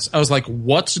saw this, I was like,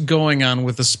 what's going on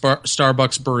with the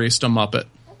Starbucks barista Muppet?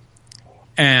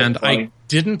 And That's funny. I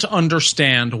didn't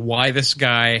understand why this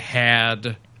guy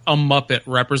had a Muppet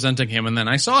representing him, and then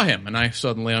I saw him, and I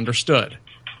suddenly understood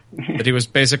that he was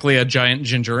basically a giant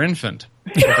ginger infant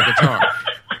with a guitar.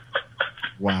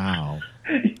 Wow.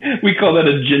 We call that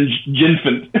a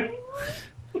ginfant.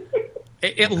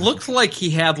 It looked like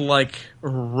he had, like,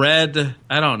 red,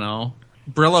 I don't know,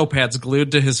 Brillo pads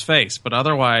glued to his face, but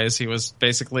otherwise he was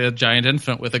basically a giant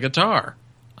infant with a guitar.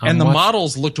 And the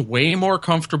models looked way more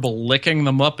comfortable licking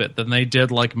the Muppet than they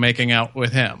did, like, making out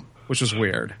with him, which was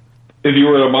weird. If you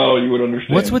were a model, you would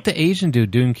understand. What's with the Asian dude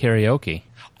doing karaoke?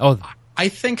 Oh, I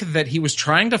think that he was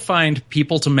trying to find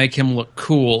people to make him look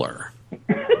cooler.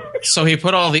 So he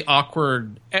put all the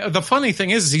awkward... The funny thing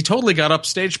is he totally got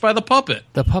upstaged by the puppet.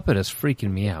 the puppet is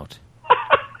freaking me out.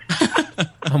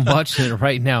 I'm watching it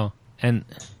right now, and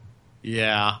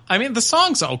Yeah. I mean, the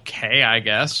song's okay, I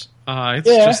guess. It's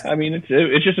Yeah, just... I mean,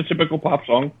 it's just a typical pop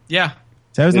song. Yeah.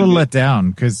 So I was a little let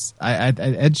down because Ed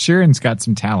Sheeran's got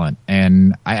some talent,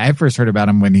 and I first heard about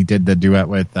him when he did the duet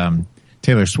with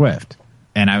Taylor Swift,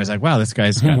 and I was like, "Wow, this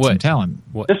guy's got some talent."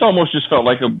 This almost just felt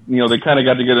like they kind of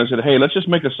got together and said, "Hey, let's just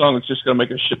make a song that's just going to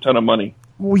make a shit ton of money."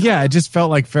 Well, yeah, it just felt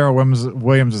like Pharrell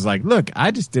Williams was like, "Look,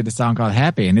 I just did a song called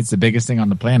Happy, and it's the biggest thing on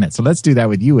the planet. So let's do that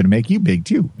with you and make you big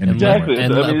too." Exactly.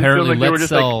 and I mean, it feels apparently like they were let's just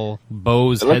sell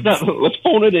Bose Let's heads.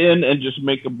 phone it in and just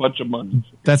make a bunch of money.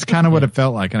 That's kind of what it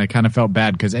felt like, and I kind of felt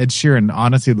bad because Ed Sheeran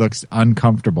honestly looks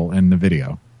uncomfortable in the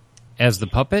video. As the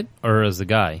puppet or as the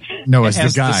guy? No, as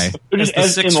As the guy. As the in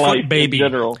 6 life, foot baby. in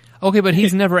general. Okay, but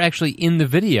he's never actually in the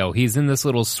video. He's in this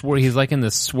little he's like in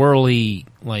this swirly,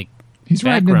 like, He's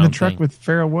riding in the background truck thing. with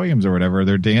Pharrell Williams or whatever.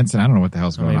 They're dancing. I don't know what the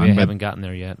hell's Or going maybe I on. haven't gotten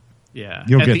there yet. Yeah.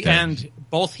 You'll At get the there. end,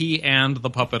 both he and the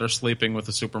puppet are sleeping with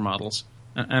the supermodels.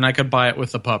 And I could buy it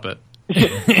with the puppet.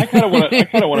 I kind of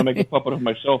want to make a puppet of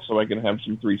myself so I can have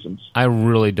some threesomes. I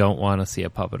really don't want to see a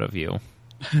puppet of you.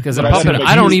 Because a But I have to puppet, make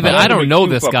I don't two- even, I have I to don't make know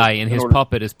two this puppets guy, and in his order-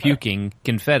 puppet is puking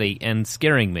confetti and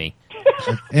scaring me.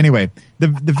 Anyway, the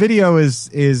video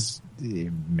is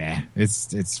meh.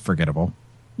 It's forgettable.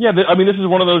 Yeah, I mean, this is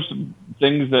one of those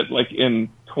things that, like, in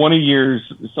 20 years,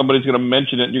 somebody's going to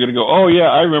mention it, and you're going to go, "Oh yeah,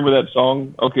 I remember that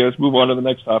song." Okay, let's move on to the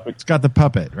next topic. It's got the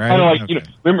puppet, right? Kind of like Okay.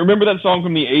 remember that song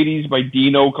from the '80s by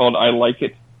Dino called "I Like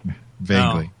It."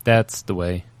 Vaguely. That's the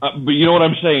way. But you know what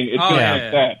I'm saying? It's Oh, going to yeah, be yeah.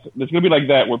 like that. It's going to be like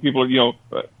that, where people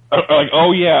are, like,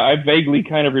 "Oh yeah, I vaguely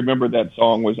kind of remember that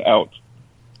song was out."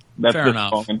 That's Fair this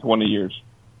enough. song in 20 years.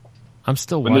 I'm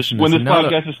still When this watching this. Now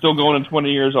that- podcast is still going in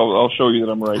 20 years, I'll show you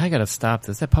that I'm right. I gotta stop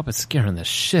this. That puppet's scaring the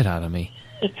shit out of me.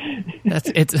 It's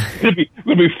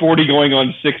It'll be 40 going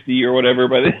on 60 or whatever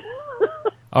by the.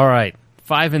 all right.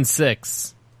 5 and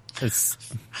 6. It's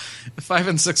 5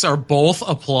 and 6 are both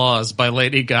applause by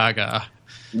Lady Gaga.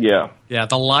 Yeah. Yeah,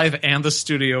 the live and the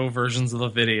studio versions of the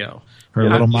video. Her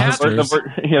Yeah, little yeah, monsters.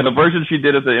 The version she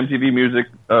did at the MTV Music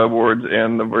Awards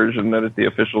and the version that is the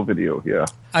official video. Yeah.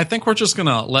 I think we're just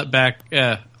gonna let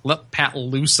Pat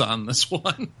loose on this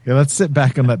one. Yeah, let's sit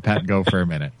back and let Pat go for a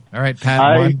minute. All right, Pat.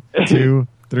 I- 1, 2,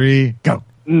 3, go.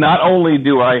 Not only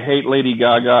do I hate Lady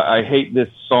Gaga, I hate this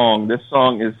song. This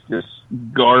song is just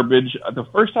garbage. The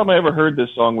first time I ever heard this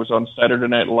song was on Saturday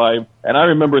Night Live, and I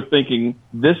remember thinking,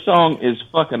 this song is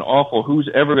fucking awful. Who's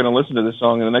ever going to listen to this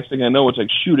song? And the next thing I know, it's like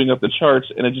shooting up the charts,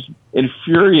 and it just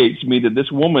infuriates me that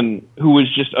this woman, who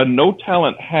is just a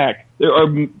no-talent hack, there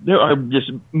are just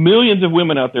millions of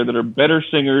women out there that are better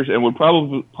singers and would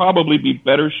probably be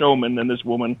better showmen than this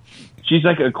woman. She's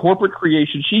like a corporate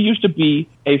creation. She used to be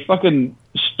a fucking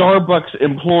Starbucks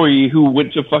employee who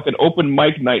went to fucking open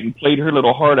mic night and played her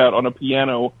little heart out on a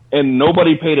piano, and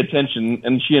nobody paid attention,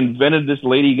 and she invented this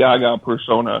Lady Gaga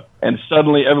persona, and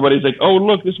suddenly everybody's like, oh,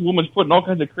 look, this woman's putting all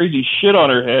kinds of crazy shit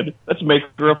on her head. Let's make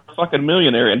her a fucking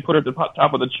millionaire and put her at the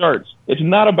top of the charts. It's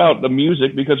not about the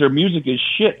music, because her music is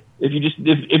shit. If you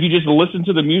just listen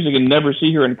to the music and never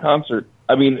see her in concert,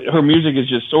 I mean, her music is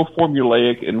just so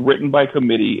formulaic and written by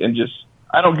committee, and just,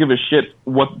 I don't give a shit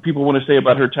what people want to say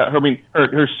about her.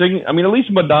 Her singing. I mean, at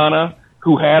least Madonna,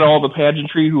 who had all the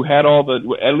pageantry, who had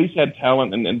at least had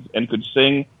talent and could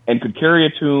sing and could carry a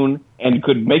tune and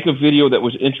could make a video that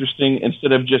was interesting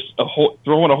instead of just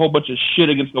throwing a whole bunch of shit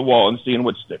against the wall and seeing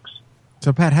what sticks.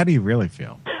 So, Pat, how do you really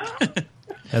feel?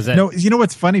 No, you know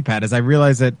what's funny, Pat, is I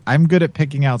realize that I'm good at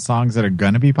picking out songs that are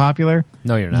going to be popular.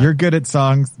 No, you're not. You're good at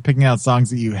picking out songs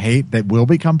that you hate that will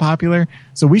become popular.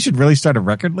 So we should really start a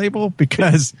record label,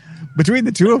 because between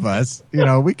the two of us,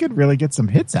 we could really get some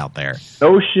hits out there.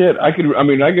 No shit. I could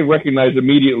recognize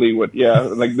immediately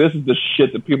this is the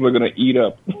shit that people are going to eat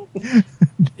up.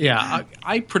 Yeah,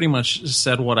 I pretty much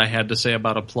said what I had to say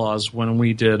about Applause when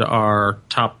we did our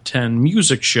top 10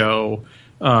 music show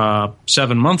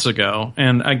 7 months ago,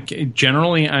 and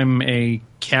I'm a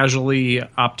casually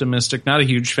optimistic, not a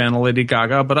huge fan of Lady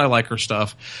Gaga, but I like her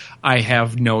stuff. I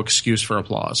have no excuse for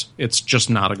Applause. It's just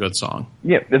not a good song.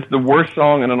 Yeah, it's the worst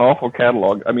song in an awful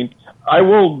catalog. I mean, I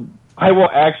will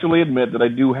actually admit that I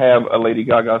do have a Lady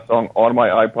Gaga song on my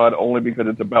iPod, only because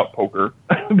it's about poker,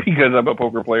 because I'm a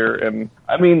poker player, and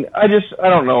I mean, I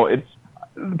don't know. It's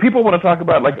people want to talk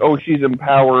about she's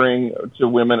empowering to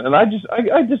women, and I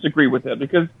disagree with that,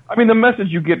 because I mean, the message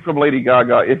you get from Lady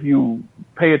Gaga, if you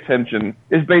pay attention,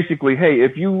 is basically, hey,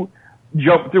 if you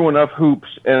jump through enough hoops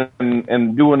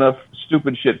and do enough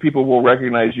stupid shit, people will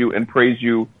recognize you and praise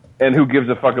you, and who gives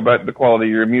a fuck about the quality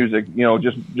of your music?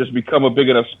 Just become a big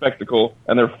enough spectacle,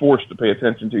 and they're forced to pay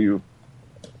attention to you.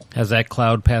 Has that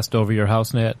cloud passed over your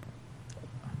house, Nat?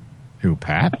 Who,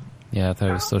 Pat? Yeah, I thought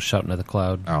I was still shouting at the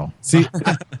cloud. Oh, see,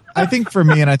 I think for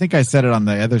me, and I think I said it on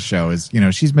the other show, is,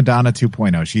 she's Madonna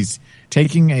 2.0. She's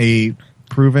taking a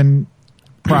proven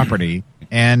property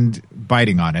and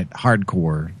biting on it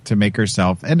hardcore to make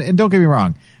herself. And don't get me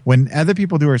wrong, when other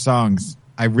people do her songs,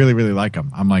 I really, really like them.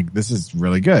 I'm like, this is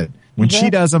really good. When she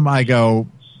does them, I go,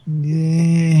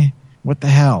 what the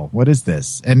hell? What is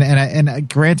this? And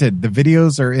granted, the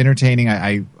videos are entertaining.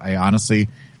 I honestly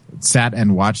sat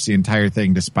and watched the entire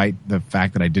thing, despite the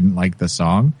fact that I didn't like the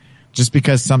song, just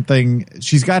because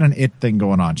she's got an it thing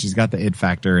going on. She's got the it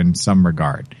factor in some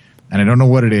regard, and I don't know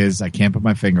what it is. I can't put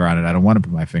my finger on it. I don't want to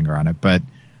put my finger on it, but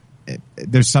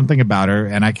there's something about her,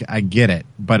 and I get it.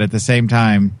 But at the same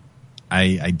time,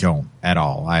 I don't at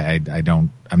all. I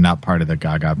don't. I'm not part of the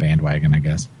Gaga bandwagon, I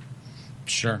guess.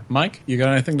 Sure. Mike, you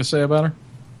got anything to say about her?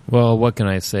 Well, what can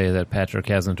I say that Patrick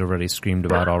hasn't already screamed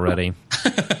about already?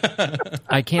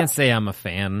 I can't say I'm a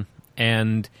fan,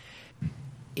 and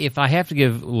if I have to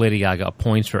give Lady Gaga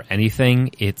points for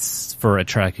anything, it's for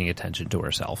attracting attention to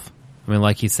herself. I mean,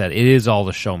 like he said, it is all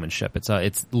the showmanship.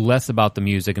 It's less about the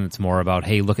music, and it's more about,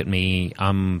 hey, look at me,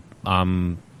 I'm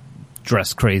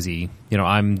dressed crazy,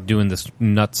 I'm doing this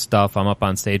nut stuff, I'm up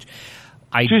on stage.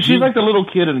 She's like the little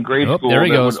kid in grade school there he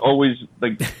goes. Would always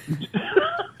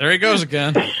There he goes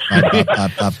again. Would stand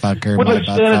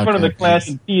in front of the class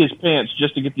and pee his pants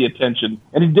just to get the attention,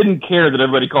 and he didn't care that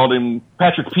everybody called him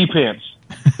Patrick Pee Pants.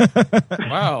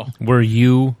 Wow. Were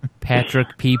you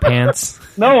Patrick Pee Pants?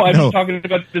 No, I'm just talking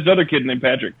about this other kid named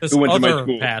Patrick who went to my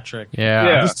school. Patrick. Yeah.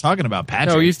 I'm just talking about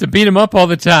Patrick. No, we used to beat him up all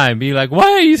the time. Be like,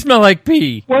 why do you smell like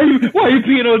pee? Why are you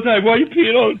peeing all the time? Why are you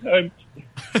peeing all the time?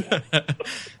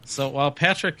 So while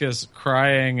Patrick is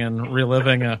crying and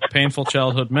reliving a painful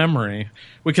childhood memory,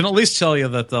 we can at least tell you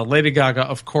that the Lady Gaga,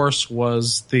 of course,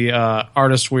 was the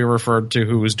artist we referred to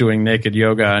who was doing naked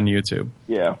yoga on YouTube.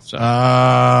 Yeah. So,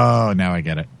 oh, now I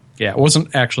get it. Yeah, it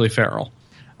wasn't actually Farrell.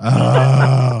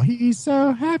 Oh, he's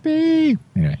so happy.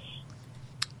 Anyway.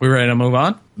 We ready to move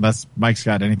on? Unless Mike's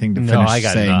got anything to finish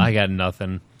saying. No, I got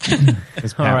nothing.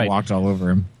 Because Pat walked all over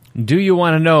him. Do You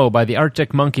Want to Know by the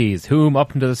Arctic Monkeys, whom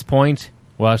up until this point,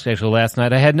 well, actually last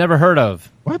night, I had never heard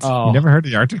of. What? Oh. You never heard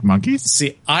of the Arctic Monkeys?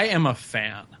 See, I am a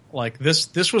fan. Like,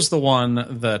 this was the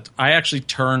one that I actually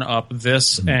turn up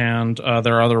this and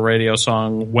their other radio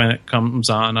song when it comes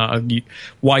on,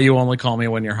 Why You Only Call Me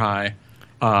When You're High.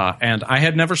 And I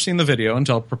had never seen the video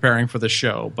until preparing for the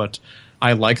show, but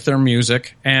I like their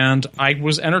music, and I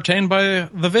was entertained by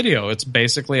the video. It's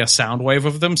basically a sound wave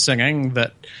of them singing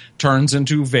that turns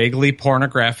into vaguely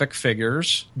pornographic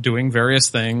figures doing various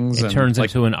things. It turns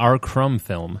into an R. Crumb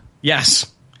film.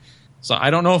 Yes. So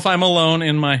I don't know if I'm alone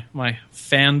in my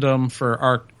fandom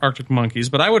for Arctic Monkeys,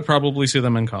 but I would probably see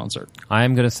them in concert.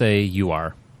 I'm going to say you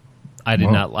are. I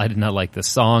did not like the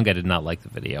song. I did not like the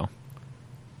video.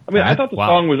 I mean, I thought the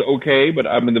song was okay, but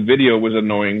I mean, the video was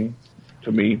annoying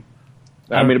to me.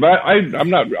 I mean, but I'm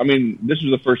not. I mean, this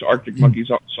is the first Arctic Monkeys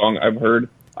song I've heard.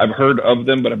 I've heard of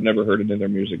them, but I've never heard any of their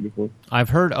music before. I've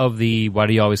heard of the "Why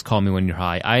Do You Always Call Me When You're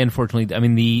High." I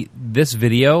mean, this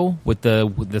video with the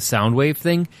Soundwave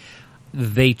thing,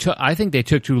 I think they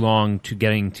took too long to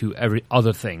getting to every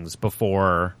other things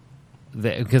before.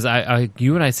 Because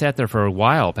you and I sat there for a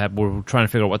while, Pat. We were trying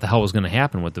to figure out what the hell was going to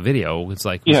happen with the video. It's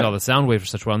like we saw the Soundwave for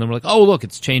such a while, and then we're like, "Oh, look,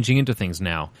 it's changing into things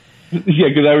now." Yeah,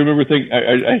 because I remember thinking,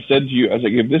 I said to you, I was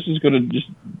like, if this is going to just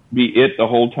be it the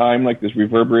whole time, like this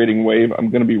reverberating wave, I'm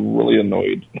going to be really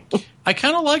annoyed. I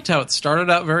kind of liked how it started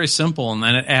out very simple, and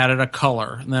then it added a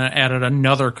color, and then it added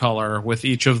another color with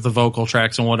each of the vocal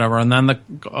tracks and whatever, and then the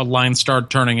lines started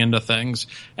turning into things.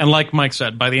 And like Mike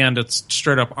said, by the end, it's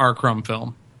straight up R. Crumb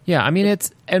film. Yeah, I mean,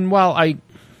 while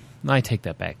I take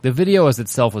that back. The video as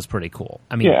itself was pretty cool.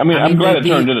 I mean, I'm glad it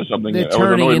turned into something.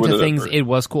 Turning into things, it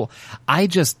was cool. I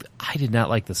did not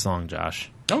like the song,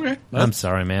 Josh. Okay. I'm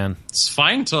sorry, man. It's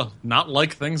fine to not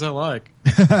like things I like.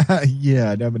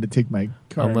 Yeah, I'm going to take my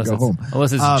car and go home.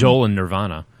 Unless it's Joel and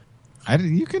Nirvana.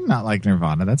 You could not like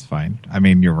Nirvana. That's fine. I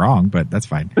mean, you're wrong, but that's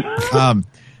fine.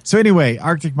 So anyway,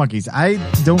 Arctic Monkeys. I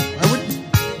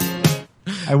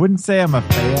wouldn't say I'm a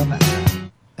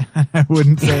fan. I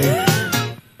wouldn't say...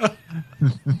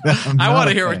 I want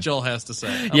to hear what Joel has to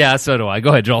say. Yeah, so do I. Go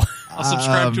ahead, Joel. I'll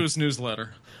subscribe to his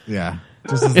newsletter. Yeah,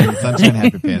 just as in Sunshine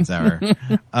Happy Pants Hour.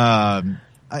 I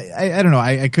don't know.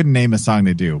 I couldn't name a song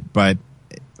to do, but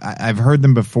I've heard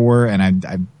them before,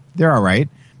 and they're all right.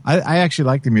 I actually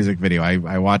like the music video.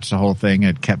 I watched the whole thing.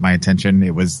 It kept my attention.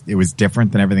 It was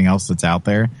different than everything else that's out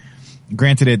there.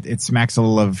 Granted, it smacks a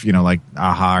little of like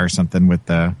Aha or something with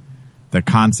the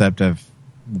concept of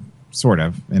sort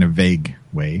of in a vague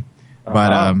way.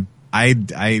 But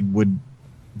I would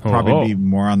probably be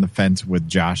more on the fence with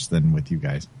Josh than with you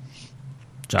guys.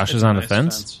 Josh is on the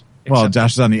fence? Well,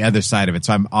 Josh is on the other side of it,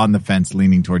 so I'm on the fence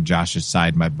leaning toward Josh's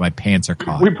side. My pants are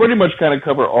caught. We pretty much kind of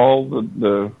cover all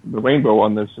the rainbow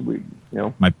on this.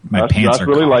 My pants Josh are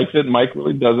really caught. likes it. Mike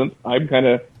really doesn't. I'm kind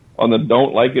of on the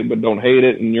don't like it but don't hate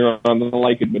it, and you're on the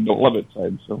like it but don't love it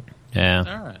side. So yeah,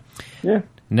 all right. Yeah.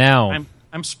 Now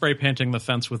I'm spray painting the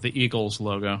fence with the Eagles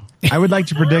logo. I would like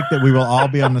to predict that we will all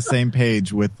be on the same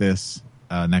page with this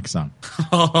next song.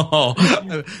 Oh,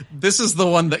 this is the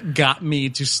one that got me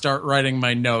to start writing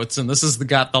my notes, and this is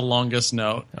got the longest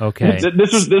note. Okay.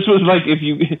 This was like if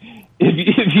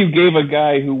you gave a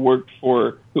guy who worked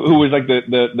for who was like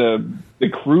the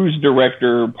cruise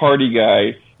director party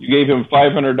guy. You gave him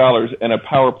 $500 and a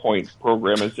PowerPoint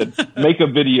program and said, make a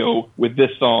video with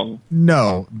this song.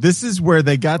 No, this is where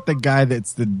they got the guy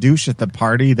that's the douche at the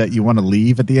party that you want to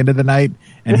leave at the end of the night.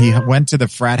 And he went to the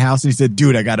frat house and he said,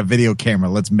 dude, I got a video camera.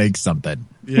 Let's make something.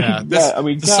 Yeah.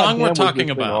 The song we're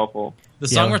talking about. Awful. The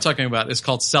song we're talking about is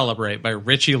called Celebrate by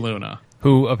Richie Luna.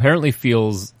 Who apparently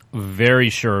feels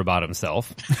very sure about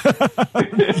himself.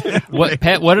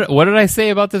 Pat, what did I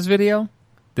say about this video?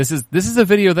 This is a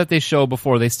video that they show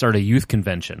before they start a youth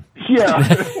convention.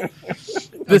 Yeah.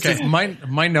 Okay,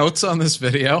 my notes on this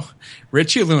video.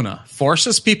 Richie Luna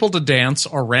forces people to dance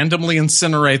or randomly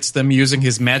incinerates them using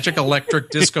his magic electric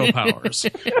disco powers,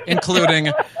 including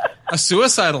a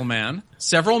suicidal man,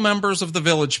 several members of the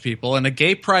Village People, and a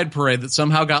gay pride parade that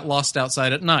somehow got lost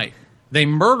outside at night. They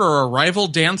murder a rival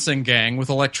dancing gang with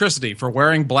electricity for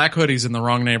wearing black hoodies in the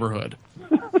wrong neighborhood.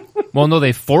 Well, no,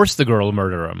 they forced the girl to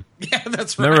murder him. Yeah,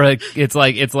 that's right. Remember, it's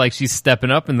like she's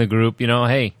stepping up in the group.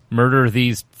 Hey, murder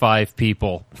these 5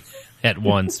 people at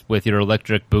once with your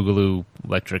electric boogaloo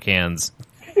electric hands.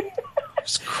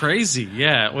 It's crazy.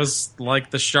 Yeah, it was like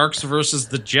the Sharks versus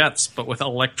the Jets, but with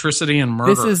electricity and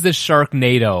murder. This is the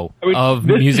Sharknado of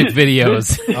music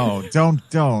videos. Oh,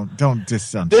 don't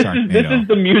diss on This Sharknado. is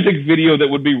the music video that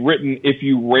would be written if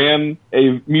you ran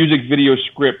a music video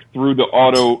script through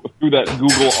that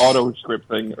Google Auto script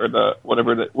thing or what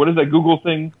is that Google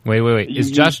thing? Wait.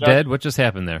 Is Josh dead? What just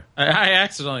happened there? I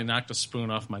accidentally knocked a spoon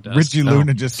off my desk. Richie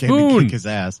Luna just came to kick his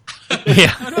ass.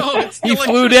 Yeah, No, it's the he flew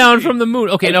electricity. down from the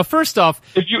moon. Okay, now first off,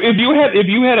 If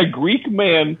you had a Greek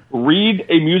man read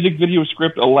a music video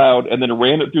script aloud and then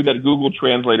ran it through that Google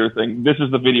Translator thing, this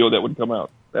is the video that would come out.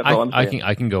 That's all I'm saying.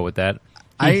 I can go with that.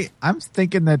 I'm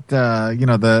thinking that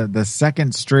the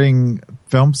second string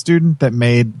film student that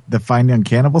made the Fine Young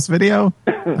Cannibals video,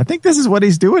 I think this is what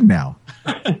he's doing now.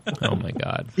 Oh my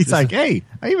God, He's like, hey,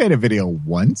 I made a video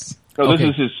once. So this Okay.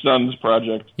 is his son's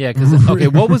project. Yeah, because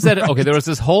what was that? Okay, there was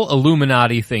this whole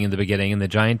Illuminati thing in the beginning, and the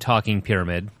giant talking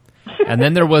pyramid, and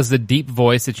then there was the deep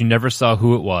voice that you never saw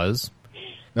who it was.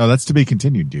 No, that's to be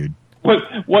continued, dude. What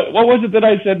was it that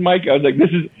I said, Mike? I was like,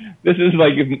 this is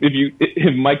like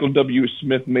if Michael W.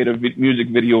 Smith made a music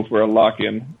video for a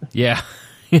lock-in. Yeah.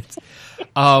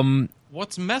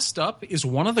 What's messed up is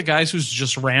one of the guys who's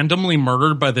just randomly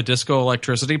murdered by the disco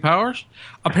electricity powers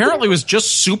apparently was just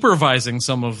supervising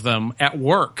some of them at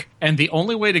work. And the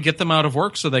only way to get them out of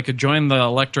work so they could join the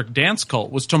electric dance cult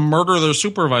was to murder their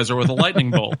supervisor with a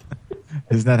lightning bolt.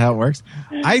 Isn't that how it works?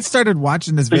 I started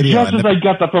watching this video. Just as I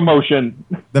got the promotion.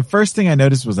 The first thing I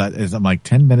noticed was I'm like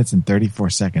 10 minutes and 34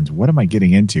 seconds. What am I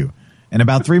getting into? And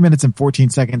about 3 minutes and 14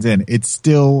 seconds in, it's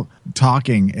still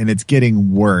talking and it's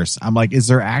getting worse. I'm like, is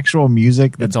there actual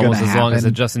music that's It's going to almost happen? as long as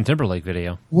a Justin Timberlake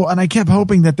video. Well, and I kept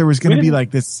hoping that there was going to be like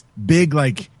this big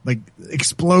like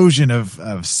explosion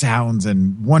of sounds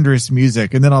and wondrous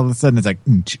music, and then all of a sudden it's like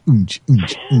oonch, oonch,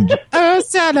 oonch, oonch. Oh,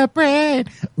 celebrate!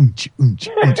 Oonch, oonch,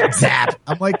 oonch, zap!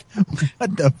 I'm like,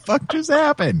 what the fuck just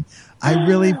happened? I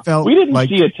really felt We didn't like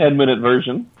see a 10-minute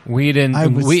version. We didn't. I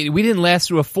was- we didn't last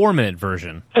through a 4-minute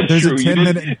version. That's There's a true.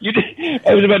 10-minute.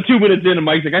 It was about 2 minutes in, and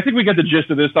Mike's like, I think we got the gist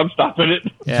of this. I'm stopping it.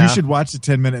 Yeah. You should watch the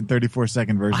 10-minute and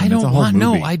 34-second version. I It's a don't whole want.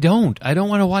 movie. No, I don't. I don't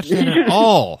want to watch that at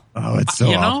all. Oh, it's so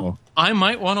you know, awful. I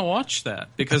might want to watch that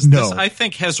because No. this, I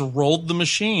think, has rolled the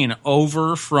machine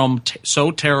over from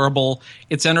so terrible.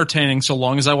 It's entertaining so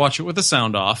long as I watch it with the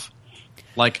sound off.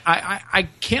 Like, I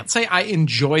can't say I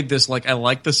enjoyed this. Like, I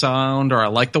like the sound or I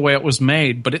like the way it was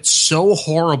made, but it's so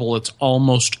horrible it's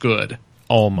almost good.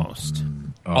 Almost.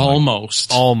 Almost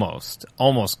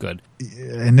good.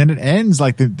 And then it ends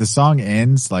like the song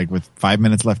ends like with 5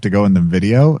 minutes left to go in the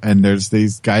video, and there's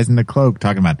these guys in the cloak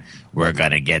talking about we're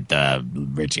gonna get the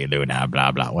Richie Luna,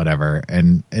 blah blah, whatever,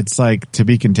 and it's like to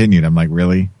be continued. I'm like,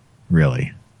 really?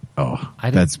 Oh,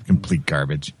 that's complete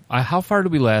garbage. How far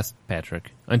did we last,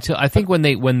 Patrick? Until I think when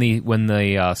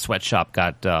the sweatshop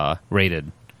got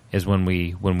raided is when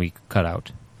we cut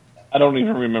out. I don't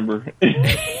even remember.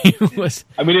 It was-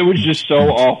 I mean, it was just so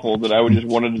awful that I would just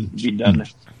wanted it to be done.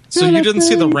 So you didn't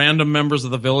see the random members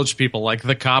of the Village People, like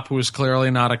the cop who was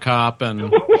clearly not a cop,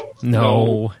 and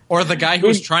no. or the guy who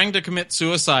was trying to commit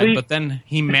suicide, but then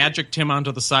he magicked him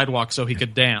onto the sidewalk so he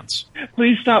could dance.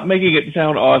 Please stop making it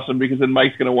sound awesome, because then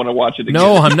Mike's going to want to watch it again.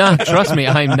 No, I'm not. Trust me,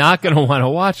 I'm not going to want to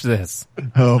watch this.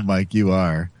 Oh, Mike, you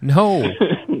are. No.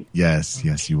 Yes,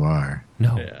 you are.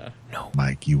 No. Yeah. No.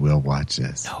 Mike, you will watch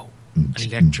this. No.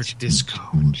 Electric disco.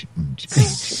 Moving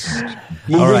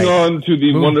All right. on to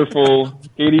the wonderful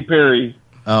Katy Perry.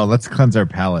 Oh, let's cleanse our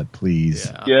palate, please.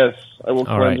 Yeah. Yes, I will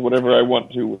All cleanse right. whatever I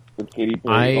want to with Katy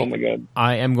Perry. Oh my God.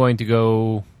 I am going to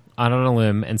go out on a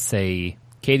limb and say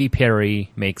Katy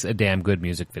Perry makes a damn good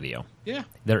music video. Yeah.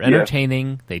 They're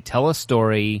entertaining. They tell a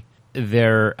story.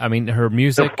 Her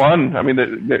music. They're fun. I mean,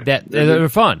 They're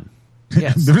fun.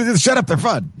 Yes. Shut up, they're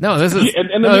fun. No, this is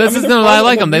and no. This is they're no. fun, I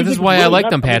like but them. This is music's why I really like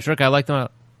not- them, Patrick. I like them.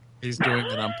 He's doing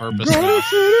it on purpose.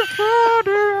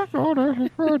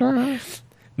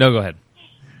 No, go ahead.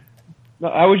 No,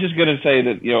 I was just going to say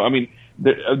that, I mean,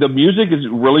 the music is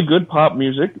really good pop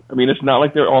music. I mean, it's not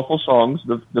like they're awful songs.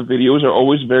 The videos are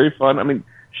always very fun. I mean,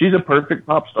 she's a perfect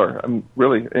pop star.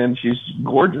 Really, and she's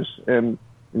gorgeous. And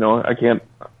I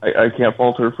can't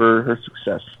fault her for her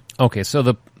success. Okay, so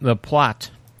the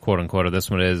plot, quote unquote, of this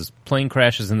one is plane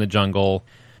crashes in the jungle.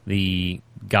 The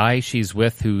guy she's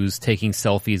with, who's taking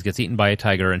selfies, gets eaten by a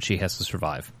tiger, and she has to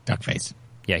survive. Duckface.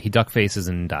 Yeah, he duck faces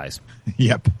and dies.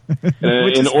 Yep.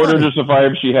 And in order to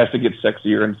survive, she has to get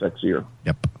sexier and sexier.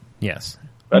 Yep. Yes.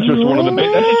 That's just one of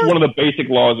the basic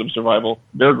laws of survival.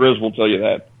 Bear Grylls will tell you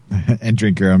that. And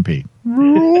drink your own pee.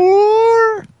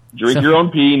 Drink your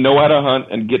own pee, know how to hunt,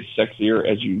 and get sexier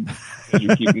as you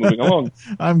keep moving along.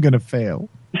 I'm going to fail.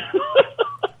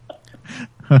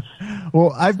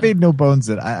 Well, I've made no bones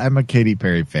that I'm a Katy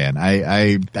Perry fan.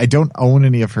 I don't own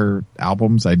any of her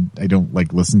albums. I don't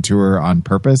listen to her on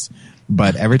purpose.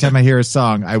 But every time I hear a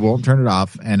song, I won't turn it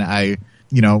off. And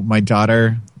my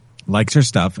daughter likes her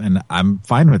stuff, and I'm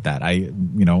fine with that.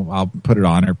 I'll put it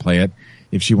on or play it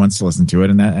if she wants to listen to it,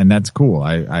 and that's cool.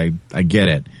 I get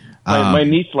it. My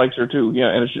niece likes her too.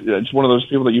 Yeah, and it's one of those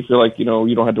people that you feel like you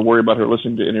don't have to worry about her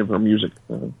listening to any of her music.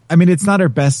 I mean, it's not her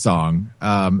best song.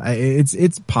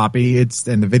 It's poppy.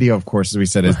 And the video, of course, as we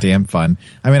said, is damn fun.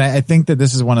 I mean, I think that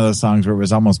this is one of those songs where it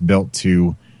was almost built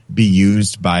to be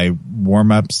used by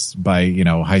warm-ups by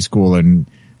high school and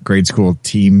grade school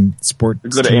team sports A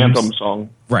good teams. anthem song.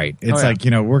 Right. It's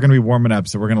yeah. we're going to be warming up,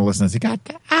 so we're going to listen. It's got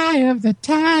the eye of the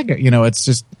tiger. It's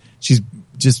just she's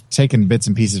just taking bits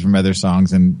and pieces from other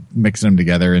songs and mixing them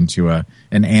together into an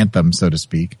anthem, so to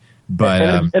speak. But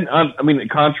I mean,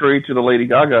 contrary to the Lady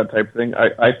Gaga type thing,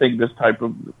 I think this type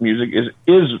of music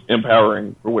is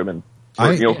empowering for women.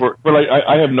 I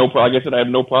have no, like I said, I have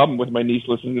no problem with my niece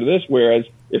listening to this. Whereas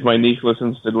if my niece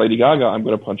listens to Lady Gaga, I'm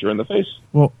going to punch her in the face.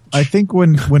 Well, I think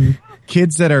when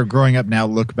kids that are growing up now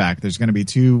look back, there's going to be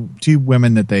two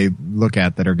women that they look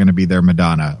at that are going to be their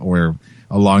Madonna or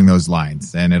along those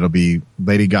lines, and it'll be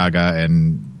Lady Gaga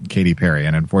and Katy Perry.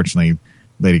 And unfortunately,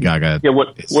 Lady Gaga. Yeah,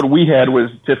 what we had was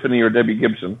Tiffany or Debbie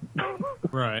Gibson.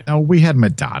 Right. No, we had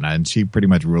Madonna, and she pretty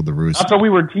much ruled the roost. I thought we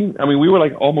were teen. I mean, we were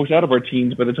like almost out of our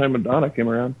teens by the time Madonna came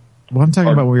around. Well, I'm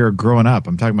talking about when we were growing up.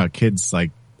 I'm talking about kids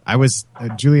like I was.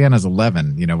 Juliana's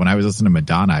 11. You know, when I was listening to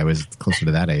Madonna, I was closer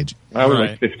to that age. I was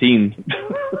like 15.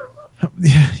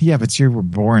 Yeah, but you were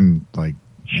born like.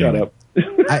 Shut up.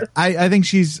 I think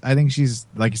she's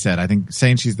like you said. I think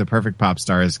saying she's the perfect pop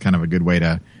star is kind of a good way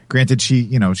to. Granted,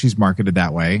 she's marketed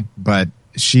that way, but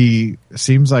she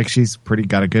seems like she's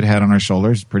got a good head on her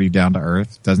shoulders, pretty down to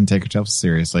earth, doesn't take herself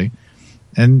seriously,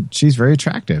 and she's very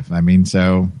attractive. I mean,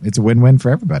 so it's a win-win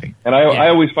for everybody. And I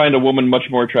always find a woman much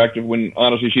more attractive when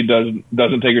honestly she doesn't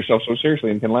take herself so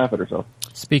seriously and can laugh at herself.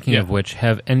 Speaking of which,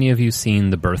 have any of you seen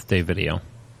the birthday video?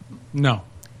 No.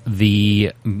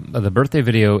 The birthday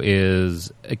video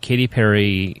is Katy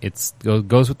Perry. It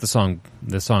goes with the song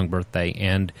 "Birthday,"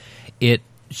 and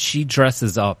she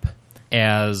dresses up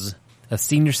as a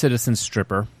senior citizen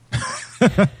stripper.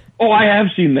 Oh, I have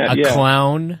seen that. A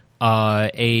clown,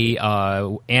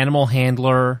 a animal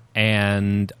handler,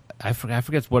 and I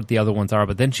forget what the other ones are.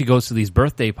 But then she goes to these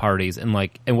birthday parties, and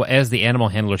as the animal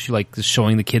handler, she is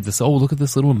showing the kids this. Oh, look at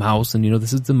this little mouse, and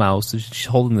this is the mouse. And she's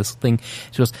holding this thing.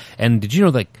 She goes, and did you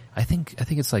know I think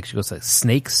it's like she goes like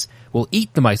snakes will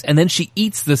eat the mice, and then she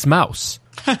eats this mouse.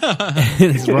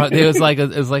 It was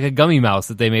like a gummy mouse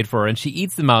that they made for her, and she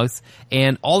eats the mouse,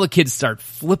 and all the kids start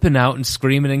flipping out and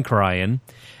screaming and crying.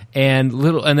 And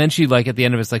then she at the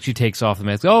end of it, it's like she takes off the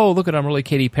mask. Oh, look at I'm really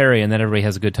Katy Perry, and then everybody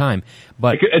has a good time.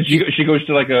 But she goes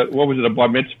to a bar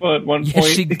mitzvah at one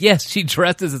point. She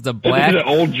dresses as a black an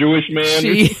old Jewish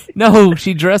man.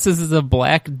 She dresses as a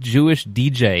black Jewish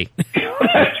DJ.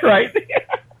 That's right.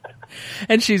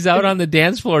 And she's out on the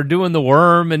dance floor doing the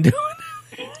worm and doing.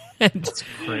 That's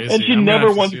crazy. And she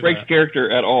never once breaks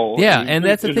character at all. Yeah, and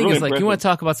that's the thing really is you want to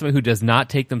talk about somebody who does not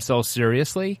take themselves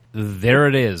seriously? There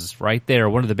it is, right there.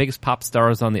 One of the biggest pop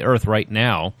stars on the earth right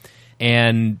now,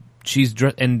 and she's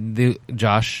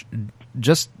Josh.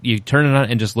 Just you turn it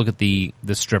on and just look at the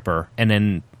stripper,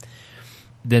 and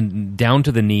then down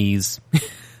to the knees,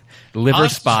 liver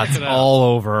spots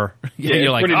all over. Yeah,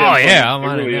 you're like, oh yeah, I'm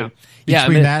on it now.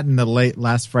 Between that and the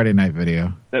last Friday night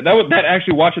video. That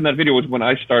actually, watching that video was when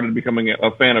I started becoming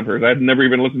a fan of hers. I had never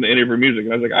even listened to any of her music,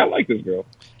 and I was like, I like this girl.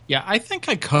 Yeah, I think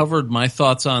I covered my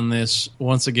thoughts on this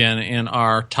once again in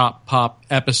our Top Pop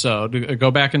episode.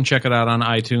 Go back and check it out on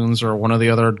iTunes or one of the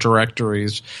other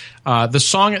directories. The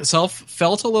song itself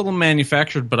felt a little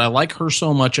manufactured, but I like her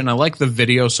so much and I like the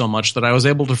video so much that I was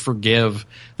able to forgive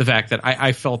the fact that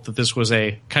I felt that this was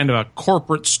a kind of a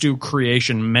corporate stew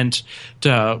creation meant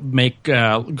to make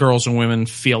girls and women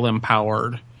feel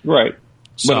empowered. Right.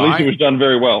 So but at least it was done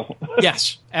very well.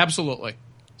 Yes, absolutely.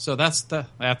 So that's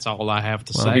all I have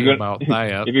to say about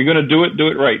that. If you're going to do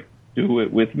it right. Do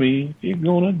it with me. If you're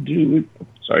going to do it.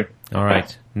 Sorry. All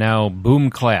right. Now,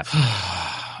 boom clap.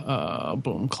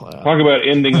 Boom clap. Talk about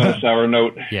ending on a sour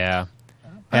note. Yeah.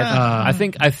 I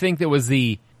think there was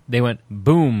they went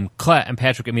boom clap, and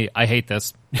Patrick and me. I hate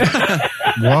this.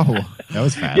 Whoa, that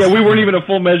was fast. Yeah, we weren't even a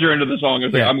full measure into the song. I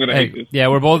was like, I'm going to hate this. Yeah,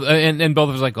 we're both, and both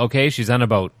of us like, okay, she's on a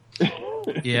boat.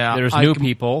 Yeah, there's new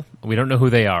people. We don't know who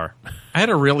they are. I had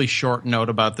a really short note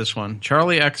about this one.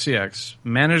 Charlie XCX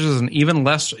manages an even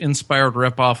less inspired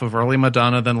ripoff of early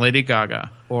Madonna than Lady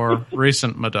Gaga or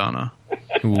recent Madonna.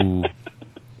 Ooh.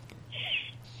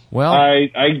 Well, I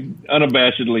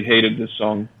unabashedly hated this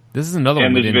song. This is another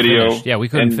one we didn't finish. Yeah, we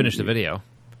couldn't finish the video.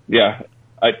 Yeah,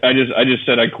 I just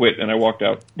said I quit and I walked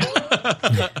out.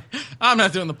 I'm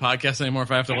not doing the podcast anymore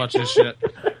if I have to watch this shit.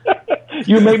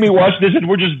 You make me watch this and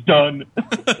we're just done.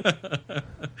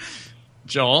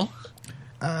 Joel?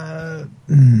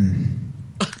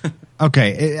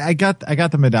 Okay, I got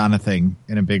the Madonna thing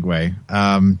in a big way.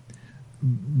 I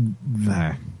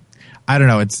don't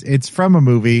know. It's from a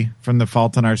movie, from The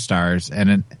Fault in Our Stars,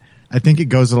 and I think it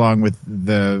goes along with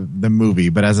the movie.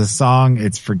 But as a song,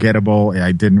 it's forgettable.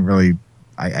 I didn't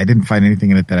find anything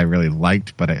in it that I really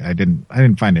liked, but I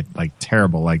didn't find it like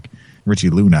terrible like Richie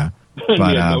Luna. But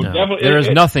definitely, there is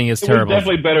nothing as terrible. It was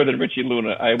definitely better than Richie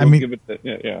Luna. I will give it that.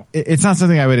 Yeah. It's not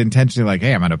something I would intentionally like.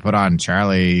 Hey, I'm going to put on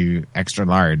Charlie extra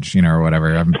large, or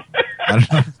whatever. I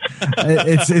don't know.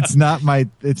 It's not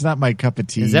my cup of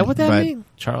tea. Is that what that means?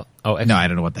 Charlie? Oh, no, I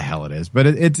don't know what the hell it is. But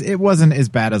it wasn't as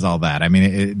bad as all that. I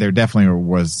mean, there definitely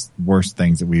was worse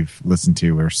things that we've listened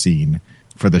to or seen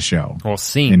for the show. Well,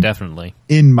 definitely.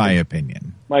 In my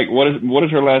opinion. Mike, what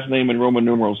is her last name in Roman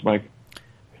numerals, Mike?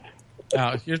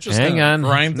 You're just hang on.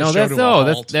 Grind the show to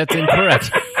a halt. That's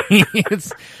incorrect.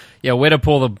 Way to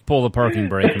pull the parking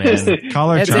brake, man.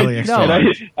 Call her Charlie extra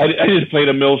large. I just played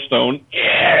a millstone.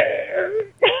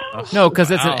 No, because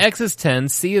it's an X is 10,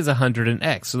 C is 100, and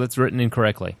X, so that's written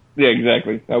incorrectly. Yeah,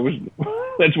 exactly.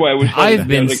 That's why I was. I've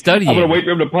been studying. I'm going to wait for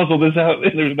him to puzzle this out,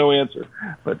 and there's no answer.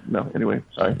 But no, anyway,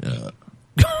 sorry.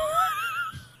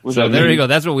 So there you go.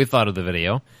 That's what we thought of the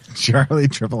video. Charlie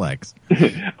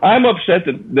XXX. I'm upset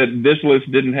that this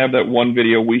list didn't have that one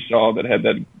video we saw that had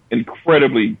that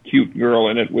incredibly cute girl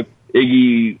in it with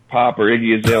Iggy Pop or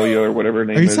Iggy Azalea or whatever her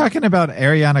name is. Are you talking about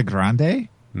Ariana Grande?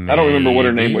 I don't remember what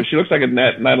her name was. She looks like a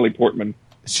Natalie Portman.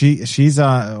 She's a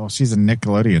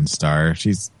Nickelodeon star.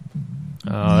 She's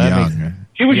young.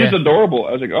 She was just adorable.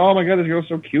 I was like, oh my god, this girl's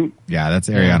so cute. Yeah, that's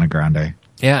Ariana Grande.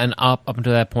 Yeah, and up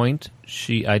until that point,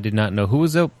 I did not know who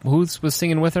was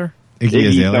singing with her. Iggy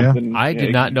Azalea. I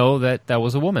did not know that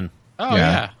was a woman. Oh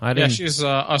yeah, she's an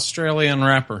Australian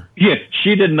rapper. Yeah,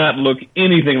 she did not look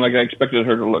anything like I expected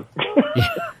her to look.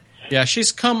 Yeah,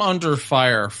 she's come under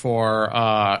fire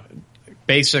for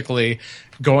basically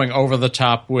going over the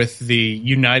top with the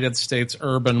United States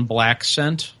urban black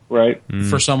scent, right?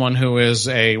 For someone who is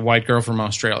a white girl from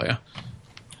Australia.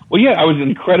 Well, yeah, I was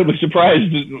incredibly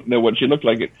surprised at what she looked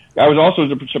like. I was also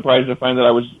surprised to find that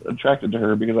I was attracted to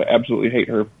her because I absolutely hate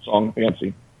her song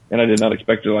 "Fancy," and I did not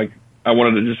expect to I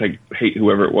wanted to just hate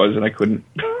whoever it was, and I couldn't.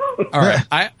 All right,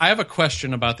 I have a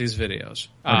question about these videos.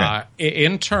 Okay.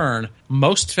 In turn,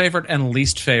 most favorite and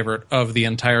least favorite of the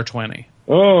entire 20.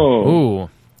 Oh, ooh.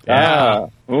 Yeah.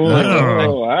 Curveball.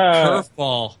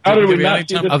 How did we not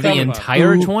see this of the coming?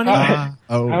 entire 20? How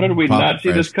did we not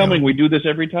see this coming? We do this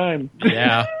every time.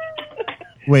 Yeah.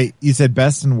 Wait, you said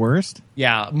best and worst?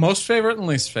 Yeah, most favorite and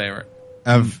least favorite.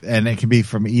 And it can be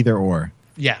from either or.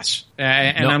 Yes.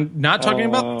 And I'm not talking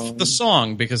about the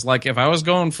song, because if I was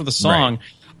going for the song,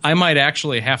 I might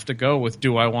actually have to go with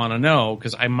Do I Want to Know,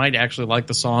 because I might actually like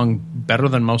the song better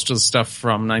than most of the stuff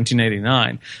from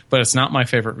 1989, but it's not my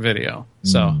favorite video.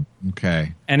 So,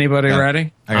 okay. Anybody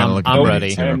ready? I gotta look. I'm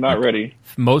ready. I am not ready.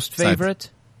 Most favorite,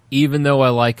 even though I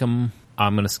like them,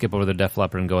 I'm going to skip over the Def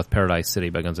Leppard and go with Paradise City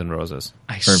by Guns N' Roses.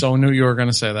 I so knew you were going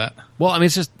to say that. Well, I mean,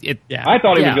 it's just I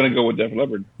thought he was going to go with Def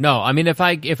Leppard. No, I mean, if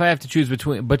I have to choose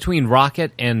between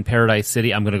Rocket and Paradise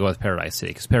City, I'm going to go with Paradise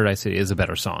City because Paradise City is a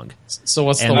better song. So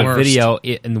what's and the worst? Video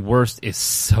and the worst is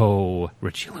so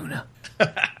Richie Luna.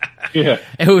 Yeah,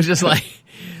 it was just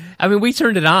I mean, we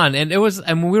turned it on and it was,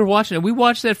 and when we were watching it, we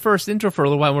watched that first intro for a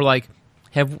little while. And we're like,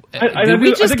 did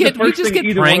we just get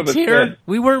pranked here?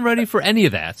 We weren't ready for any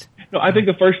of that. No, I think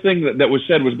the first thing that was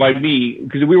said was by me,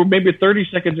 because we were maybe 30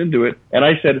 seconds into it, and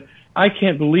I said, I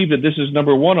can't believe that this is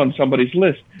number one on somebody's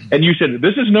list. And you said,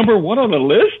 this is number one on the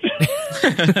list?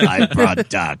 I brought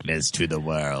darkness to the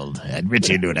world, and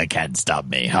Richie Luna can't stop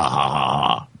me. Ha ha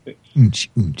ha.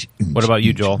 What about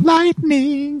you, Joel?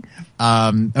 Lightning.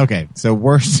 Okay, so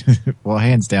worst, well,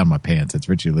 hands down my pants, it's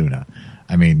Richie Luna.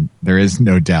 I mean, there is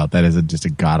no doubt that is just a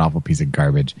god awful piece of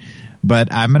garbage.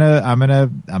 But I'm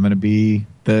gonna be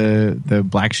the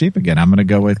black sheep again. I'm gonna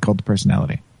go with Cult of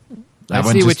Personality. I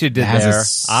see what you did there.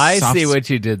 I see what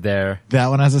you did there. That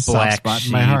one has a soft spot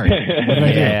in my heart. What did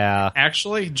I do? Yeah.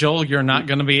 Actually, Joel, you're not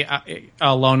going to be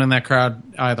alone in that crowd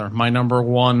either. My number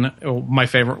one, my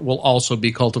favorite, will also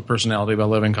be Cult of Personality by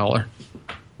Living Colour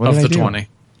of the 20.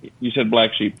 You said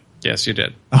Black Sheep. Yes, you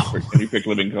did. And you picked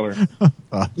Living Colour.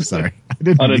 Oh, sorry. I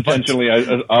didn't unintentionally,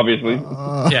 obviously.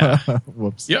 Yeah.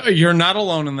 Whoops. You're not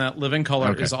alone in that. Living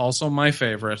Colour is also my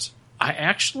favorite. I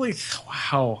actually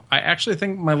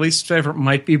think my least favorite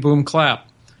might be Boom Clap.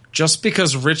 Just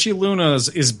because Richie Luna's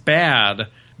is bad,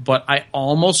 but I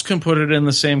almost can put it in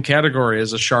the same category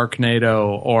as a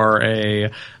Sharknado or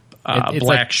a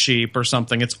Black Sheep or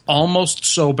something. It's almost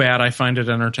so bad I find it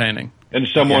entertaining. And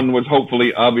someone was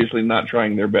hopefully, obviously, not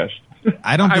trying their best.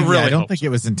 I don't think it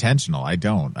was intentional. I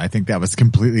don't. I think that was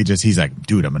completely just, he's like,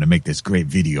 dude, I'm going to make this great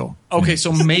video. Okay,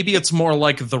 so maybe it's more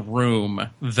like The Room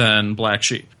than Black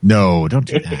Sheep. No, don't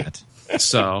do that.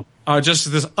 So,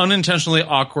 just this unintentionally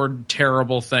awkward,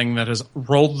 terrible thing that has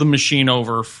rolled the machine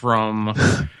over from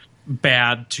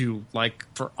bad to like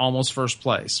for almost first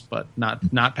place, but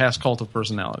not past Cult of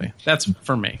Personality. That's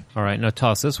for me. All right, now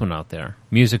toss this one out there.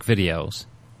 Music videos.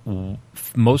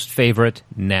 Most favorite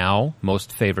now,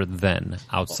 most favorite then,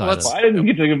 outside Let's- of... I didn't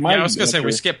get to give my Yeah, I was going to say, we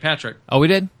answer. skipped Patrick. Oh, we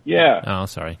did? Yeah. Oh,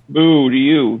 sorry. Boo to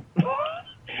you.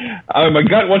 My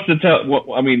gut wants to tell.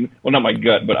 Well, not my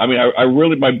gut, but I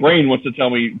really, my brain wants to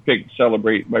tell me pick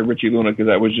 "Celebrate" by Richie Luna because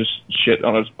that was just shit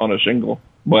on a shingle.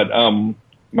 But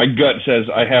my gut says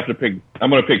I have to pick. I'm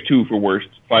going to pick 2 for worst.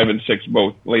 5 and 6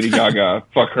 both. Lady Gaga,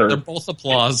 fuck her. They're both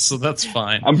applause, so that's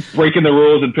fine. I'm breaking the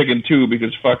rules and picking 2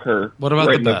 because fuck her. What about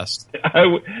Right the in best?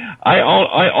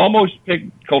 I almost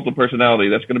picked Cult of Personality.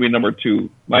 That's going to be number 2.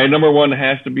 My number 1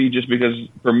 has to be just because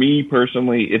for me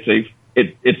personally, it's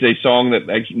a song that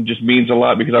actually just means a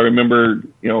lot because I remember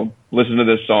listening to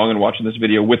this song and watching this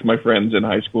video with my friends in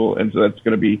high school, and so that's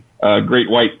going to be Great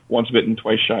White, Once Bitten,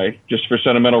 Twice Shy. Just for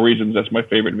sentimental reasons, that's my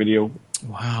favorite video.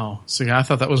 Wow. See, I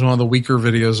thought that was one of the weaker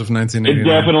videos of It 1989.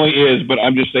 definitely is, but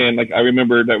I'm just saying, like I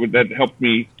remember that helped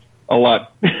me a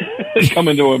lot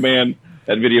coming to a man.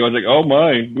 That video, I was like, oh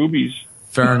my, boobies.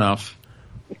 Fair enough.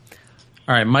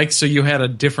 All right, Mike, so you had a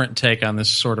different take on this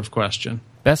sort of question.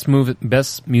 Best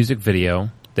music video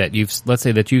that let's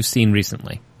say that you've seen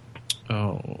recently.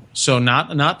 Oh, so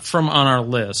not from on our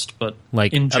list, but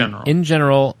Like in general. in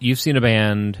general, you've seen a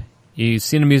band, you've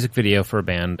seen a music video for a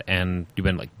band, and you've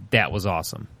been like, "That was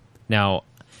awesome." Now,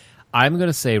 I'm going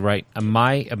to say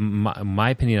my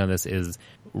opinion on this is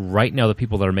right now the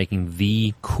people that are making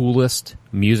the coolest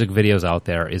music videos out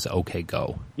there is OK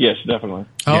Go. Yes, definitely.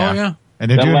 Oh, Yeah. yeah. And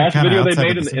they're That doing it last kinda video they outside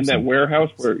made of The in that Simpsons. warehouse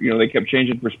where they kept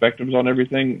changing perspectives on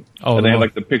everything. Oh, and the they had one-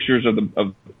 like the pictures of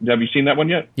have you seen that one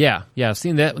yet? Yeah, I've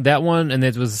seen that one, and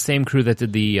it was the same crew that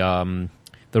did the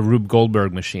Rube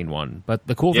Goldberg machine one. But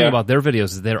the cool thing Yeah. about their videos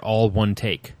is they're all one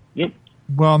take. Yep.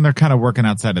 Well, and they're kind of working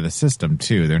outside of the system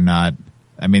too. They're not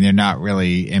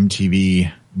really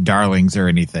MTV darlings or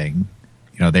anything.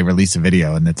 They release a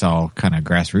video and it's all kind of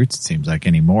grassroots, it seems like,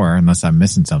 anymore, unless I'm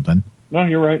missing something. No,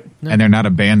 you're right. And they're not a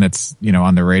band that's,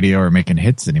 on the radio or making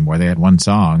hits anymore. They had one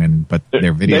song but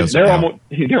their videos They're are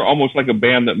out. almost like a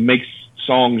band that makes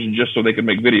songs just so they can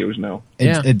make videos now.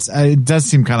 It does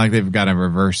seem kind of like they've got a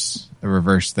reverse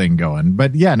thing going.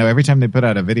 But yeah, no, every time they put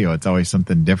out a video, it's always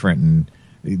something different and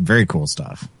very cool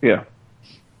stuff. Yeah.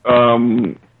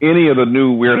 Any of the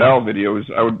new Weird Al videos,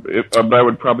 I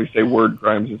would probably say Word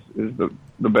Crimes is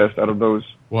the best out of those.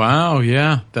 Wow,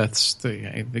 yeah,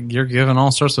 you're giving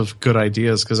all sorts of good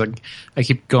ideas because I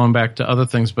keep going back to other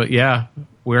things, but yeah,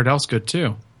 Weird Al's good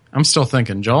too. I'm still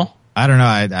thinking, Joel. I don't know.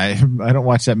 I don't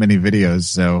watch that many videos,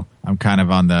 so I'm kind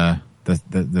of on the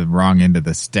wrong end of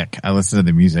the stick. I listen to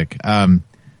the music.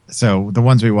 So the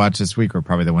ones we watched this week were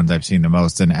probably the ones I've seen the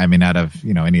most. And I mean, out of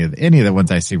any of the ones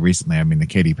I see recently, I mean, the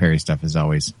Katy Perry stuff is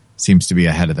always seems to be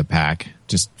ahead of the pack,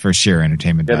 just for sheer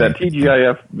entertainment. Yeah, that value.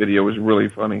 TGIF video was really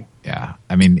funny. Yeah,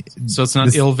 I mean, So it's not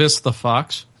Ilvis the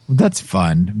Fox. that's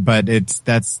fun, but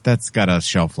that's got a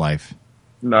shelf life.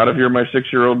 Not if you're my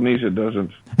 6-year-old niece, it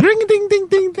doesn't. Ding ding ding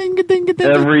ding ding ding ding.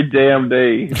 Every damn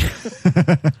day.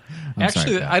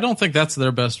 Actually, sorry. I don't think that's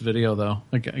their best video though.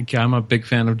 Like, I'm a big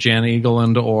fan of Jan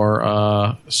Egeland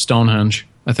or Stonehenge.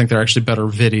 I think they're actually better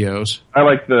videos. I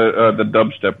like the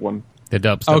dubstep one. The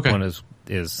dubstep Okay. one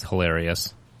is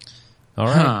hilarious. All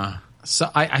right. Huh. So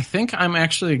I think I'm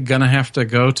actually going to have to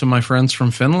go to my friends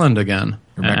from Finland again.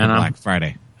 Rebecca And Black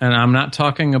Friday. And I'm not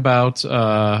talking about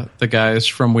the guys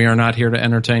from We Are Not Here to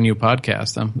Entertain You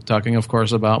podcast. I'm talking, of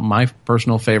course, about my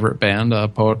personal favorite band,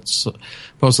 Poets of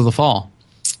the Fall.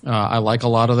 I like a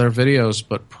lot of their videos,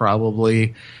 but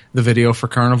probably the video for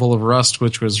Carnival of Rust,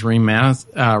 which was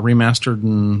remastered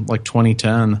in like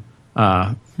 2010,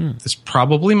 is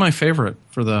probably my favorite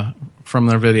from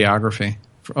their videography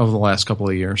of the last couple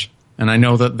of years. And I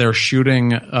know that they're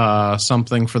shooting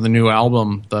something for the new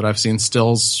album that I've seen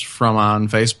stills from on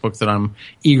Facebook that I'm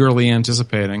eagerly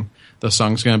anticipating. The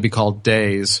song's going to be called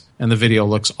Days, and the video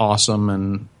looks awesome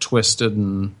and twisted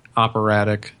and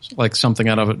operatic, like something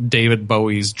out of David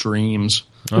Bowie's Dreams.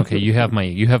 Okay, you have my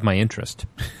interest.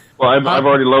 Well, I've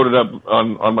already loaded up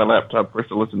on my laptop for us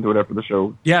to listen to it after the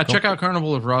show. Yeah, check out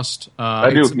Carnival of Rust.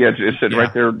 I do. Yeah, it's sitting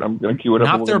right there. I'm going to cue it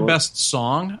up. Not their best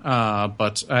song,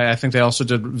 but I think they also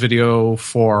did video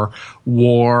for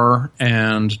War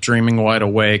and Dreaming Wide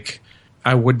Awake.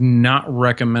 I would not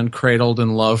recommend Cradled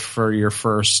in Love for your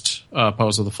first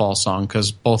Pose of the Fall song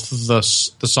because both the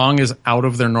song is out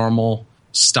of their normal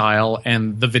style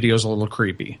and the video's a little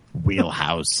creepy.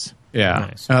 Wheelhouse. Yeah.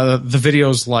 Nice. The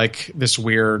video's like this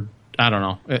weird, I don't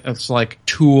know, it's like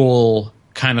Tool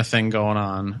kind of thing going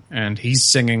on, and he's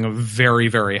singing very,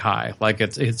 very high. Like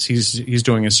he's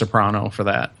doing his soprano for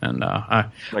that, and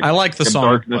I like the song.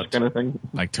 Darkness kind of thing.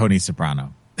 Like Tony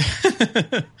Soprano.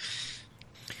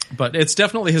 But it's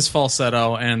definitely his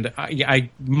falsetto, and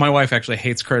my wife actually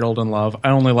hates Cradled in Love.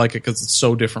 I only like it because it's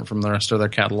so different from the rest of their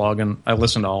catalog, and I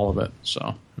listen to all of it.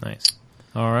 So Nice.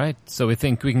 All right. So we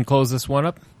think we can close this one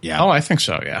up? yeah. Oh, I think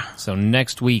so. Yeah. So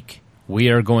next week, we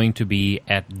are going to be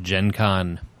at Gen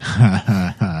Con.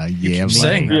 Yeah,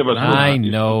 saying Three of us will I not be.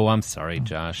 know. I'm sorry,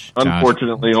 Josh.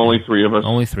 Unfortunately, only three of us.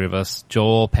 Only three of us.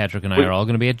 Joel, Patrick, and I are all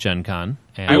going to be at Gen Con.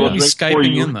 And I will be drink for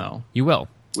Skyping you. in, though. You will.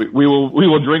 We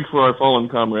will drink for our fallen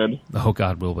comrade. Oh,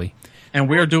 God, will we? And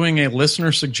we are doing a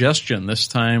listener suggestion this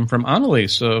time from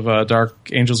Annalise of Dark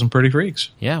Angels and Pretty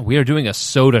Freaks. Yeah, we are doing a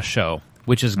soda show,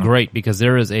 which is great because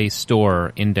there is a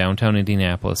store in downtown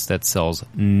Indianapolis that sells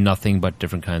nothing but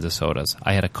different kinds of sodas.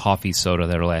 I had a coffee soda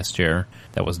there last year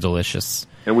that was delicious.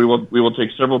 And we will take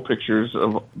several pictures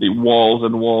of the walls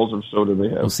and walls of soda they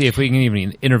have. We'll see if we can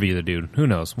even interview the dude. Who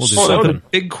knows? We'll do So the something.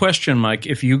 big question, Mike,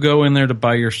 if you go in there to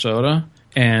buy your soda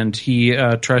and he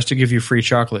tries to give you free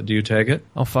chocolate, do you take it?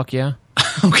 Oh, fuck yeah.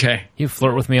 Okay. You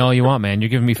flirt with me all you want, man. You're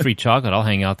giving me free chocolate. I'll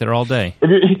hang out there all day.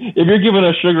 If you're giving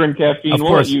us sugar and caffeine, Of we'll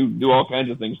let course. you do all kinds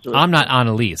of things to it. I'm not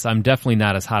Annalise. I'm definitely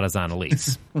not as hot as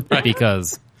Annalise.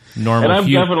 Because And normal, I'm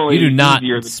you definitely do not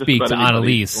easier than just speak to about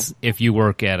anybody, Annalise so. if you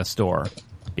work at a store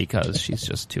because she's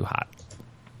just too hot.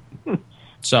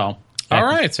 So, Back, all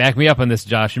right. Back me up on this,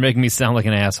 Josh. You're making me sound like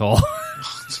an asshole.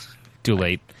 Too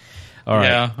late. All right.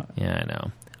 Yeah. Yeah, I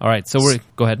know. All right, so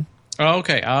go ahead.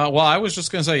 Okay. Well, I was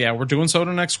just going to say, yeah, we're doing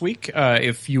soda next week.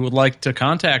 If you would like to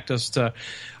contact us to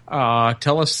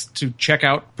tell us to check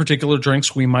out particular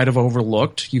drinks we might have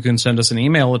overlooked, you can send us an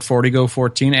email at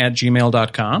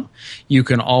 40go14@gmail.com. You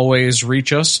can always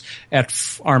reach us at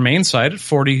our main site at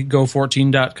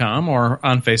 40go14.com or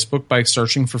on Facebook by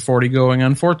searching for 40 Going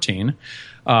on 14.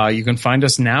 You can find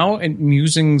us now at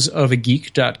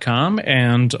musingsofageek.com,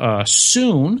 and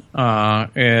soon,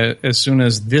 as soon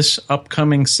as this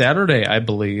upcoming Saturday, I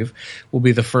believe, will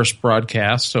be the first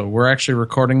broadcast. So we're actually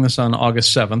recording this on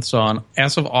August 7th. So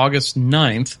as of August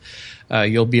 9th,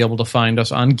 you'll be able to find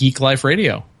us on Geek Life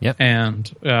Radio. Yep. And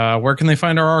where can they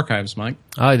find our archives, Mike?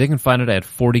 They can find it at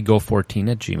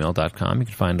 40go14@gmail.com. You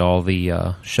can find all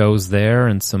the shows there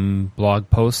and some blog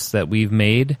posts that we've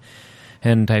made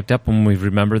and typed up when we've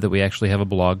remembered that we actually have a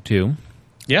blog too.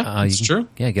 Yeah, You that's can- true.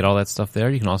 Yeah, get all that stuff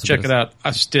there. You can also Check get it us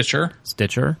out. Stitcher.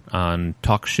 Stitcher, on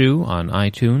TalkShoe, on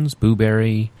iTunes,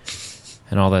 Booberry,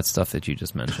 and all that stuff that you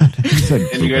just mentioned.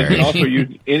 And you guys can also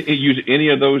use any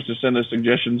of those to send us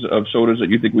suggestions of sodas that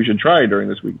you think we should try during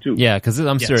this week, too. Yeah, because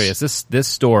I'm Yes. serious. This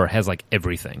store has like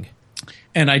everything.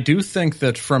 And I do think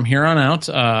that from here on out,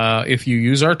 if you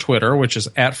use our Twitter, which is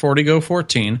at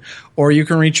 40go14, or you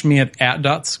can reach me at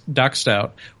 @DocStout,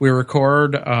 we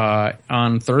record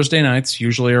on Thursday nights,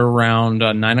 usually around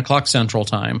 9 o'clock Central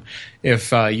Time.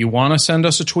 If you want to send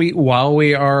us a tweet while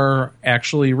we are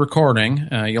actually recording,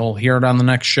 you'll hear it on the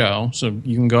next show. So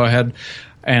you can go ahead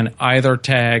and either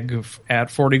tag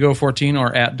at 40go14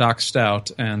 or at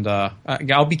DocStout. And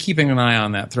I'll be keeping an eye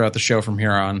on that throughout the show from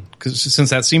here on,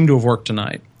 since that seemed to have worked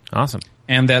tonight. Awesome.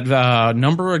 And that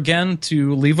number again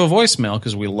to leave a voicemail,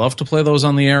 because we love to play those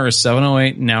on the air, is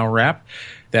 708-NOW-RAP.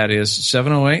 That is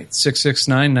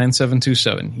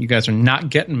 708-669-9727. You guys are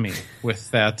not getting me with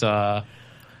that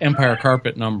Empire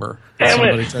Carpet number.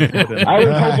 Damn it. Somebody typed it in.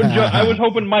 I was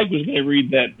hoping Mike was going to read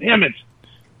that. Damn it.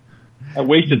 I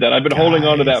wasted that. I've been holding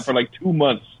on to that for like 2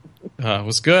 months. It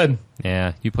was good.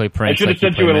 Yeah, you play I pranks. should have like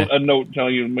sent play you Matt. a note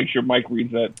telling you to make sure Mike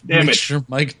reads that. Damn Make it. sure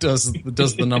Mike does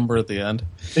the number at the end.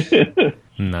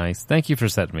 Nice. Thank you for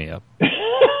setting me up.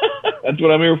 That's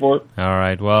what I'm here for. All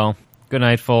right. Well, good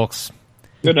night, folks.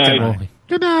 Good night. Well,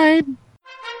 Good night.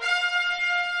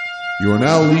 You are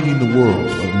now leaving the world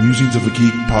of Musings of a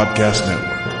Geek Podcast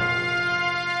Network.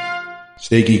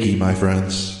 Stay geeky, my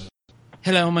friends.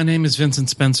 Hello, my name is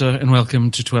Vincent Spencer, and welcome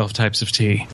to 12 Types of Tea.